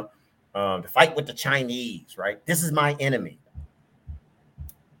with, to fight with the Chinese, right? This is my enemy.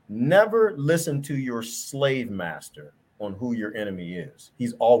 Never listen to your slave master on who your enemy is.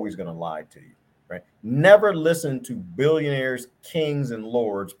 He's always going to lie to you, right? Never listen to billionaires, kings and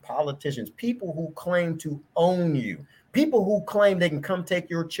lords, politicians, people who claim to own you, people who claim they can come take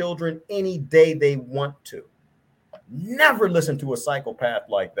your children any day they want to. Never listen to a psychopath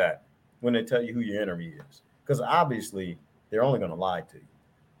like that when they tell you who your enemy is, because obviously they're only going to lie to you.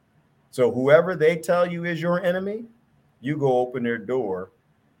 So whoever they tell you is your enemy, you go open their door,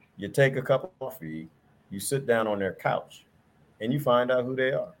 you take a cup of coffee, you sit down on their couch, and you find out who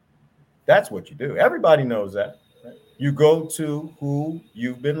they are. That's what you do. Everybody knows that. Right? You go to who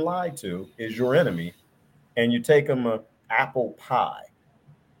you've been lied to is your enemy, and you take them an apple pie.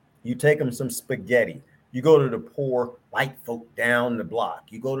 You take them some spaghetti. You go to the poor white folk down the block.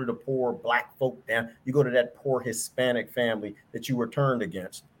 You go to the poor black folk down. You go to that poor Hispanic family that you were turned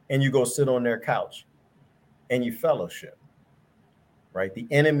against, and you go sit on their couch, and you fellowship. Right? The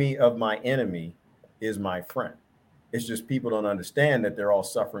enemy of my enemy is my friend. It's just people don't understand that they're all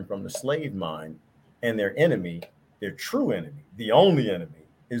suffering from the slave mind, and their enemy, their true enemy, the only enemy,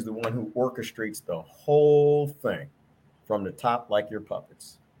 is the one who orchestrates the whole thing from the top like your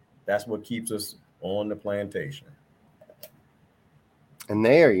puppets. That's what keeps us on the plantation. And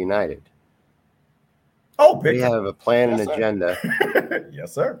they are united. Oh, they have a plan and sir. Agenda.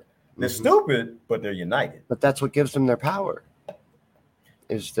 Yes, sir. They're stupid, but they're united. But that's what gives them their power.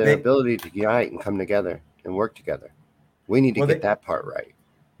 Is their ability to unite and come together and work together. We need to get that part right.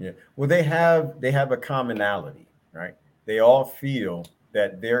 Yeah. Well, they have a commonality, right? They all feel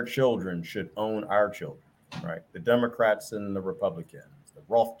that their children should own our children, right? The Democrats and the Republicans, the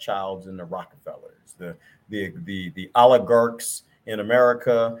Rothschilds and the Rockefellers, the oligarchs in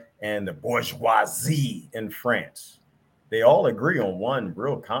America and the bourgeoisie in France. They all agree on one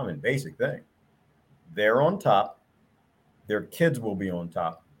real common basic thing. They're on top. Their kids will be on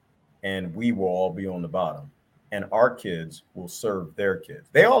top, and we will all be on the bottom, and our kids will serve their kids.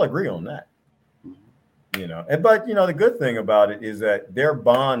 They all agree on that, but the good thing about it is that their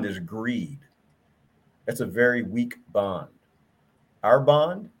bond is greed. That's a very weak bond. Our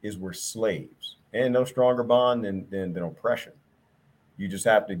bond is we're slaves, and no stronger bond than oppression. You just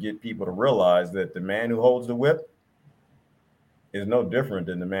have to get people to realize that the man who holds the whip is no different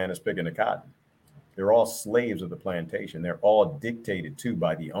than the man that's picking the cotton. They're all slaves of the plantation. They're all dictated to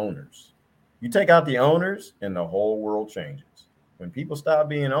by the owners. You take out the owners and the whole world changes. When people stop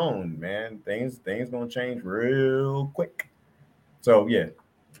being owned, man, things going to change real quick. So, yeah,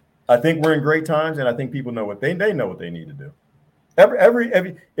 I think we're in great times, and I think people know what they know what they need to do. If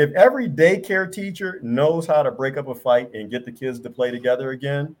every daycare teacher knows how to break up a fight and get the kids to play together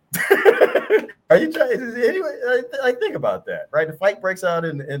again, are you trying? Anyway, I think about that, right? The fight breaks out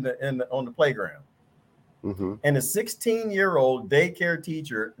on the playground. Mm-hmm. And a 16-year-old daycare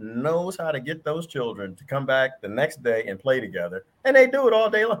teacher knows how to get those children to come back the next day and play together, and they do it all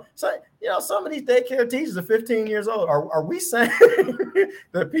day long. So, some of these daycare teachers are 15 years old. Are we saying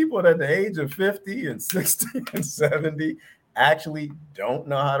that people at the age of 50 and 60 and 70 actually don't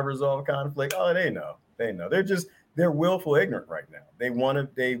know how to resolve conflict? Oh, they know. They're willful ignorant right now. They want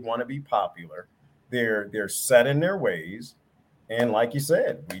to be popular. They're set in their ways. And like you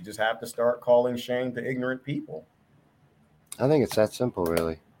said, we just have to start calling shame to ignorant people. I think it's that simple,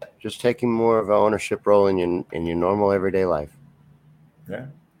 really. Just taking more of an ownership role in your normal everyday life. Yeah.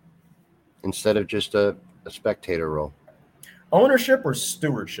 Instead of just a spectator role. Ownership or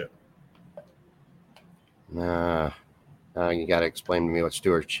stewardship? You got to explain to me what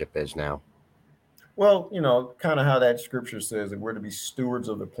stewardship is now. Well, kind of how that scripture says that we're to be stewards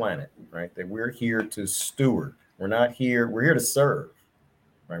of the planet, right? That we're here to steward. We're here to serve,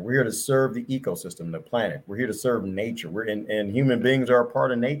 right? We're here to serve the ecosystem, the planet. We're here to serve nature. And human beings are a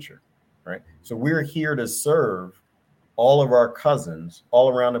part of nature, right? So we're here to serve all of our cousins all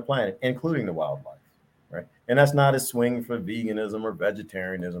around the planet, including the wildlife, right? And that's not a swing for veganism or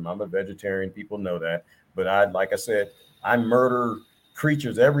vegetarianism. I'm a vegetarian. People know that. But like I said, I murder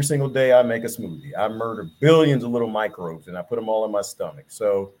creatures every single day. I make a smoothie. I murder billions of little microbes, and I put them all in my stomach.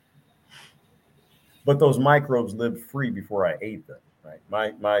 But those microbes lived free before I ate them,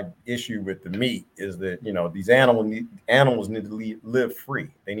 right? My issue with the meat is that, these animals need to live free.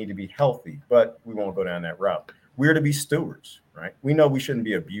 They need to be healthy, but we won't go down that route. We're to be stewards, right? We know we shouldn't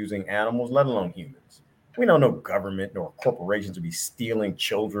be abusing animals, let alone humans. We know no government nor corporations to be stealing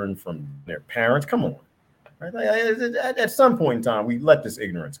children from their parents. Come on, right? At some point in time, we let this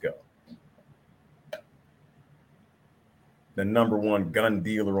ignorance go. The number one gun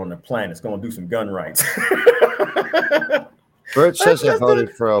dealer on the planet is going to do some gun rights. Bert says I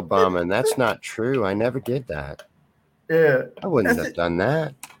voted for Obama, and that's not true. I never did that. Yeah. I wouldn't have done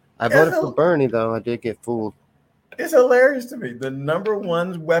that. I voted for Bernie, though. I did get fooled. It's hilarious to me. The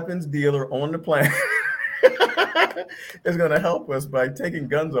 #1 weapons dealer on the planet is going to help us by taking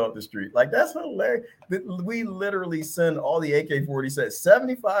guns off the street. Like, that's hilarious. We literally send all the AK-47.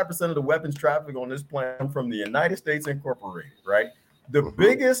 75% of the weapons traffic on this planet come from the United States Incorporated, right? The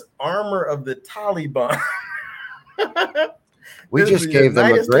biggest armor of the Taliban. We just gave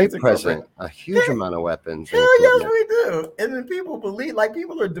them a great present, a huge amount of weapons. Hell yes, we do. And then people believe, like,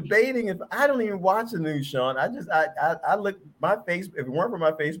 people are debating. If I don't even watch the news, Shawn, I look my face. If it weren't for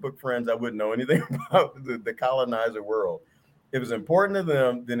my Facebook friends, I wouldn't know anything about the colonizer world. If it's important to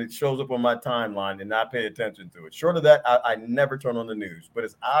them, then it shows up on my timeline and I pay attention to it. Short of that, I never turn on the news. But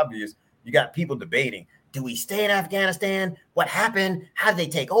it's obvious you got people debating. Do we stay in Afghanistan? What happened? How did they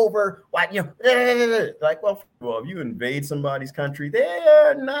take over? What, like, well, if you invade somebody's country,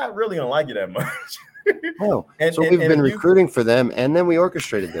 they're not really gonna like you that much. Oh, so we've been recruiting for them, and then we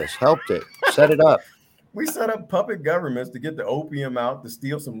orchestrated this, helped it, set it up. We set up puppet governments to get the opium out, to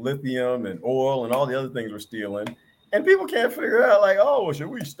steal some lithium and oil and all the other things we're stealing. And people can't figure out, like, oh, well, should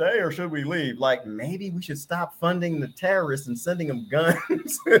we stay or should we leave? Like, maybe we should stop funding the terrorists and sending them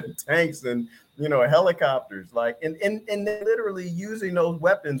guns and tanks and, helicopters. Like, and literally using those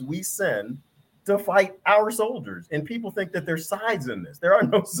weapons we send to fight our soldiers. And people think that there's sides in this. There are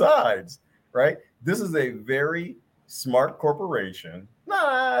no sides, right? This is a very smart corporation.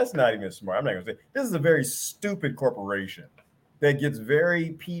 Nah, it's not even smart. I'm not going to say. This is a very stupid corporation that gets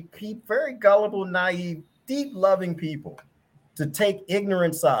very gullible, naive, deep loving people to take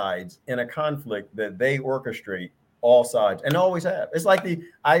ignorant sides in a conflict that they orchestrate all sides and always have. It's like the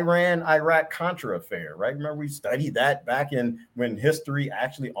Iran-Iraq Contra affair, right? Remember we studied that back in when history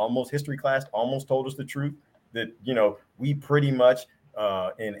class almost told us the truth that, we pretty much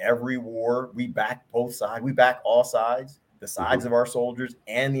in every war, we back both sides. We back all sides, the sides of our soldiers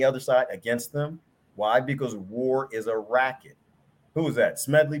and the other side against them. Why? Because war is a racket. Who was that?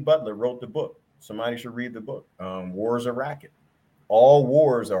 Smedley Butler wrote the book. Somebody should read the book. War is a racket. All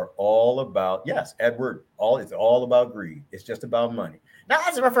wars are all about, yes, Edward, it's all about greed. It's just about money. Now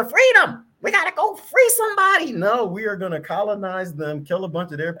it's for freedom. We got to go free somebody. No, we are going to colonize them, kill a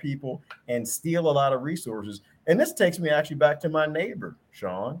bunch of their people, and steal a lot of resources. And this takes me actually back to my neighbor,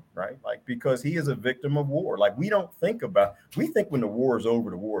 Shawn, right? Like, because he is a victim of war. Like, we think when the war is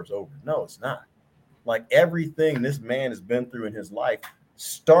over, the war is over. No, it's not. Like, everything this man has been through in his life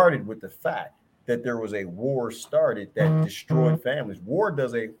started with the fact that there was a war started that destroyed families. War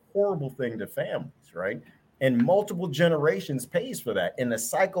does a horrible thing to families, right? And multiple generations pays for that. And the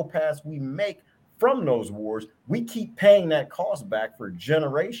psychopaths we make from those wars, we keep paying that cost back for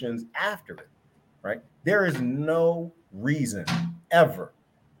generations after it, right? There is no reason ever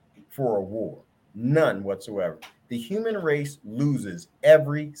for a war, none whatsoever. The human race loses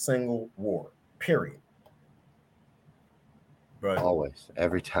every single war, period. But always,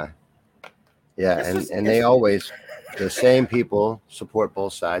 every time. Yeah, and they always, the same people support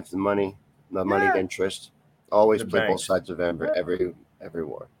both sides. The money interest, always play both sides of every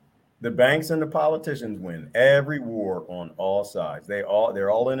war. The banks and the politicians win every war on all sides. They're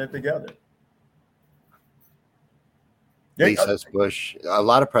all in it together. Lee says Bush. A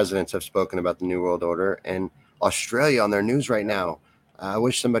lot of presidents have spoken about the New World Order, and Australia on their news right now. I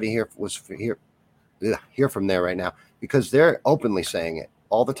wish somebody here was hear from there right now, because they're openly saying it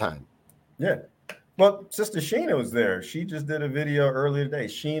all the time. Yeah. Well, Sister Sheena was there. She just did a video earlier today.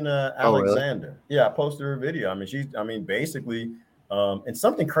 Sheena Alexander. Really? Yeah, I posted her video. I mean, basically, and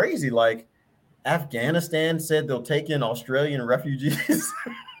something crazy like Afghanistan said they'll take in Australian refugees.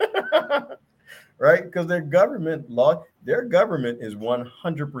 Right? Because their government is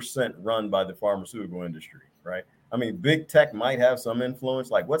 100% run by the pharmaceutical industry, right? I mean, big tech might have some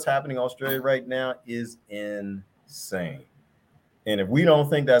influence. Like, what's happening in Australia right now is insane. And if we don't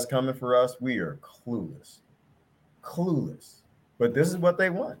think that's coming for us, we are clueless. But this is what they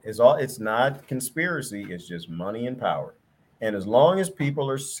want. It's not conspiracy. It's just money and power. And as long as people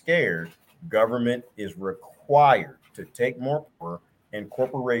are scared, government is required to take more power, and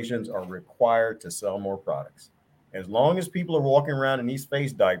corporations are required to sell more products. As long as people are walking around in these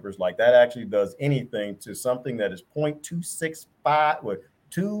face diapers, like that actually does anything to something that is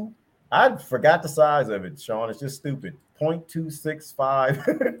 0.265, I forgot the size of it, Shawn. It's just stupid.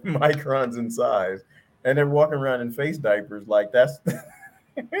 0.265 microns in size. And they're walking around in face diapers like that's...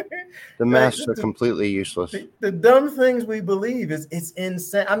 The masks are completely useless. The dumb things we believe it's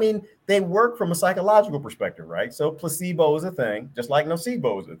insane. I mean, they work from a psychological perspective, right? So placebo is a thing, just like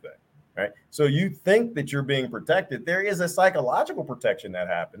nocebo is a thing, right? So you think that you're being protected. There is a psychological protection that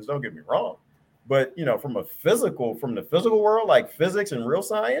happens. Don't get me wrong. But from the physical world, like physics and real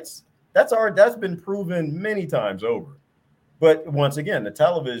science, that's been proven many times over. But once again, the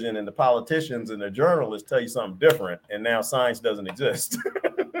television and the politicians and the journalists tell you something different, and now science doesn't exist.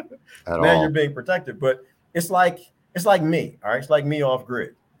 Now you're being protected. But it's like me, all right? It's like me off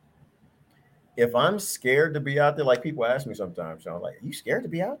grid. If I'm scared to be out there, like people ask me sometimes, Shawn, like, are you scared to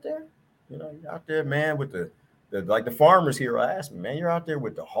be out there? You're out there, man, with the farmers here ask me, man, you're out there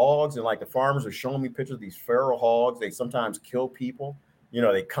with the hogs, and like the farmers are showing me pictures of these feral hogs. They sometimes kill people.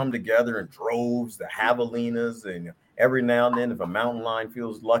 They come together in droves, the javelinas, and every now and then, if a mountain lion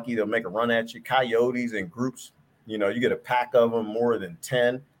feels lucky, they'll make a run at you. Coyotes in groups, you get a pack of them, more than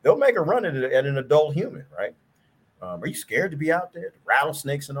 10. They'll make a run at an adult human, right? Are you scared to be out there? The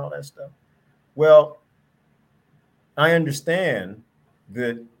rattlesnakes and all that stuff. Well, I understand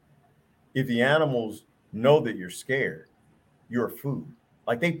that if the animals know that you're scared, you're food.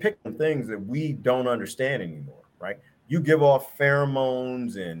 Like they pick on things that we don't understand anymore, right? You give off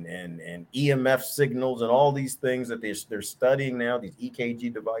pheromones and EMF signals and all these things that they're studying now, these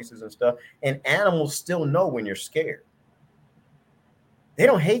EKG devices and stuff, and animals still know when you're scared. They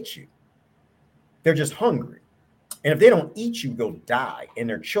don't hate you. They're just hungry. And if they don't eat you, they'll die, and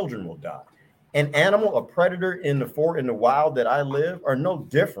their children will die. An animal, a predator in the wild that I live, are no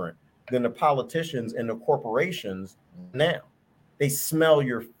different than the politicians and the corporations now. They smell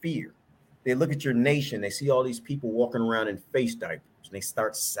your fear. They look at your nation. They see all these people walking around in face diapers, and they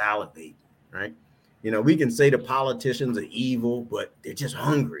start salivating, right? We can say the politicians are evil, but they're just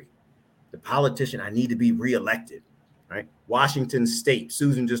hungry. The politician, I need to be reelected, right? Washington State,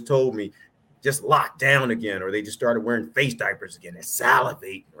 Susan just told me, just locked down again, or they just started wearing face diapers again. They're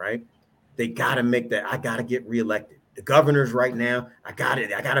salivating, right? They got to make that. I got to get reelected. The governors right now, I got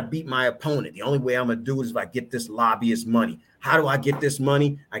to beat my opponent. The only way I'm going to do it is if I get this lobbyist money. How do I get this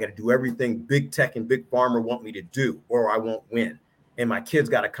money? I got to do everything big tech and big pharma want me to do, or I won't win. And my kids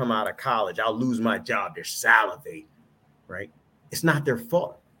got to come out of college. I'll lose my job. They're salivating, right? It's not their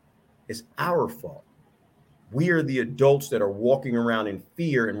fault. It's our fault. We are the adults that are walking around in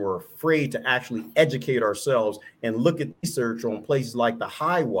fear, and we're afraid to actually educate ourselves and look at research on places like the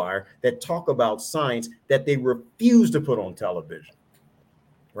High Wire that talk about science that they refuse to put on television,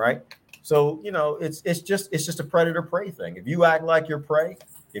 right? So, it's just a predator prey thing. If you act like you're prey,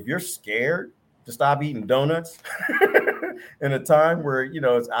 if you're scared to stop eating donuts in a time where,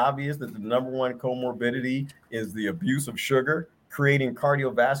 it's obvious that the number one comorbidity is the abuse of sugar, creating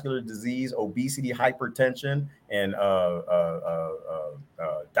cardiovascular disease, obesity, hypertension, and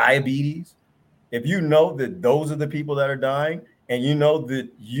diabetes. If you know that those are the people that are dying, and you know that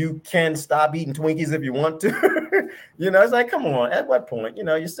you can stop eating Twinkies if you want to, it's like, come on, at what point?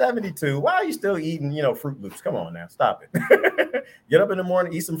 You're 72. Why are you still eating, Fruit Loops? Come on now, stop it. Get up in the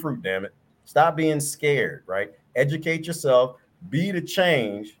morning, eat some fruit, damn it. Stop being scared, right? Educate yourself, be the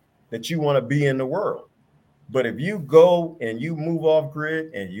change that you want to be in the world. But if you go and you move off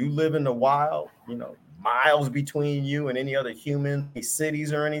grid and you live in the wild, miles between you and any other human,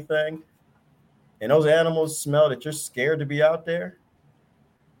 cities or anything, and those animals smell that you're scared to be out there,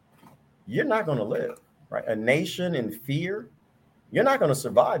 you're not going to live, right? A nation in fear, you're not going to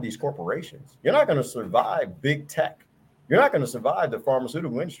survive these corporations. You're not going to survive big tech. You're not going to survive the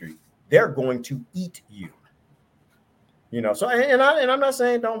pharmaceutical industry. They're going to eat you. So and I'm not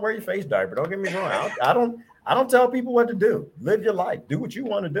saying don't wear your face diaper. Don't get me wrong. I don't tell people what to do. Live your life. Do what you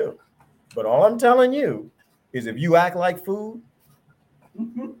want to do. But all I'm telling you is if you act like food,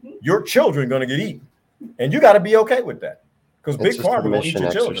 your children are going to get eaten. And you got to be okay with that. Because big pharma will eat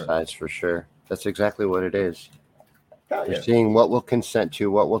your children. Exercise for sure. That's exactly what it is. You're seeing what we'll consent to,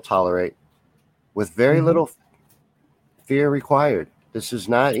 what we'll tolerate, with very little fear required. This is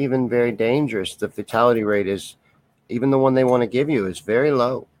not even very dangerous. The fatality rate is, even the one they want to give you, is very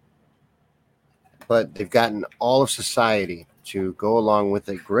low. But they've gotten all of society to go along with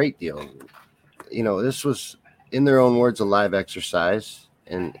a great deal. This was, in their own words, a live exercise,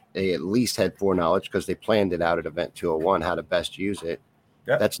 and they at least had foreknowledge because they planned it out at Event 201, how to best use it.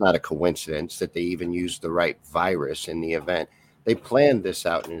 Yep. That's not a coincidence that they even used the right virus in the event. They planned this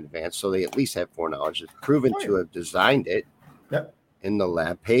out in advance, so they at least have foreknowledge. It's proven to have designed it in the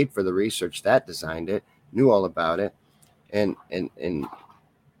lab, paid for the research that designed it, knew all about it, and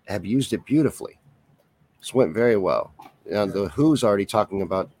have used it beautifully. This went very well. The WHO's already talking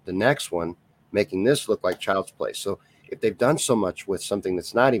about the next one, making this look like child's play. So if they've done so much with something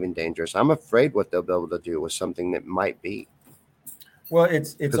that's not even dangerous, I'm afraid what they'll be able to do with something that might be. Well,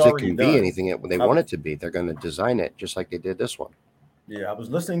 it's because it can be anything they want it to be. They're going to design it just like they did this one. Yeah, I was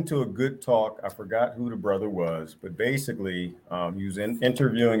listening to a good talk. I forgot who the brother was, but basically, he was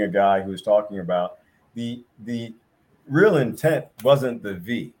interviewing a guy who was talking about the real intent wasn't the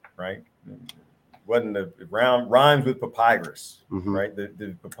V, right? Wasn't the round rhymes with papyrus, right?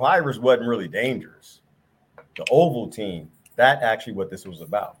 The papyrus wasn't really dangerous. The Ovaltine, that actually what this was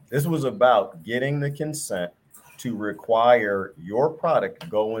about. This was about getting the consent to require your product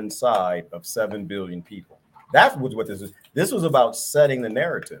go inside of 7 billion people. That was what this is. This was about setting the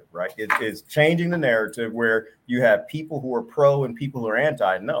narrative, right? It is changing the narrative where you have people who are pro and people who are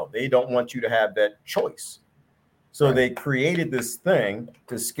anti. No, they don't want you to have that choice. So they created this thing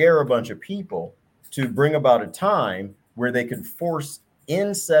to scare a bunch of people to bring about a time where they could force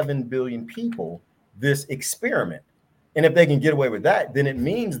in 7 billion people this experiment. And if they can get away with that, then it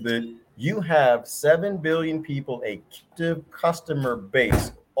means that you have 7 billion people, a captive customer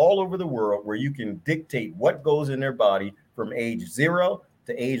base all over the world where you can dictate what goes in their body from age 0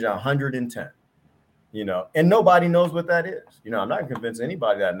 to age 110, and nobody knows what that is. I'm not convinced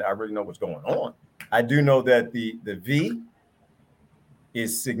anybody that I really know what's going on. I do know that the V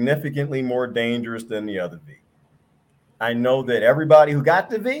is significantly more dangerous than the other V. I know that everybody who got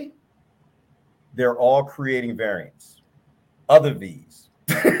the V, they're all creating variants, other Vs,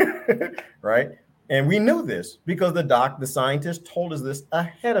 right? And we knew this because the scientists told us this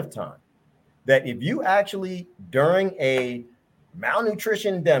ahead of time, that if you actually, during a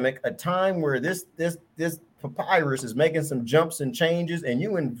malnutrition endemic, a time where this papyrus is making some jumps and changes, and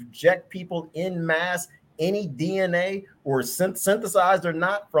you inject people in mass, any DNA or synthesized or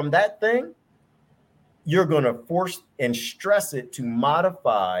not from that thing, you're going to force and stress it to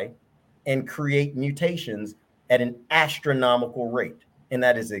modify and create mutations at an astronomical rate. And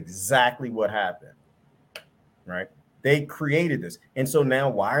that is exactly what happened. Right? They created this. And so now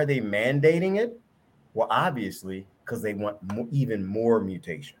why are they mandating it? Well, obviously, because they want even more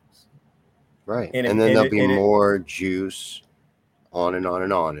mutations. Right. And then there'll be more juice on and on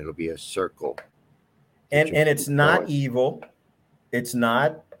and on. It'll be a circle. And it's not evil. It's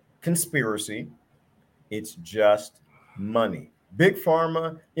not conspiracy. It's just money. Big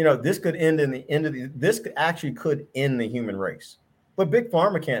pharma, this could end in the end of this could end the human race. But Big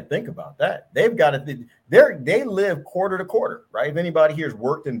Pharma can't think about that. They've got to, they live quarter to quarter, right? If anybody here has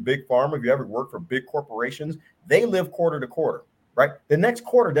worked in Big Pharma, if you ever worked for big corporations, they live quarter to quarter, right? The next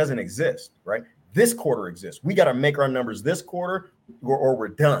quarter doesn't exist, right? This quarter exists. We got to make our numbers this quarter or we're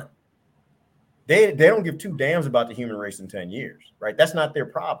done. They don't give two damns about the human race in 10 years, right? That's not their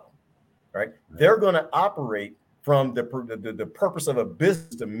problem, right? They're going to operate from the purpose of a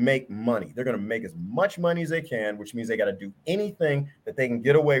business to make money. They're going to make as much money as they can, which means they got to do anything that they can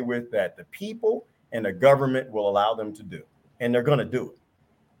get away with that the people and the government will allow them to do. And they're going to do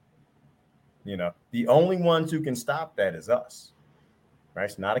it. The only ones who can stop that is us, right?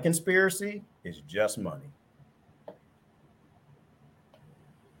 It's not a conspiracy. It's just money.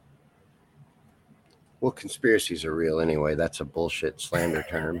 Well, conspiracies are real anyway. That's a bullshit slander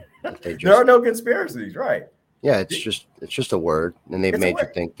term. There are no conspiracies, right? Yeah, it's just a word, and they've made you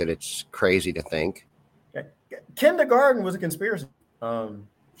think that it's crazy to think. Kindergarten was a conspiracy, Shawn,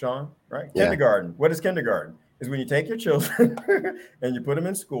 right? Yeah. Kindergarten. What is kindergarten? Is when you take your children and you put them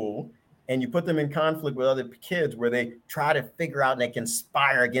in school and you put them in conflict with other kids where they try to figure out and they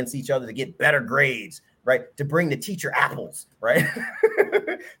conspire against each other to get better grades, right? To bring the teacher apples, right?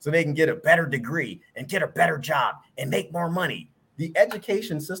 So they can get a better degree and get a better job and make more money. The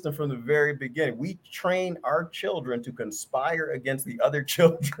education system from the very beginning, we train our children to conspire against the other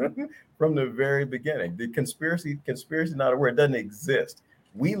children from the very beginning. The conspiracy is not a word. It doesn't exist.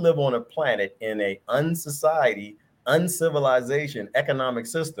 We live on a planet in a unsociety, uncivilization economic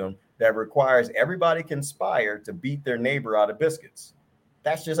system that requires everybody conspire to beat their neighbor out of biscuits.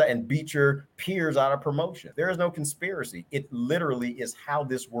 That's just, and beat your peers out of promotion. There is no conspiracy. It literally is how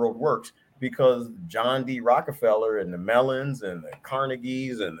this world works. Because John D. Rockefeller and the Mellons and the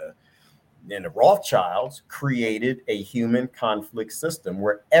Carnegies and the Rothschilds created a human conflict system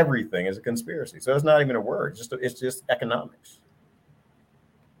where everything is a conspiracy. So it's not even a word. It's just economics.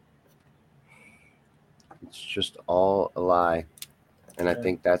 It's just all a lie. And I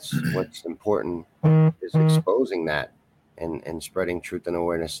think that's what's important is exposing that and spreading truth and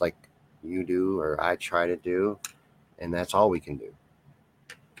awareness like you do or I try to do. And that's all we can do.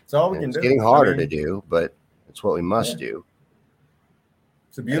 It's all we can do. It's getting harder to do, but it's what we must do.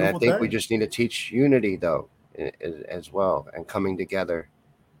 It's a beautiful thing. I think thing. we just need to teach unity, though, as well, and coming together.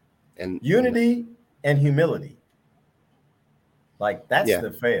 And unity and humility. Like, that's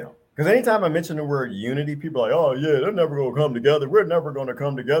the fail. Because anytime I mention the word unity, people are like, oh, yeah, they're never going to come together. We're never going to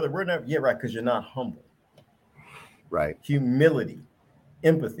come together. Yeah, right, because you're not humble. Right. Humility.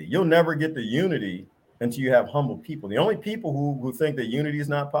 empathy. You'll never get the unity until you have humble people. The only people who think that unity is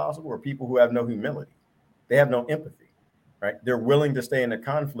not possible are people who have no humility. They have no empathy, right? They're willing to stay in a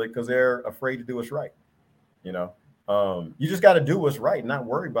conflict because they're afraid to do what's right. You just got to do what's right, not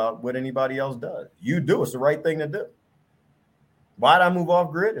worry about what anybody else does. You do, it's the right thing to do. Why'd I move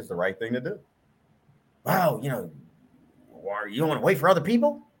off grid? It's the right thing to do. Wow, you don't want to wait for other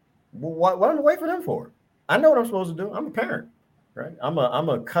people? What am I wait for them for? I know what I'm supposed to do. I'm a parent, right? I'm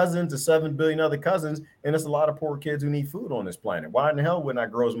a cousin to 7 billion other cousins, and there's a lot of poor kids who need food on this planet. Why in the hell wouldn't I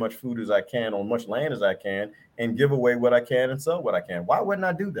grow as much food as I can on much land as I can and give away what I can and sell what I can? Why wouldn't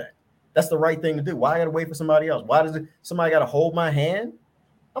I do that? That's the right thing to do. Why I got to wait for somebody else? Why does somebody got to hold my hand?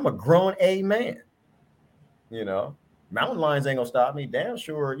 I'm a grown man. Mountain lions ain't gonna stop me. Damn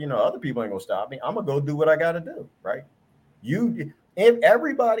sure, other people ain't gonna stop me. I'm gonna go do what I got to do, right?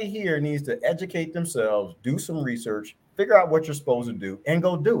 Everybody here needs to educate themselves, do some research, figure out what you're supposed to do, and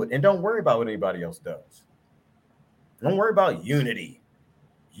go do it. And don't worry about what anybody else does. Don't worry about unity.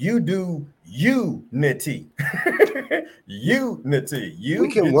 You do unity. Unity.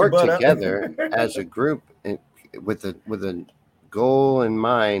 We can work together as a group with a goal in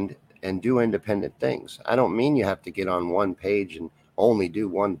mind and do independent things. I don't mean you have to get on one page and only do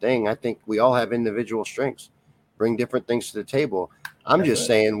one thing. I think we all have individual strengths, bring different things to the table. I'm just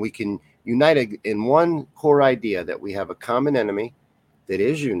saying we can unite in one core idea that we have a common enemy that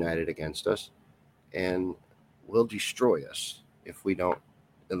is united against us and will destroy us if we don't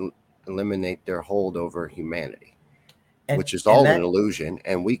eliminate their hold over humanity, which is all an illusion,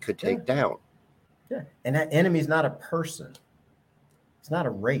 and we could take down. Yeah, and that enemy is not a person. It's not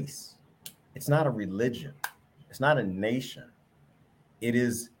a race. It's not a religion. It's not a nation. It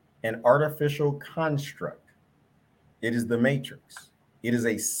is an artificial construct. It is the matrix. It is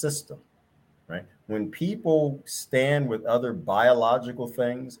a system, right? When people stand with other biological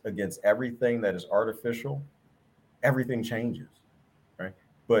things against everything that is artificial, everything changes, right?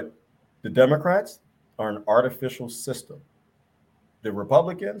 But the Democrats are an artificial system. The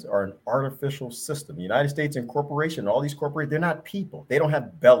Republicans are an artificial system. The United States Incorporation, all these corporations, they're not people. They don't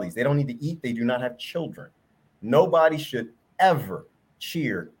have bellies. They don't need to eat. They do not have children. Nobody should ever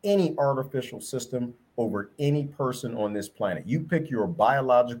cheer any artificial system over any person on this planet. You pick your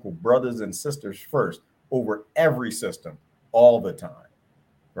biological brothers and sisters first over every system all the time,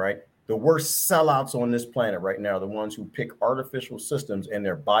 right? The worst sellouts on this planet right now are the ones who pick artificial systems and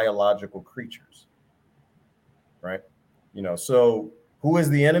their biological creatures, right? So who is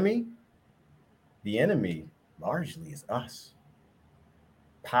the enemy? The enemy largely is us.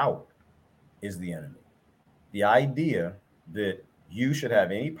 Power is the enemy. The idea that you should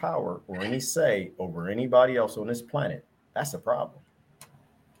have any power or any say over anybody else on this planet, that's a problem.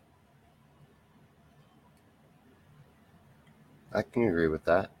 I can agree with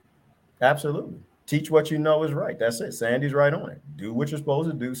that. Absolutely. Teach what you know is right. That's it. Sandy's right on it. Do what you're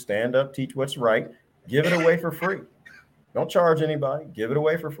supposed to do. Stand up, teach what's right. Give it away for free. Don't charge anybody. Give it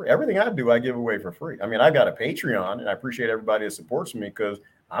away for free. Everything I do, I give away for free. I mean, I've got a Patreon, and I appreciate everybody that supports me because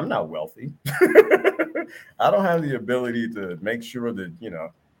I'm not wealthy. I don't have the ability to make sure that,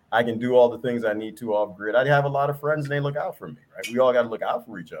 I can do all the things I need to off grid. I have a lot of friends, and they look out for me, right? We all got to look out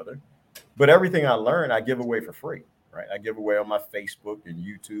for each other. But everything I learn, I give away for free, right? I give away on my Facebook and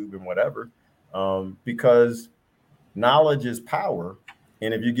YouTube and whatever, because knowledge is power.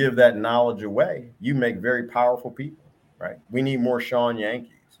 And if you give that knowledge away, you make very powerful people. Right. We need more Shawn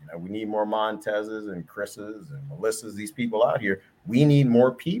Yankees. We need more Montez's and Chris's and Melissa's, these people out here. We need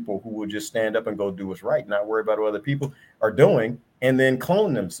more people who will just stand up and go do what's right, not worry about what other people are doing and then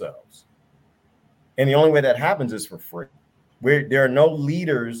clone themselves. And the only way that happens is for free. There are no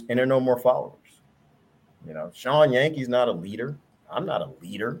leaders and there are no more followers. Shawn Yankee's not a leader. I'm not a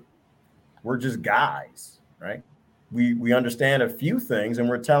leader. We're just guys, right? We understand a few things and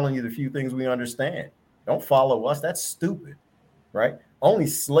we're telling you the few things we understand. Don't follow us. That's stupid, right? Only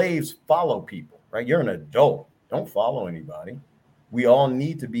slaves follow people, right? You're an adult. Don't follow anybody. We all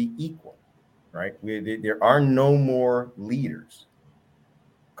need to be equal, right? There are no more leaders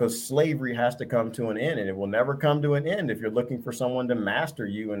because slavery has to come to an end, and it will never come to an end if you're looking for someone to master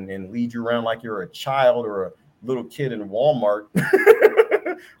you and lead you around like you're a child or a little kid in Walmart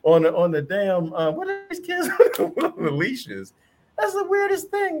on the damn, what are these kids on the leashes? That's the weirdest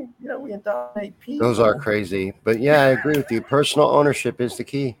thing. We indoctrinate people. Those are crazy. But yeah, I agree with you. Personal ownership is the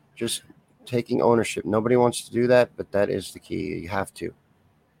key. Just taking ownership. Nobody wants to do that, but that is the key. You have to.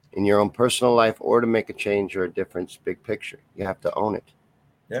 In your own personal life or to make a change or a difference, big picture. You have to own it.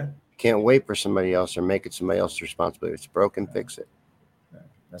 Yeah. You can't wait for somebody else or make it somebody else's responsibility. If it's broken, fix it.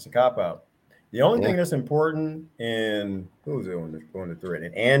 That's a cop-out. The only thing that's important in who's on the thread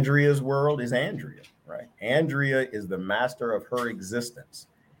in Andrea's world is Andrea, right? Andrea is the master of her existence.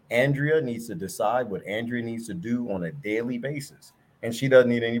 Andrea needs to decide what Andrea needs to do on a daily basis, and she doesn't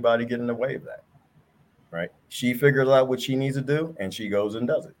need anybody getting in the way of that, right? She figures out what she needs to do, and she goes and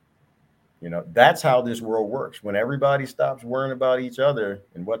does it. That's how this world works. When everybody stops worrying about each other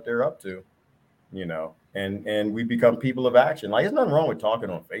and what they're up to, and we become people of action. Like, there's nothing wrong with talking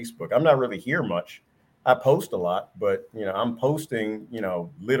on Facebook. I'm not really here much. I post a lot, but I'm posting,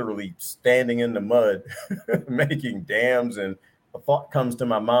 literally standing in the mud, making dams, and a thought comes to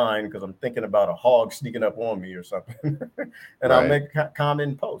my mind because I'm thinking about a hog sneaking up on me or something. And I'll make a comment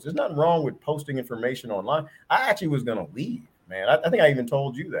and post. There's nothing wrong with posting information online. I actually was going to leave, man. I think I even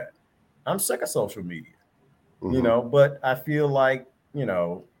told you that. I'm sick of social media, but I feel like,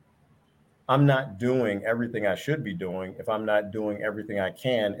 I'm not doing everything I should be doing if I'm not doing everything I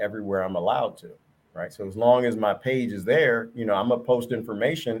can everywhere I'm allowed to, right? So as long as my page is there, I'm gonna post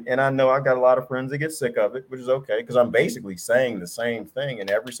information, and I know I got a lot of friends that get sick of it, which is okay, because I'm basically saying the same thing in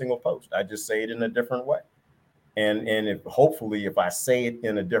every single post. I just say it in a different way, and if I say it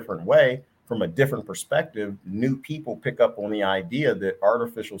in a different way from a different perspective, new people pick up on the idea that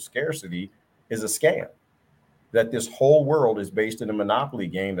artificial scarcity is a scam. That this whole world is based in a monopoly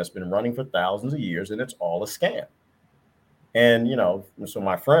game that's been running for thousands of years, and it's all a scam. And, so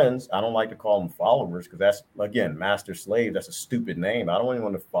my friends, I don't like to call them followers because that's, again, master slave. That's a stupid name. I don't want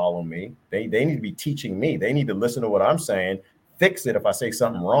anyone to follow me. They need to be teaching me. They need to listen to what I'm saying, fix it if I say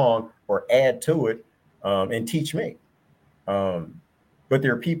something wrong, or add to it, and teach me. But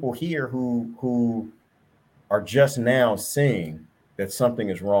there are people here who are just now seeing that something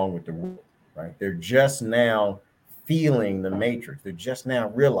is wrong with the world. Right? They're just now feeling the matrix. They're just now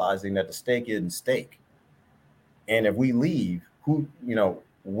realizing that the steak isn't steak. And if we leave,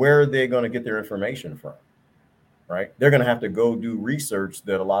 where are they going to get their information from? Right? They're going to have to go do research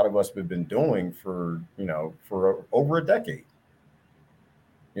that a lot of us have been doing for over a decade.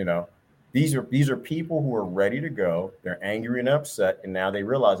 These are people who are ready to go. They're angry and upset, and now they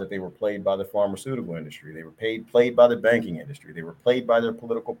realize that they were played by the pharmaceutical industry. They were played by the banking industry. They were played by their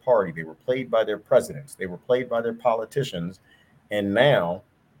political party. They were played by their presidents. They were played by their politicians, and now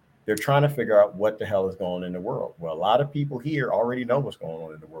they're trying to figure out what the hell is going on in the world. Well, a lot of people here already know what's going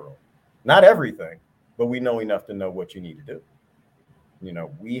on in the world. Not everything, but we know enough to know what you need to do.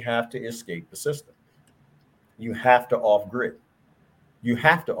 We have to escape the system. You have to off-grid. You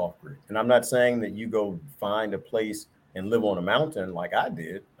have to off-grid. And I'm not saying that you go find a place and live on a mountain like I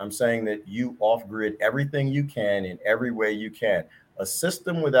did. I'm saying that you off-grid everything you can in every way you can. A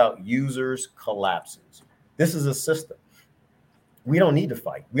system without users collapses. This is a system. We don't need to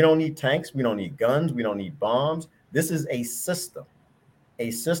fight. We don't need tanks. We don't need guns. We don't need bombs. This is a system.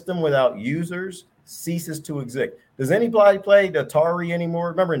 A system without users ceases to exist. Does anybody play the Atari anymore?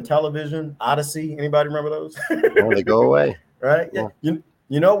 Remember in television, Odyssey? Anybody remember those? Oh, they go away. Right? Yeah. You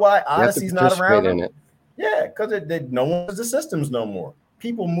know why Odyssey's not around? In it. Yeah, because no one has the systems no more.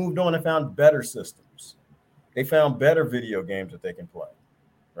 People moved on and found better systems. They found better video games that they can play.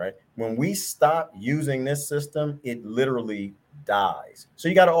 Right? When we stop using this system, it literally dies. So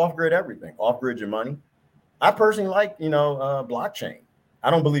you got to off-grid everything. Off-grid your money. I personally like, blockchain.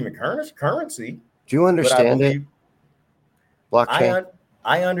 I don't believe in currency. Do you understand it? Blockchain.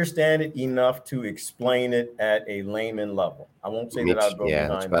 I understand it enough to explain it at a layman level. I won't say that I'll go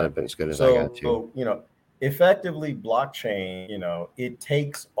behind. That's about as good as I got to. So, effectively, blockchain, it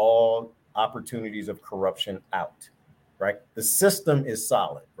takes all opportunities of corruption out, right? The system is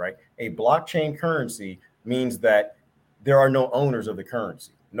solid, right? A blockchain currency means that there are no owners of the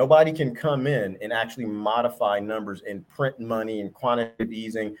currency. Nobody can come in and actually modify numbers and print money and quantitative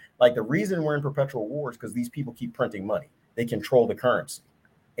easing. Like, the reason we're in perpetual wars because these people keep printing money. They control the currency.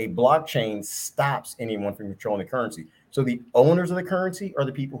 A blockchain stops anyone from controlling the currency. So the owners of the currency are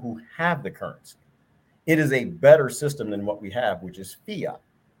the people who have the currency. It is a better system than what we have, which is fiat.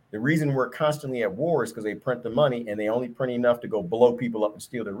 The reason we're constantly at war is because they print the money and they only print enough to go blow people up and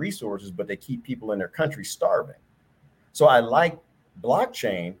steal their resources, but they keep people in their country starving. So I like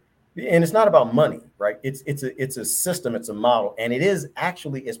blockchain, and it's not about money, right? It's a system, it's a model, and it is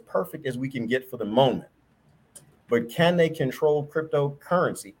actually as perfect as we can get for the moment. But can they control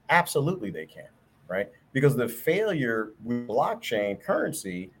cryptocurrency? Absolutely they can, right? Because the failure with blockchain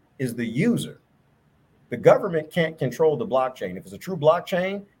currency is the user. The government can't control the blockchain. If it's a true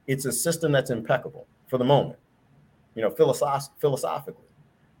blockchain, it's a system that's impeccable for the moment, philosophically.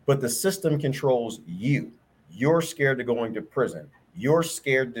 But the system controls you. You're scared of going to prison. You're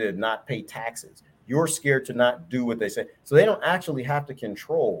scared to not pay taxes. You're scared to not do what they say. So they don't actually have to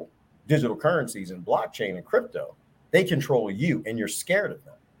control digital currencies and blockchain and crypto, they control you and you're scared of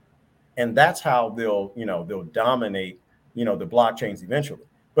them. And that's how they'll dominate, the blockchains eventually.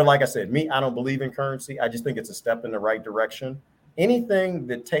 But like I said, I don't believe in currency. I just think it's a step in the right direction. Anything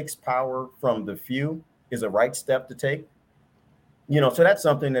that takes power from the few is a right step to take. So that's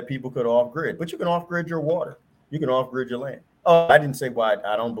something that people could off grid, but you can off grid your water. You can off grid your land. Oh, I didn't say why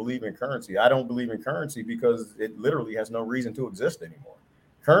I don't believe in currency. I don't believe in currency because it literally has no reason to exist anymore.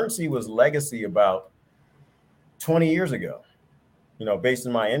 Currency was legacy about 20 years ago, based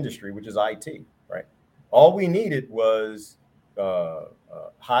in my industry, which is IT, right? All we needed was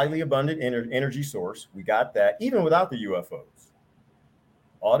highly abundant energy source. We got that even without the UFOs.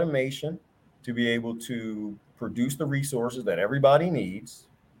 Automation to be able to produce the resources that everybody needs,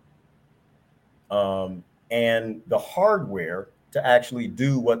 and the hardware to actually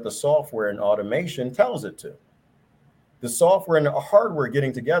do what the software and automation tells it to. The software and the hardware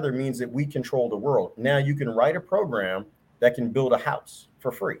getting together means that we control the world. Now you can write a program that can build a house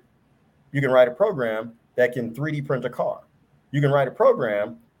for free. You can write a program that can 3D print a car. You can write a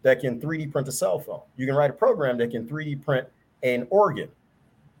program that can 3D print a cell phone. You can write a program that can 3D print an organ.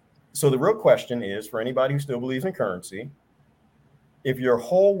 So the real question is, for anybody who still believes in currency, if your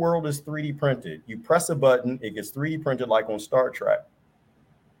whole world is 3D printed, you press a button, it gets 3D printed like on Star Trek.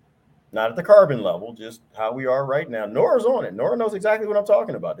 Not at the carbon level, just how we are right now. Nora's on it. Nora knows exactly what I'm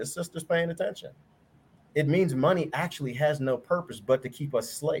talking about. This sister's paying attention. It means money actually has no purpose but to keep us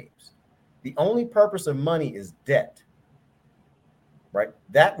slaves. The only purpose of money is debt, right?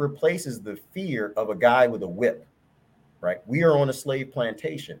 That replaces the fear of a guy with a whip. Right? We are on a slave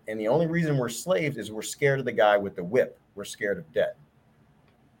plantation. And the only reason we're slaves is we're scared of the guy with the whip. We're scared of debt.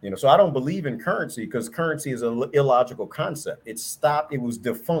 So I don't believe in currency because currency is an illogical concept. It was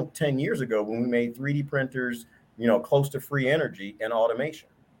defunct 10 years ago when we made 3D printers, close to free energy and automation.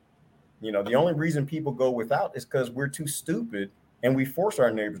 The only reason people go without is because we're too stupid and we force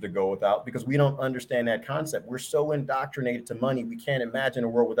our neighbors to go without because we don't understand that concept. We're so indoctrinated to money, we can't imagine a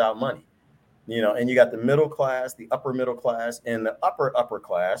world without money. And you got the middle class, the upper middle class, and the upper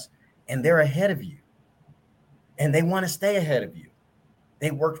class, and they're ahead of you. And they want to stay ahead of you.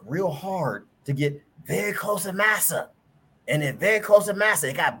 They worked real hard to get very close to massa. And they're very close to massa.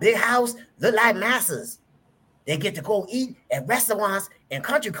 They got a big house, look like massas. They get to go eat at restaurants and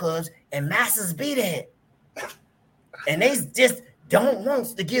country clubs, and massas be there. And they just don't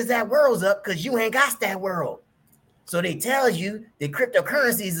want to give that world up because you ain't got that world. So they tell you that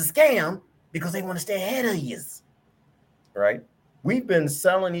cryptocurrency is a scam because they want to stay ahead of you, right? We've been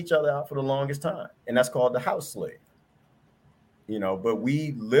selling each other out for the longest time, and that's called the house slave. But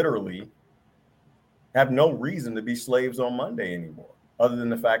we literally have no reason to be slaves on Monday anymore, other than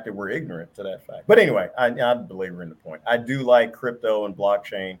the fact that we're ignorant to that fact. But anyway, I'm belaboring the point. I do like crypto and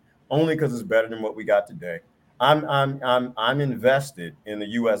blockchain only because it's better than what we got today. I'm invested in the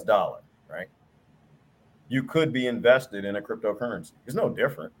US dollar, right? You could be invested in a cryptocurrency. It's no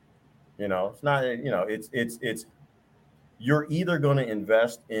different. It's not, it's you're either going to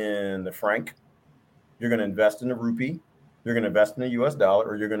invest in the franc, you're going to invest in the rupee, you're going to invest in the US dollar,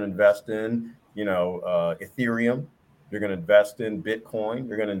 or you're going to invest in, Ethereum, you're going to invest in Bitcoin,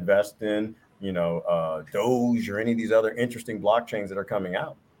 you're going to invest in, Doge or any of these other interesting blockchains that are coming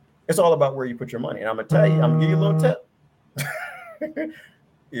out. It's all about where you put your money. And I'm going to tell you, I'm going to give you a little tip.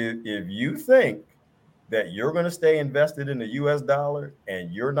 If you think that you're going to stay invested in the US dollar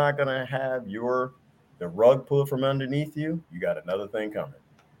and you're not going to have the rug pulled from underneath you, you got another thing coming.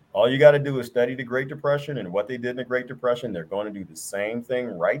 All you got to do is study the Great Depression and what they did in the Great Depression. They're going to do the same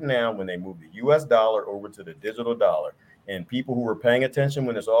thing right now when they move the US dollar over to the digital dollar. And people who were paying attention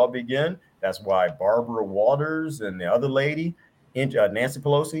when this all began, that's why Barbara Waters and the other lady, Nancy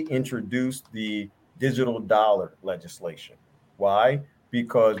Pelosi, introduced the digital dollar legislation. Why?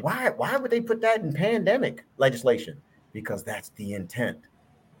 Because why would they put that in pandemic legislation? Because that's the intent.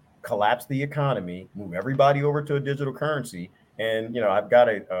 Collapse the economy, move everybody over to a digital currency. And, I've got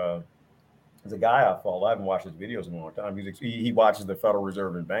there's a guy I follow. I haven't watched his videos in a long time. He watches the Federal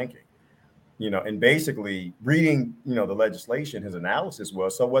Reserve and banking, and basically reading, the legislation, his analysis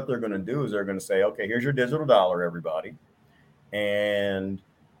was, so what they're going to do is they're going to say, okay, here's your digital dollar, everybody. And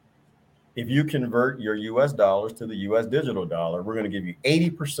if you convert your US dollars to the US digital dollar, we're going to give you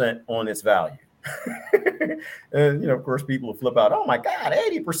 80% on its value. And, of course, people will flip out. Oh, my God,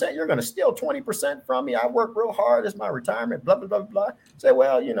 80%. You're going to steal 20% from me. I work real hard. It's my retirement, blah, blah, blah, blah. Say,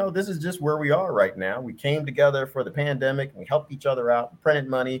 well, this is just where we are right now. We came together for the pandemic. We helped each other out. We printed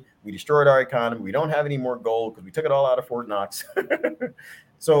money. We destroyed our economy. We don't have any more gold because we took it all out of Fort Knox.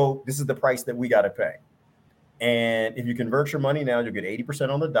 So this is the price that we got to pay. And if you convert your money now, you'll get 80%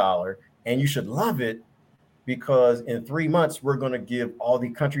 on the dollar, and you should love it because in 3 months, we're going to give all the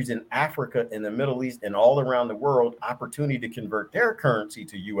countries in Africa, in the Middle East, and all around the world opportunity to convert their currency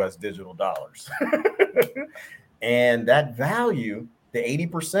to US digital dollars. And that value, the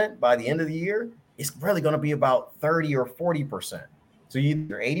 80% by the end of the year, is really going to be about 30 or 40%. So you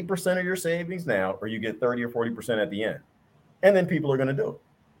either 80% of your savings now, or you get 30 or 40% at the end. And then people are going to do it.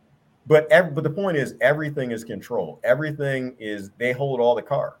 But the point is, everything is controlled. Everything is, they hold all the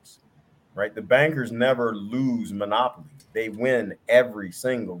cards, right? The bankers never lose Monopoly. They win every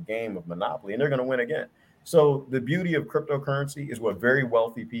single game of Monopoly, and they're going to win again. So the beauty of cryptocurrency is what very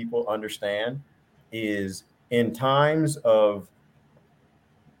wealthy people understand is in times of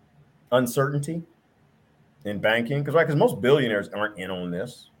uncertainty in banking, because most billionaires aren't in on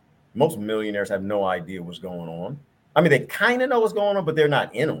this. Most millionaires have no idea what's going on. I mean, they kind of know what's going on, but they're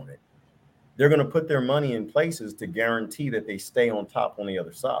not in on it. They're going to put their money in places to guarantee that they stay on top on the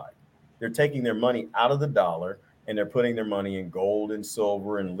other side. They're taking their money out of the dollar and they're putting their money in gold and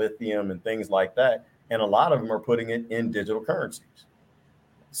silver and lithium and things like that. And a lot of them are putting it in digital currencies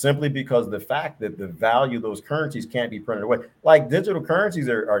simply because the fact that the value of those currencies can't be printed away. Like digital currencies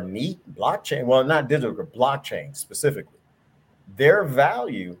are neat, blockchain. Well, not digital, but blockchain specifically. Their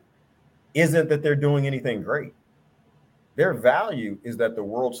value isn't that they're doing anything great. Their value is that the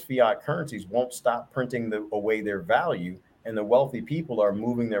world's fiat currencies won't stop printing away their value, and the wealthy people are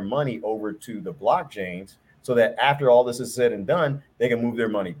moving their money over to the blockchains so that after all this is said and done, they can move their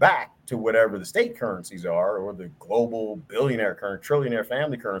money back to whatever the state currencies are or the global billionaire current trillionaire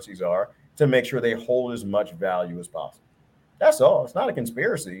family currencies are to make sure they hold as much value as possible. That's all. It's not a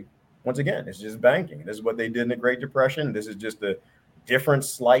conspiracy. Once again, it's just banking. This is what they did in the Great Depression. This is just a different,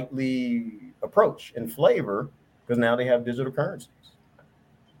 slightly approach and flavor because now they have digital currencies.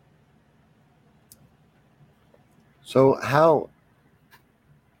 So how,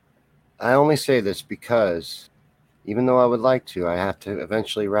 I only say this because even though I would like to, I have to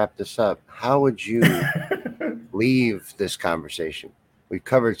eventually wrap this up. How would you leave this conversation? We've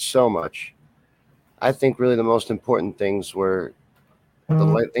covered so much. I think really the most important things were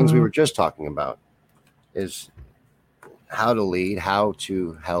the things we were just talking about is how to lead, how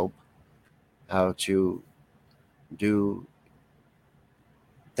to help, how to do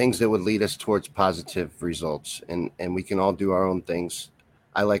things that would lead us towards positive results. And we can all do our own things.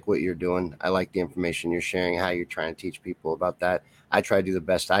 I like what you're doing. I like the information you're sharing, how you're trying to teach people about that. I try to do the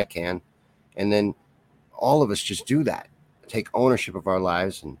best I can. And then all of us just do that. Take ownership of our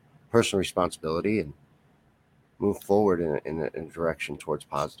lives and personal responsibility and move forward in a direction towards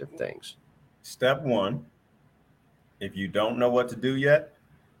positive things. Step one, if you don't know what to do yet,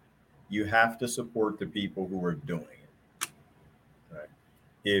 you have to support the people who are doing it. Right?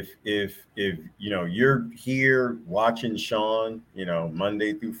 If you know you're here watching Shawn, you know,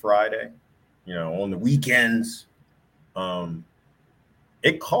 Monday through Friday, you know, on the weekends,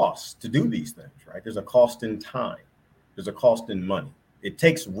 it costs to do these things, right? There's a cost in time. There's a cost in money. It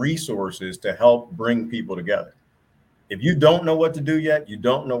takes resources to help bring people together. If you don't know what to do yet, you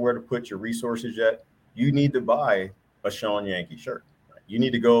don't know where to put your resources yet, you need to buy a Shawn Yankey shirt. Right? You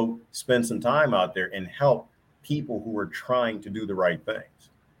need to go spend some time out there and help people who are trying to do the right things.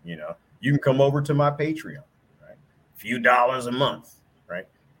 You know, you can come over to my Patreon, right? A few dollars a month, right?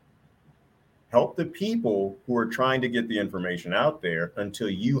 Help the people who are trying to get the information out there until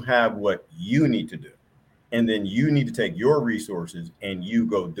you have what you need to do. And then you need to take your resources and you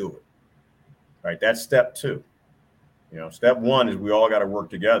go do it. Right? That's step two. You know, step one is we all got to work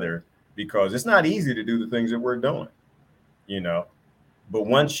together because it's not easy to do the things that we're doing, you know. But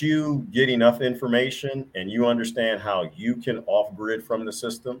once you get enough information and you understand how you can off-grid from the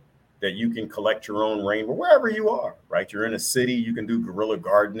system, that you can collect your own rainwater wherever you are, right? You're in a city, you can do guerrilla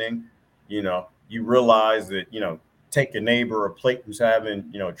gardening, you know, you realize that, you know, take a neighbor, a plate who's having,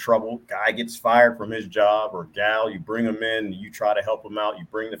 you know, trouble, guy gets fired from his job or gal, you bring them in and you try to help them out, you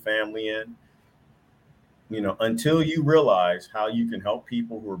bring the family in, you know, until you realize how you can help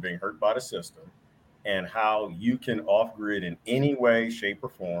people who are being hurt by the system and how you can off-grid in any way, shape, or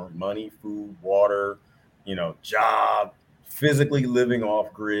form, money, food, water, you know, job, physically living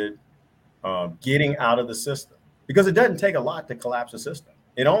off-grid, getting out of the system. Because it doesn't take a lot to collapse a system.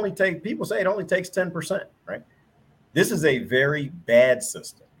 It only takes, people say it only takes 10%, right? This is a very bad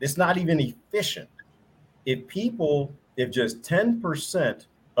system. It's not even efficient. If just 10%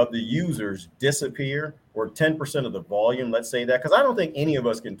 of the users disappear or 10% of the volume, let's say that, because I don't think any of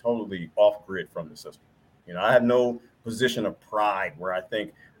us can totally off-grid from the system. You know, I have no position of pride where I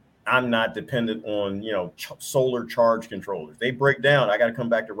think I'm not dependent on, you know, solar charge controllers. They break down. I got to come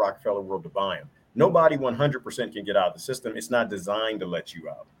back to Rockefeller World to buy them. Nobody 100% can get out of the system. It's not designed to let you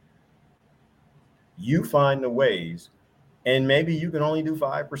out. You find the ways, and maybe you can only do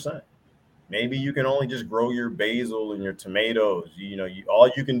 5%. Maybe you can only just grow your basil and your tomatoes. All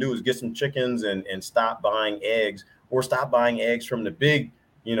you can do is get some chickens and stop buying eggs, or stop buying eggs from the big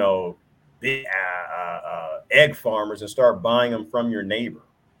egg farmers and start buying them from your neighbor.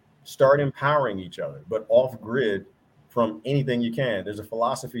 Start empowering each other, but off grid from anything you can. There's a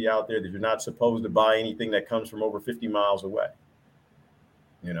philosophy out there that you're not supposed to buy anything that comes from over 50 miles away.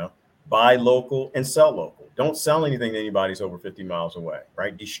 Buy local and sell local. Don't sell anything to anybody who's over 50 miles away,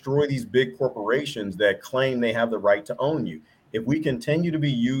 right? Destroy these big corporations that claim they have the right to own you. If we continue to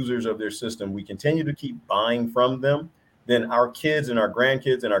be users of their system, we continue to keep buying from them, then our kids and our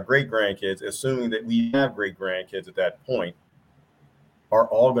grandkids and our great grandkids, assuming that we have great grandkids at that point, are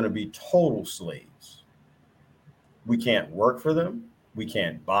all going to be total slaves. We can't work for them. We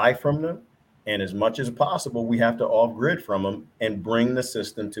can't buy from them. And as much as possible, we have to off-grid from them and bring the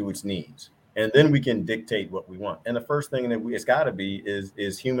system to its needs. And then we can dictate what we want. And the first thing that it's got to be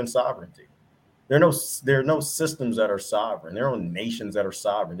is human sovereignty. There are no systems that are sovereign. There are no nations that are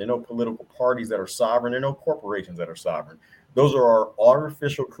sovereign. There are no political parties that are sovereign. There are no corporations that are sovereign. Those are our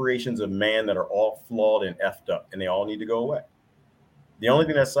artificial creations of man that are all flawed and effed up, and they all need to go away. The only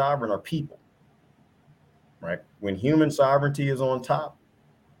thing that's sovereign are people, right? When human sovereignty is on top,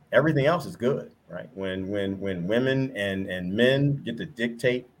 everything else is good, right? When women and men get to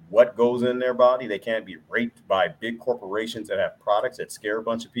dictate what goes in their body, they can't be raped by big corporations that have products that scare a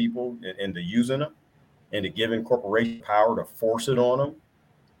bunch of people into using them, and to giving corporation power to force it on them,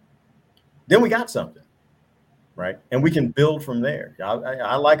 then we got something, right? And we can build from there.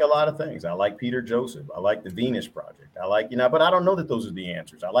 I like a lot of things. I like Peter Joseph. I like the Venus Project. I like, but I don't know that those are the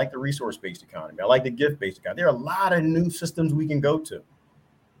answers. I like the resource-based economy. I like the gift-based economy. There are a lot of new systems we can go to.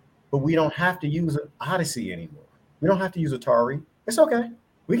 But we don't have to use Odyssey anymore. We don't have to use Atari. It's okay.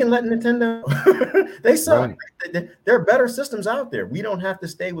 We can let Nintendo. They suck. Right. There are better systems out there. We don't have to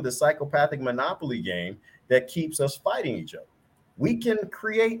stay with a psychopathic Monopoly game that keeps us fighting each other. We can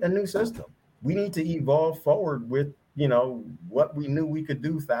create a new system. We need to evolve forward with, what we knew we could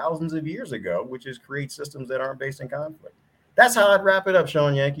do thousands of years ago, which is create systems that aren't based in conflict. That's how I'd wrap it up,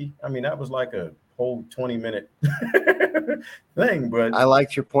 Shawn Yankey. I mean, that was like a whole 20-minute thing, but I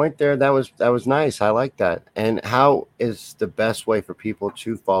liked your point there. That was nice. I like that. And how is the best way for people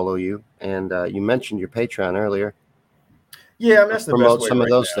to follow you? And you mentioned your Patreon earlier. Yeah, I mean, that's the promote best way some right of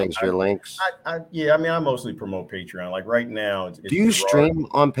those now. things. Your links. I mostly promote Patreon. Like right now, do you stream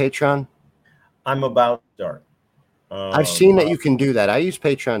on Patreon? I'm about to start. I've seen that you can do that. I use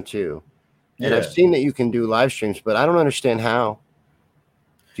Patreon too, and I've seen that you can do live streams, but I don't understand how.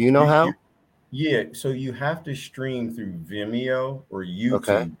 Do you know how? Yeah, so you have to stream through Vimeo or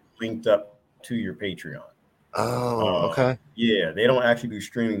YouTube linked up to your Patreon. Oh, okay. Yeah, they don't actually do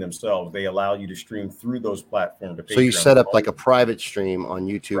streaming themselves. They allow you to stream through those platforms to Patreon. So you set up like a private stream on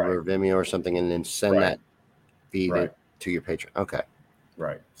YouTube or Vimeo or something, and then send that feed to your Patreon. Okay.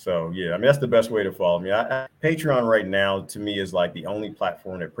 Right. So, yeah, I mean, that's the best way to follow me. Patreon right now, to me, is like the only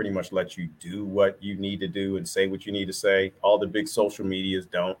platform that pretty much lets you do what you need to do and say what you need to say. All the big social medias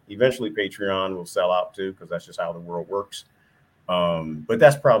don't. Eventually, Patreon will sell out too, because that's just how the world works. But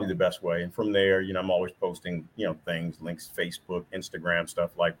that's probably the best way. And from there, I'm always posting, things, links, Facebook, Instagram,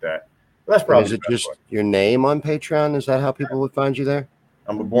 stuff like that. But that's probably is it just your name on Patreon? Is that how people would find you there?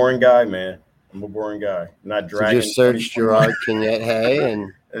 I'm a boring guy, man. I'm a boring guy. Not dragging. So just search Gerard Kenyette Hay,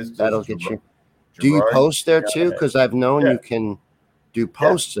 and that'll get you. Do you post there too? Because I've known you can do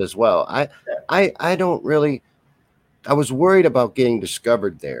posts as well. I don't really. I was worried about getting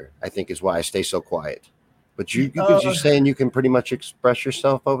discovered there. I think is why I stay so quiet. But you're saying you can pretty much express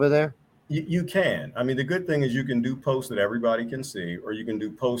yourself over there. You can. I mean, the good thing is you can do posts that everybody can see, or you can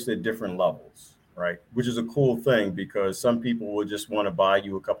do posts at different levels. Right, which is a cool thing because some people will just want to buy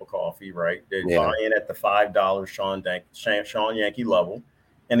you a cup of coffee, right? They buy in at the $5 Shawn Yankey level,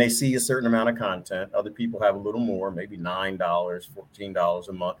 and they see a certain amount of content. Other people have a little more, maybe $9, $14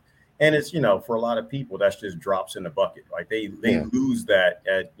 a month, and it's for a lot of people that's just drops in the bucket. Like they lose that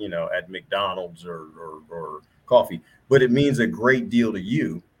at McDonald's or coffee, but it means a great deal to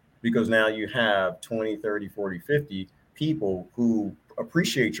you because now you have 20, 30, 40, 50 people who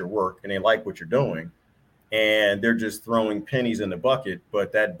appreciate your work and they like what you're doing, and they're just throwing pennies in the bucket,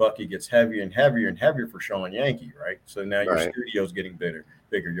 but that bucket gets heavier and heavier and heavier for Shawn Yankey, right? So now your studio's getting bigger,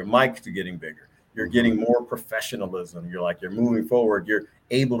 your mics are getting bigger, you're getting more professionalism, you're moving forward, you're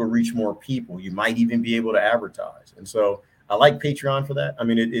able to reach more people, you might even be able to advertise. And so I like Patreon for that. I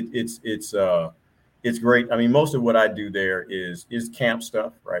mean, it's great. I mean, most of what I do there is camp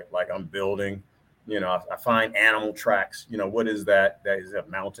stuff, right? Like I'm building. I find animal tracks. What is that? That is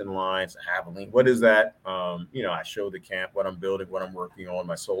mountain lions, javelin. What is that? I show the camp what I'm building, what I'm working on,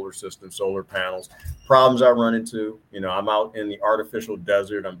 my solar system, solar panels, problems I run into. I'm out in the artificial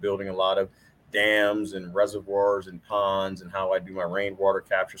desert. I'm building a lot of dams and reservoirs and ponds and how I do my rainwater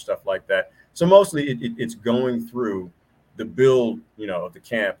capture, stuff like that. So mostly it's going through the build, of the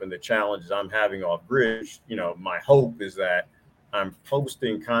camp and the challenges I'm having off grid. My hope is that I'm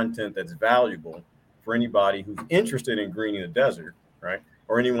posting content that's valuable for anybody who's interested in greening the desert, right?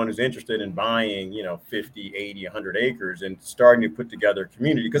 Or anyone who's interested in buying, 50, 80, 100 acres and starting to put together a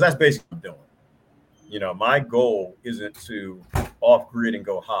community, because that's basically what I'm doing. My goal isn't to off grid and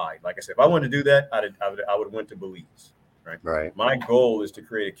go high. Like I said, if I wanted to do that, I would have went to Belize, right? Right. My goal is to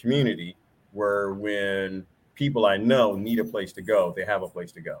create a community where when people I know need a place to go, they have a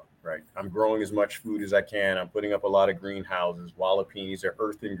place to go, right? I'm growing as much food as I can. I'm putting up a lot of greenhouses. Walapinis are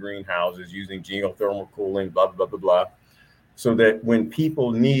earthen greenhouses using geothermal cooling, blah, blah, blah, blah. So that when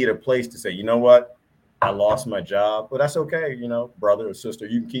people need a place to say, you know what, I lost my job, but that's okay. Brother or sister,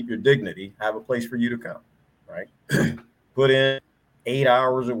 you can keep your dignity, have a place for you to come, right? Put in 8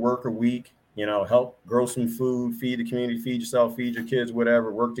 hours of work a week, help grow some food, feed the community, feed yourself, feed your kids,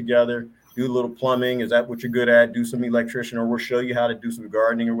 whatever, work together. Do a little plumbing. Is that what you're good at? Do some electrician, or we'll show you how to do some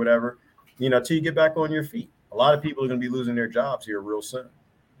gardening or whatever, till you get back on your feet. A lot of people are going to be losing their jobs here real soon,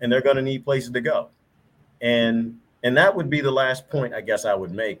 and they're going to need places to go. And that would be the last point I guess I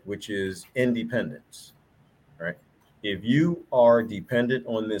would make, which is independence, right? If you are dependent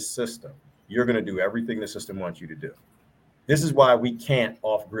on this system, you're going to do everything the system wants you to do. This is why we can't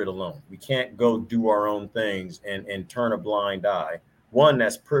off grid alone. We can't go do our own things and turn a blind eye. One,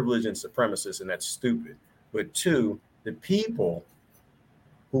 that's privileged and supremacist, and that's stupid. But two, the people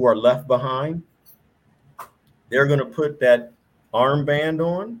who are left behind, they're going to put that armband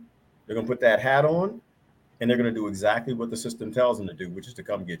on, they're going to put that hat on, and they're going to do exactly what the system tells them to do, which is to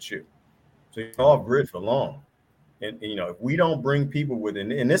come get you. So you're off grid for long. And if we don't bring people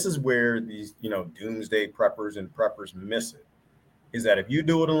within, and this is where these, doomsday preppers and preppers miss it, is that if you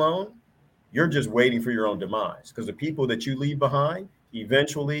do it alone, you're just waiting for your own demise, because the people that you leave behind,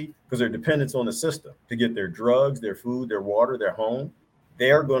 eventually, because they're dependents on the system to get their drugs, their food, their water, their home,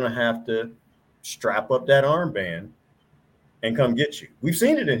 they're going to have to strap up that armband and come get you. We've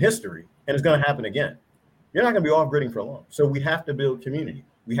seen it in history, and it's going to happen again. You're not going to be off-gridding for long. So we have to build community.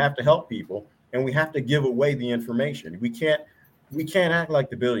 We have to help people, and we have to give away the information. We can't act like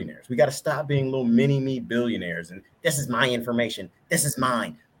the billionaires. We got to stop being little mini-me billionaires, and this is my information. This is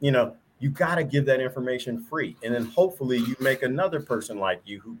mine. You got to give that information free. And then hopefully you make another person like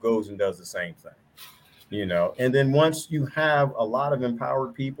you who goes and does the same thing, and then once you have a lot of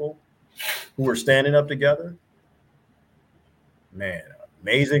empowered people who are standing up together, man,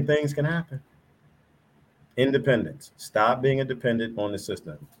 amazing things can happen. Independence. Stop being a dependent on the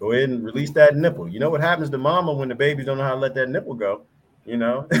system. Go ahead and release that nipple. You know what happens to mama when the babies don't know how to let that nipple go?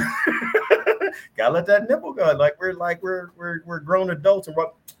 Gotta let that nipple go. We're grown adults, and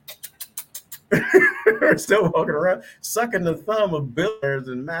what we're still walking around sucking the thumb of billionaires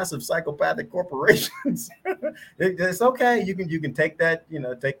and massive psychopathic corporations. It's okay. You can take that,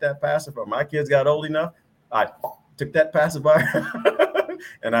 take that pacifier. My kids got old enough. I took that pacifier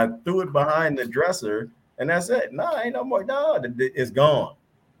and I threw it behind the dresser, and that's it. No, ain't no more. No, it's gone.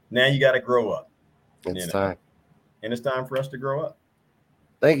 Now you got to grow up. It's time. And it's time for us to grow up.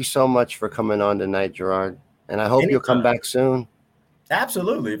 Thank you so much for coming on tonight, Gerard. And I hope you'll come back soon.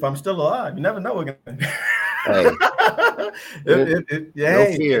 Absolutely. If I'm still alive, you never know. Hey. No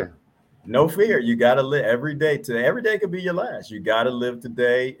fear. No fear. You got to live every day. Every day could be your last. You got to live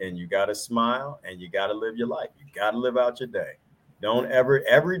today, and you got to smile, and you got to live your life. You got to live out your day.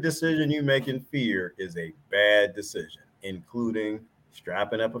 Every decision you make in fear is a bad decision, including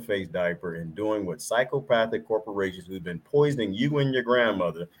strapping up a face diaper and doing what psychopathic corporations who've been poisoning you and your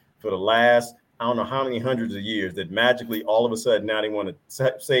grandmother for the last, I don't know how many hundreds of years, that magically all of a sudden now they want to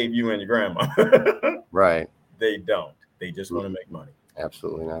save you and your grandma. Right. They don't. They just want to make money.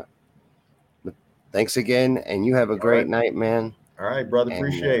 Absolutely not. But thanks again, and you have a great night, man. All right, brother.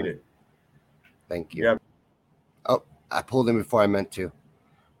 Appreciate it. Thank you. Yeah. Oh, I pulled in before I meant to.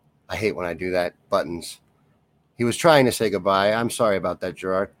 I hate when I do that. Buttons. He was trying to say goodbye. I'm sorry about that,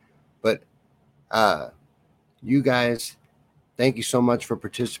 Gerard. But you guys, thank you so much for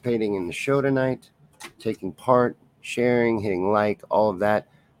participating in the show tonight, taking part, sharing, hitting like, all of that.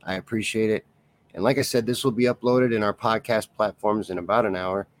 I appreciate it. And like I said, this will be uploaded in our podcast platforms in about an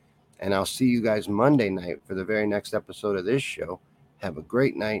hour. And I'll see you guys Monday night for the very next episode of this show. Have a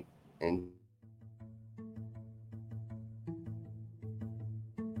great night, and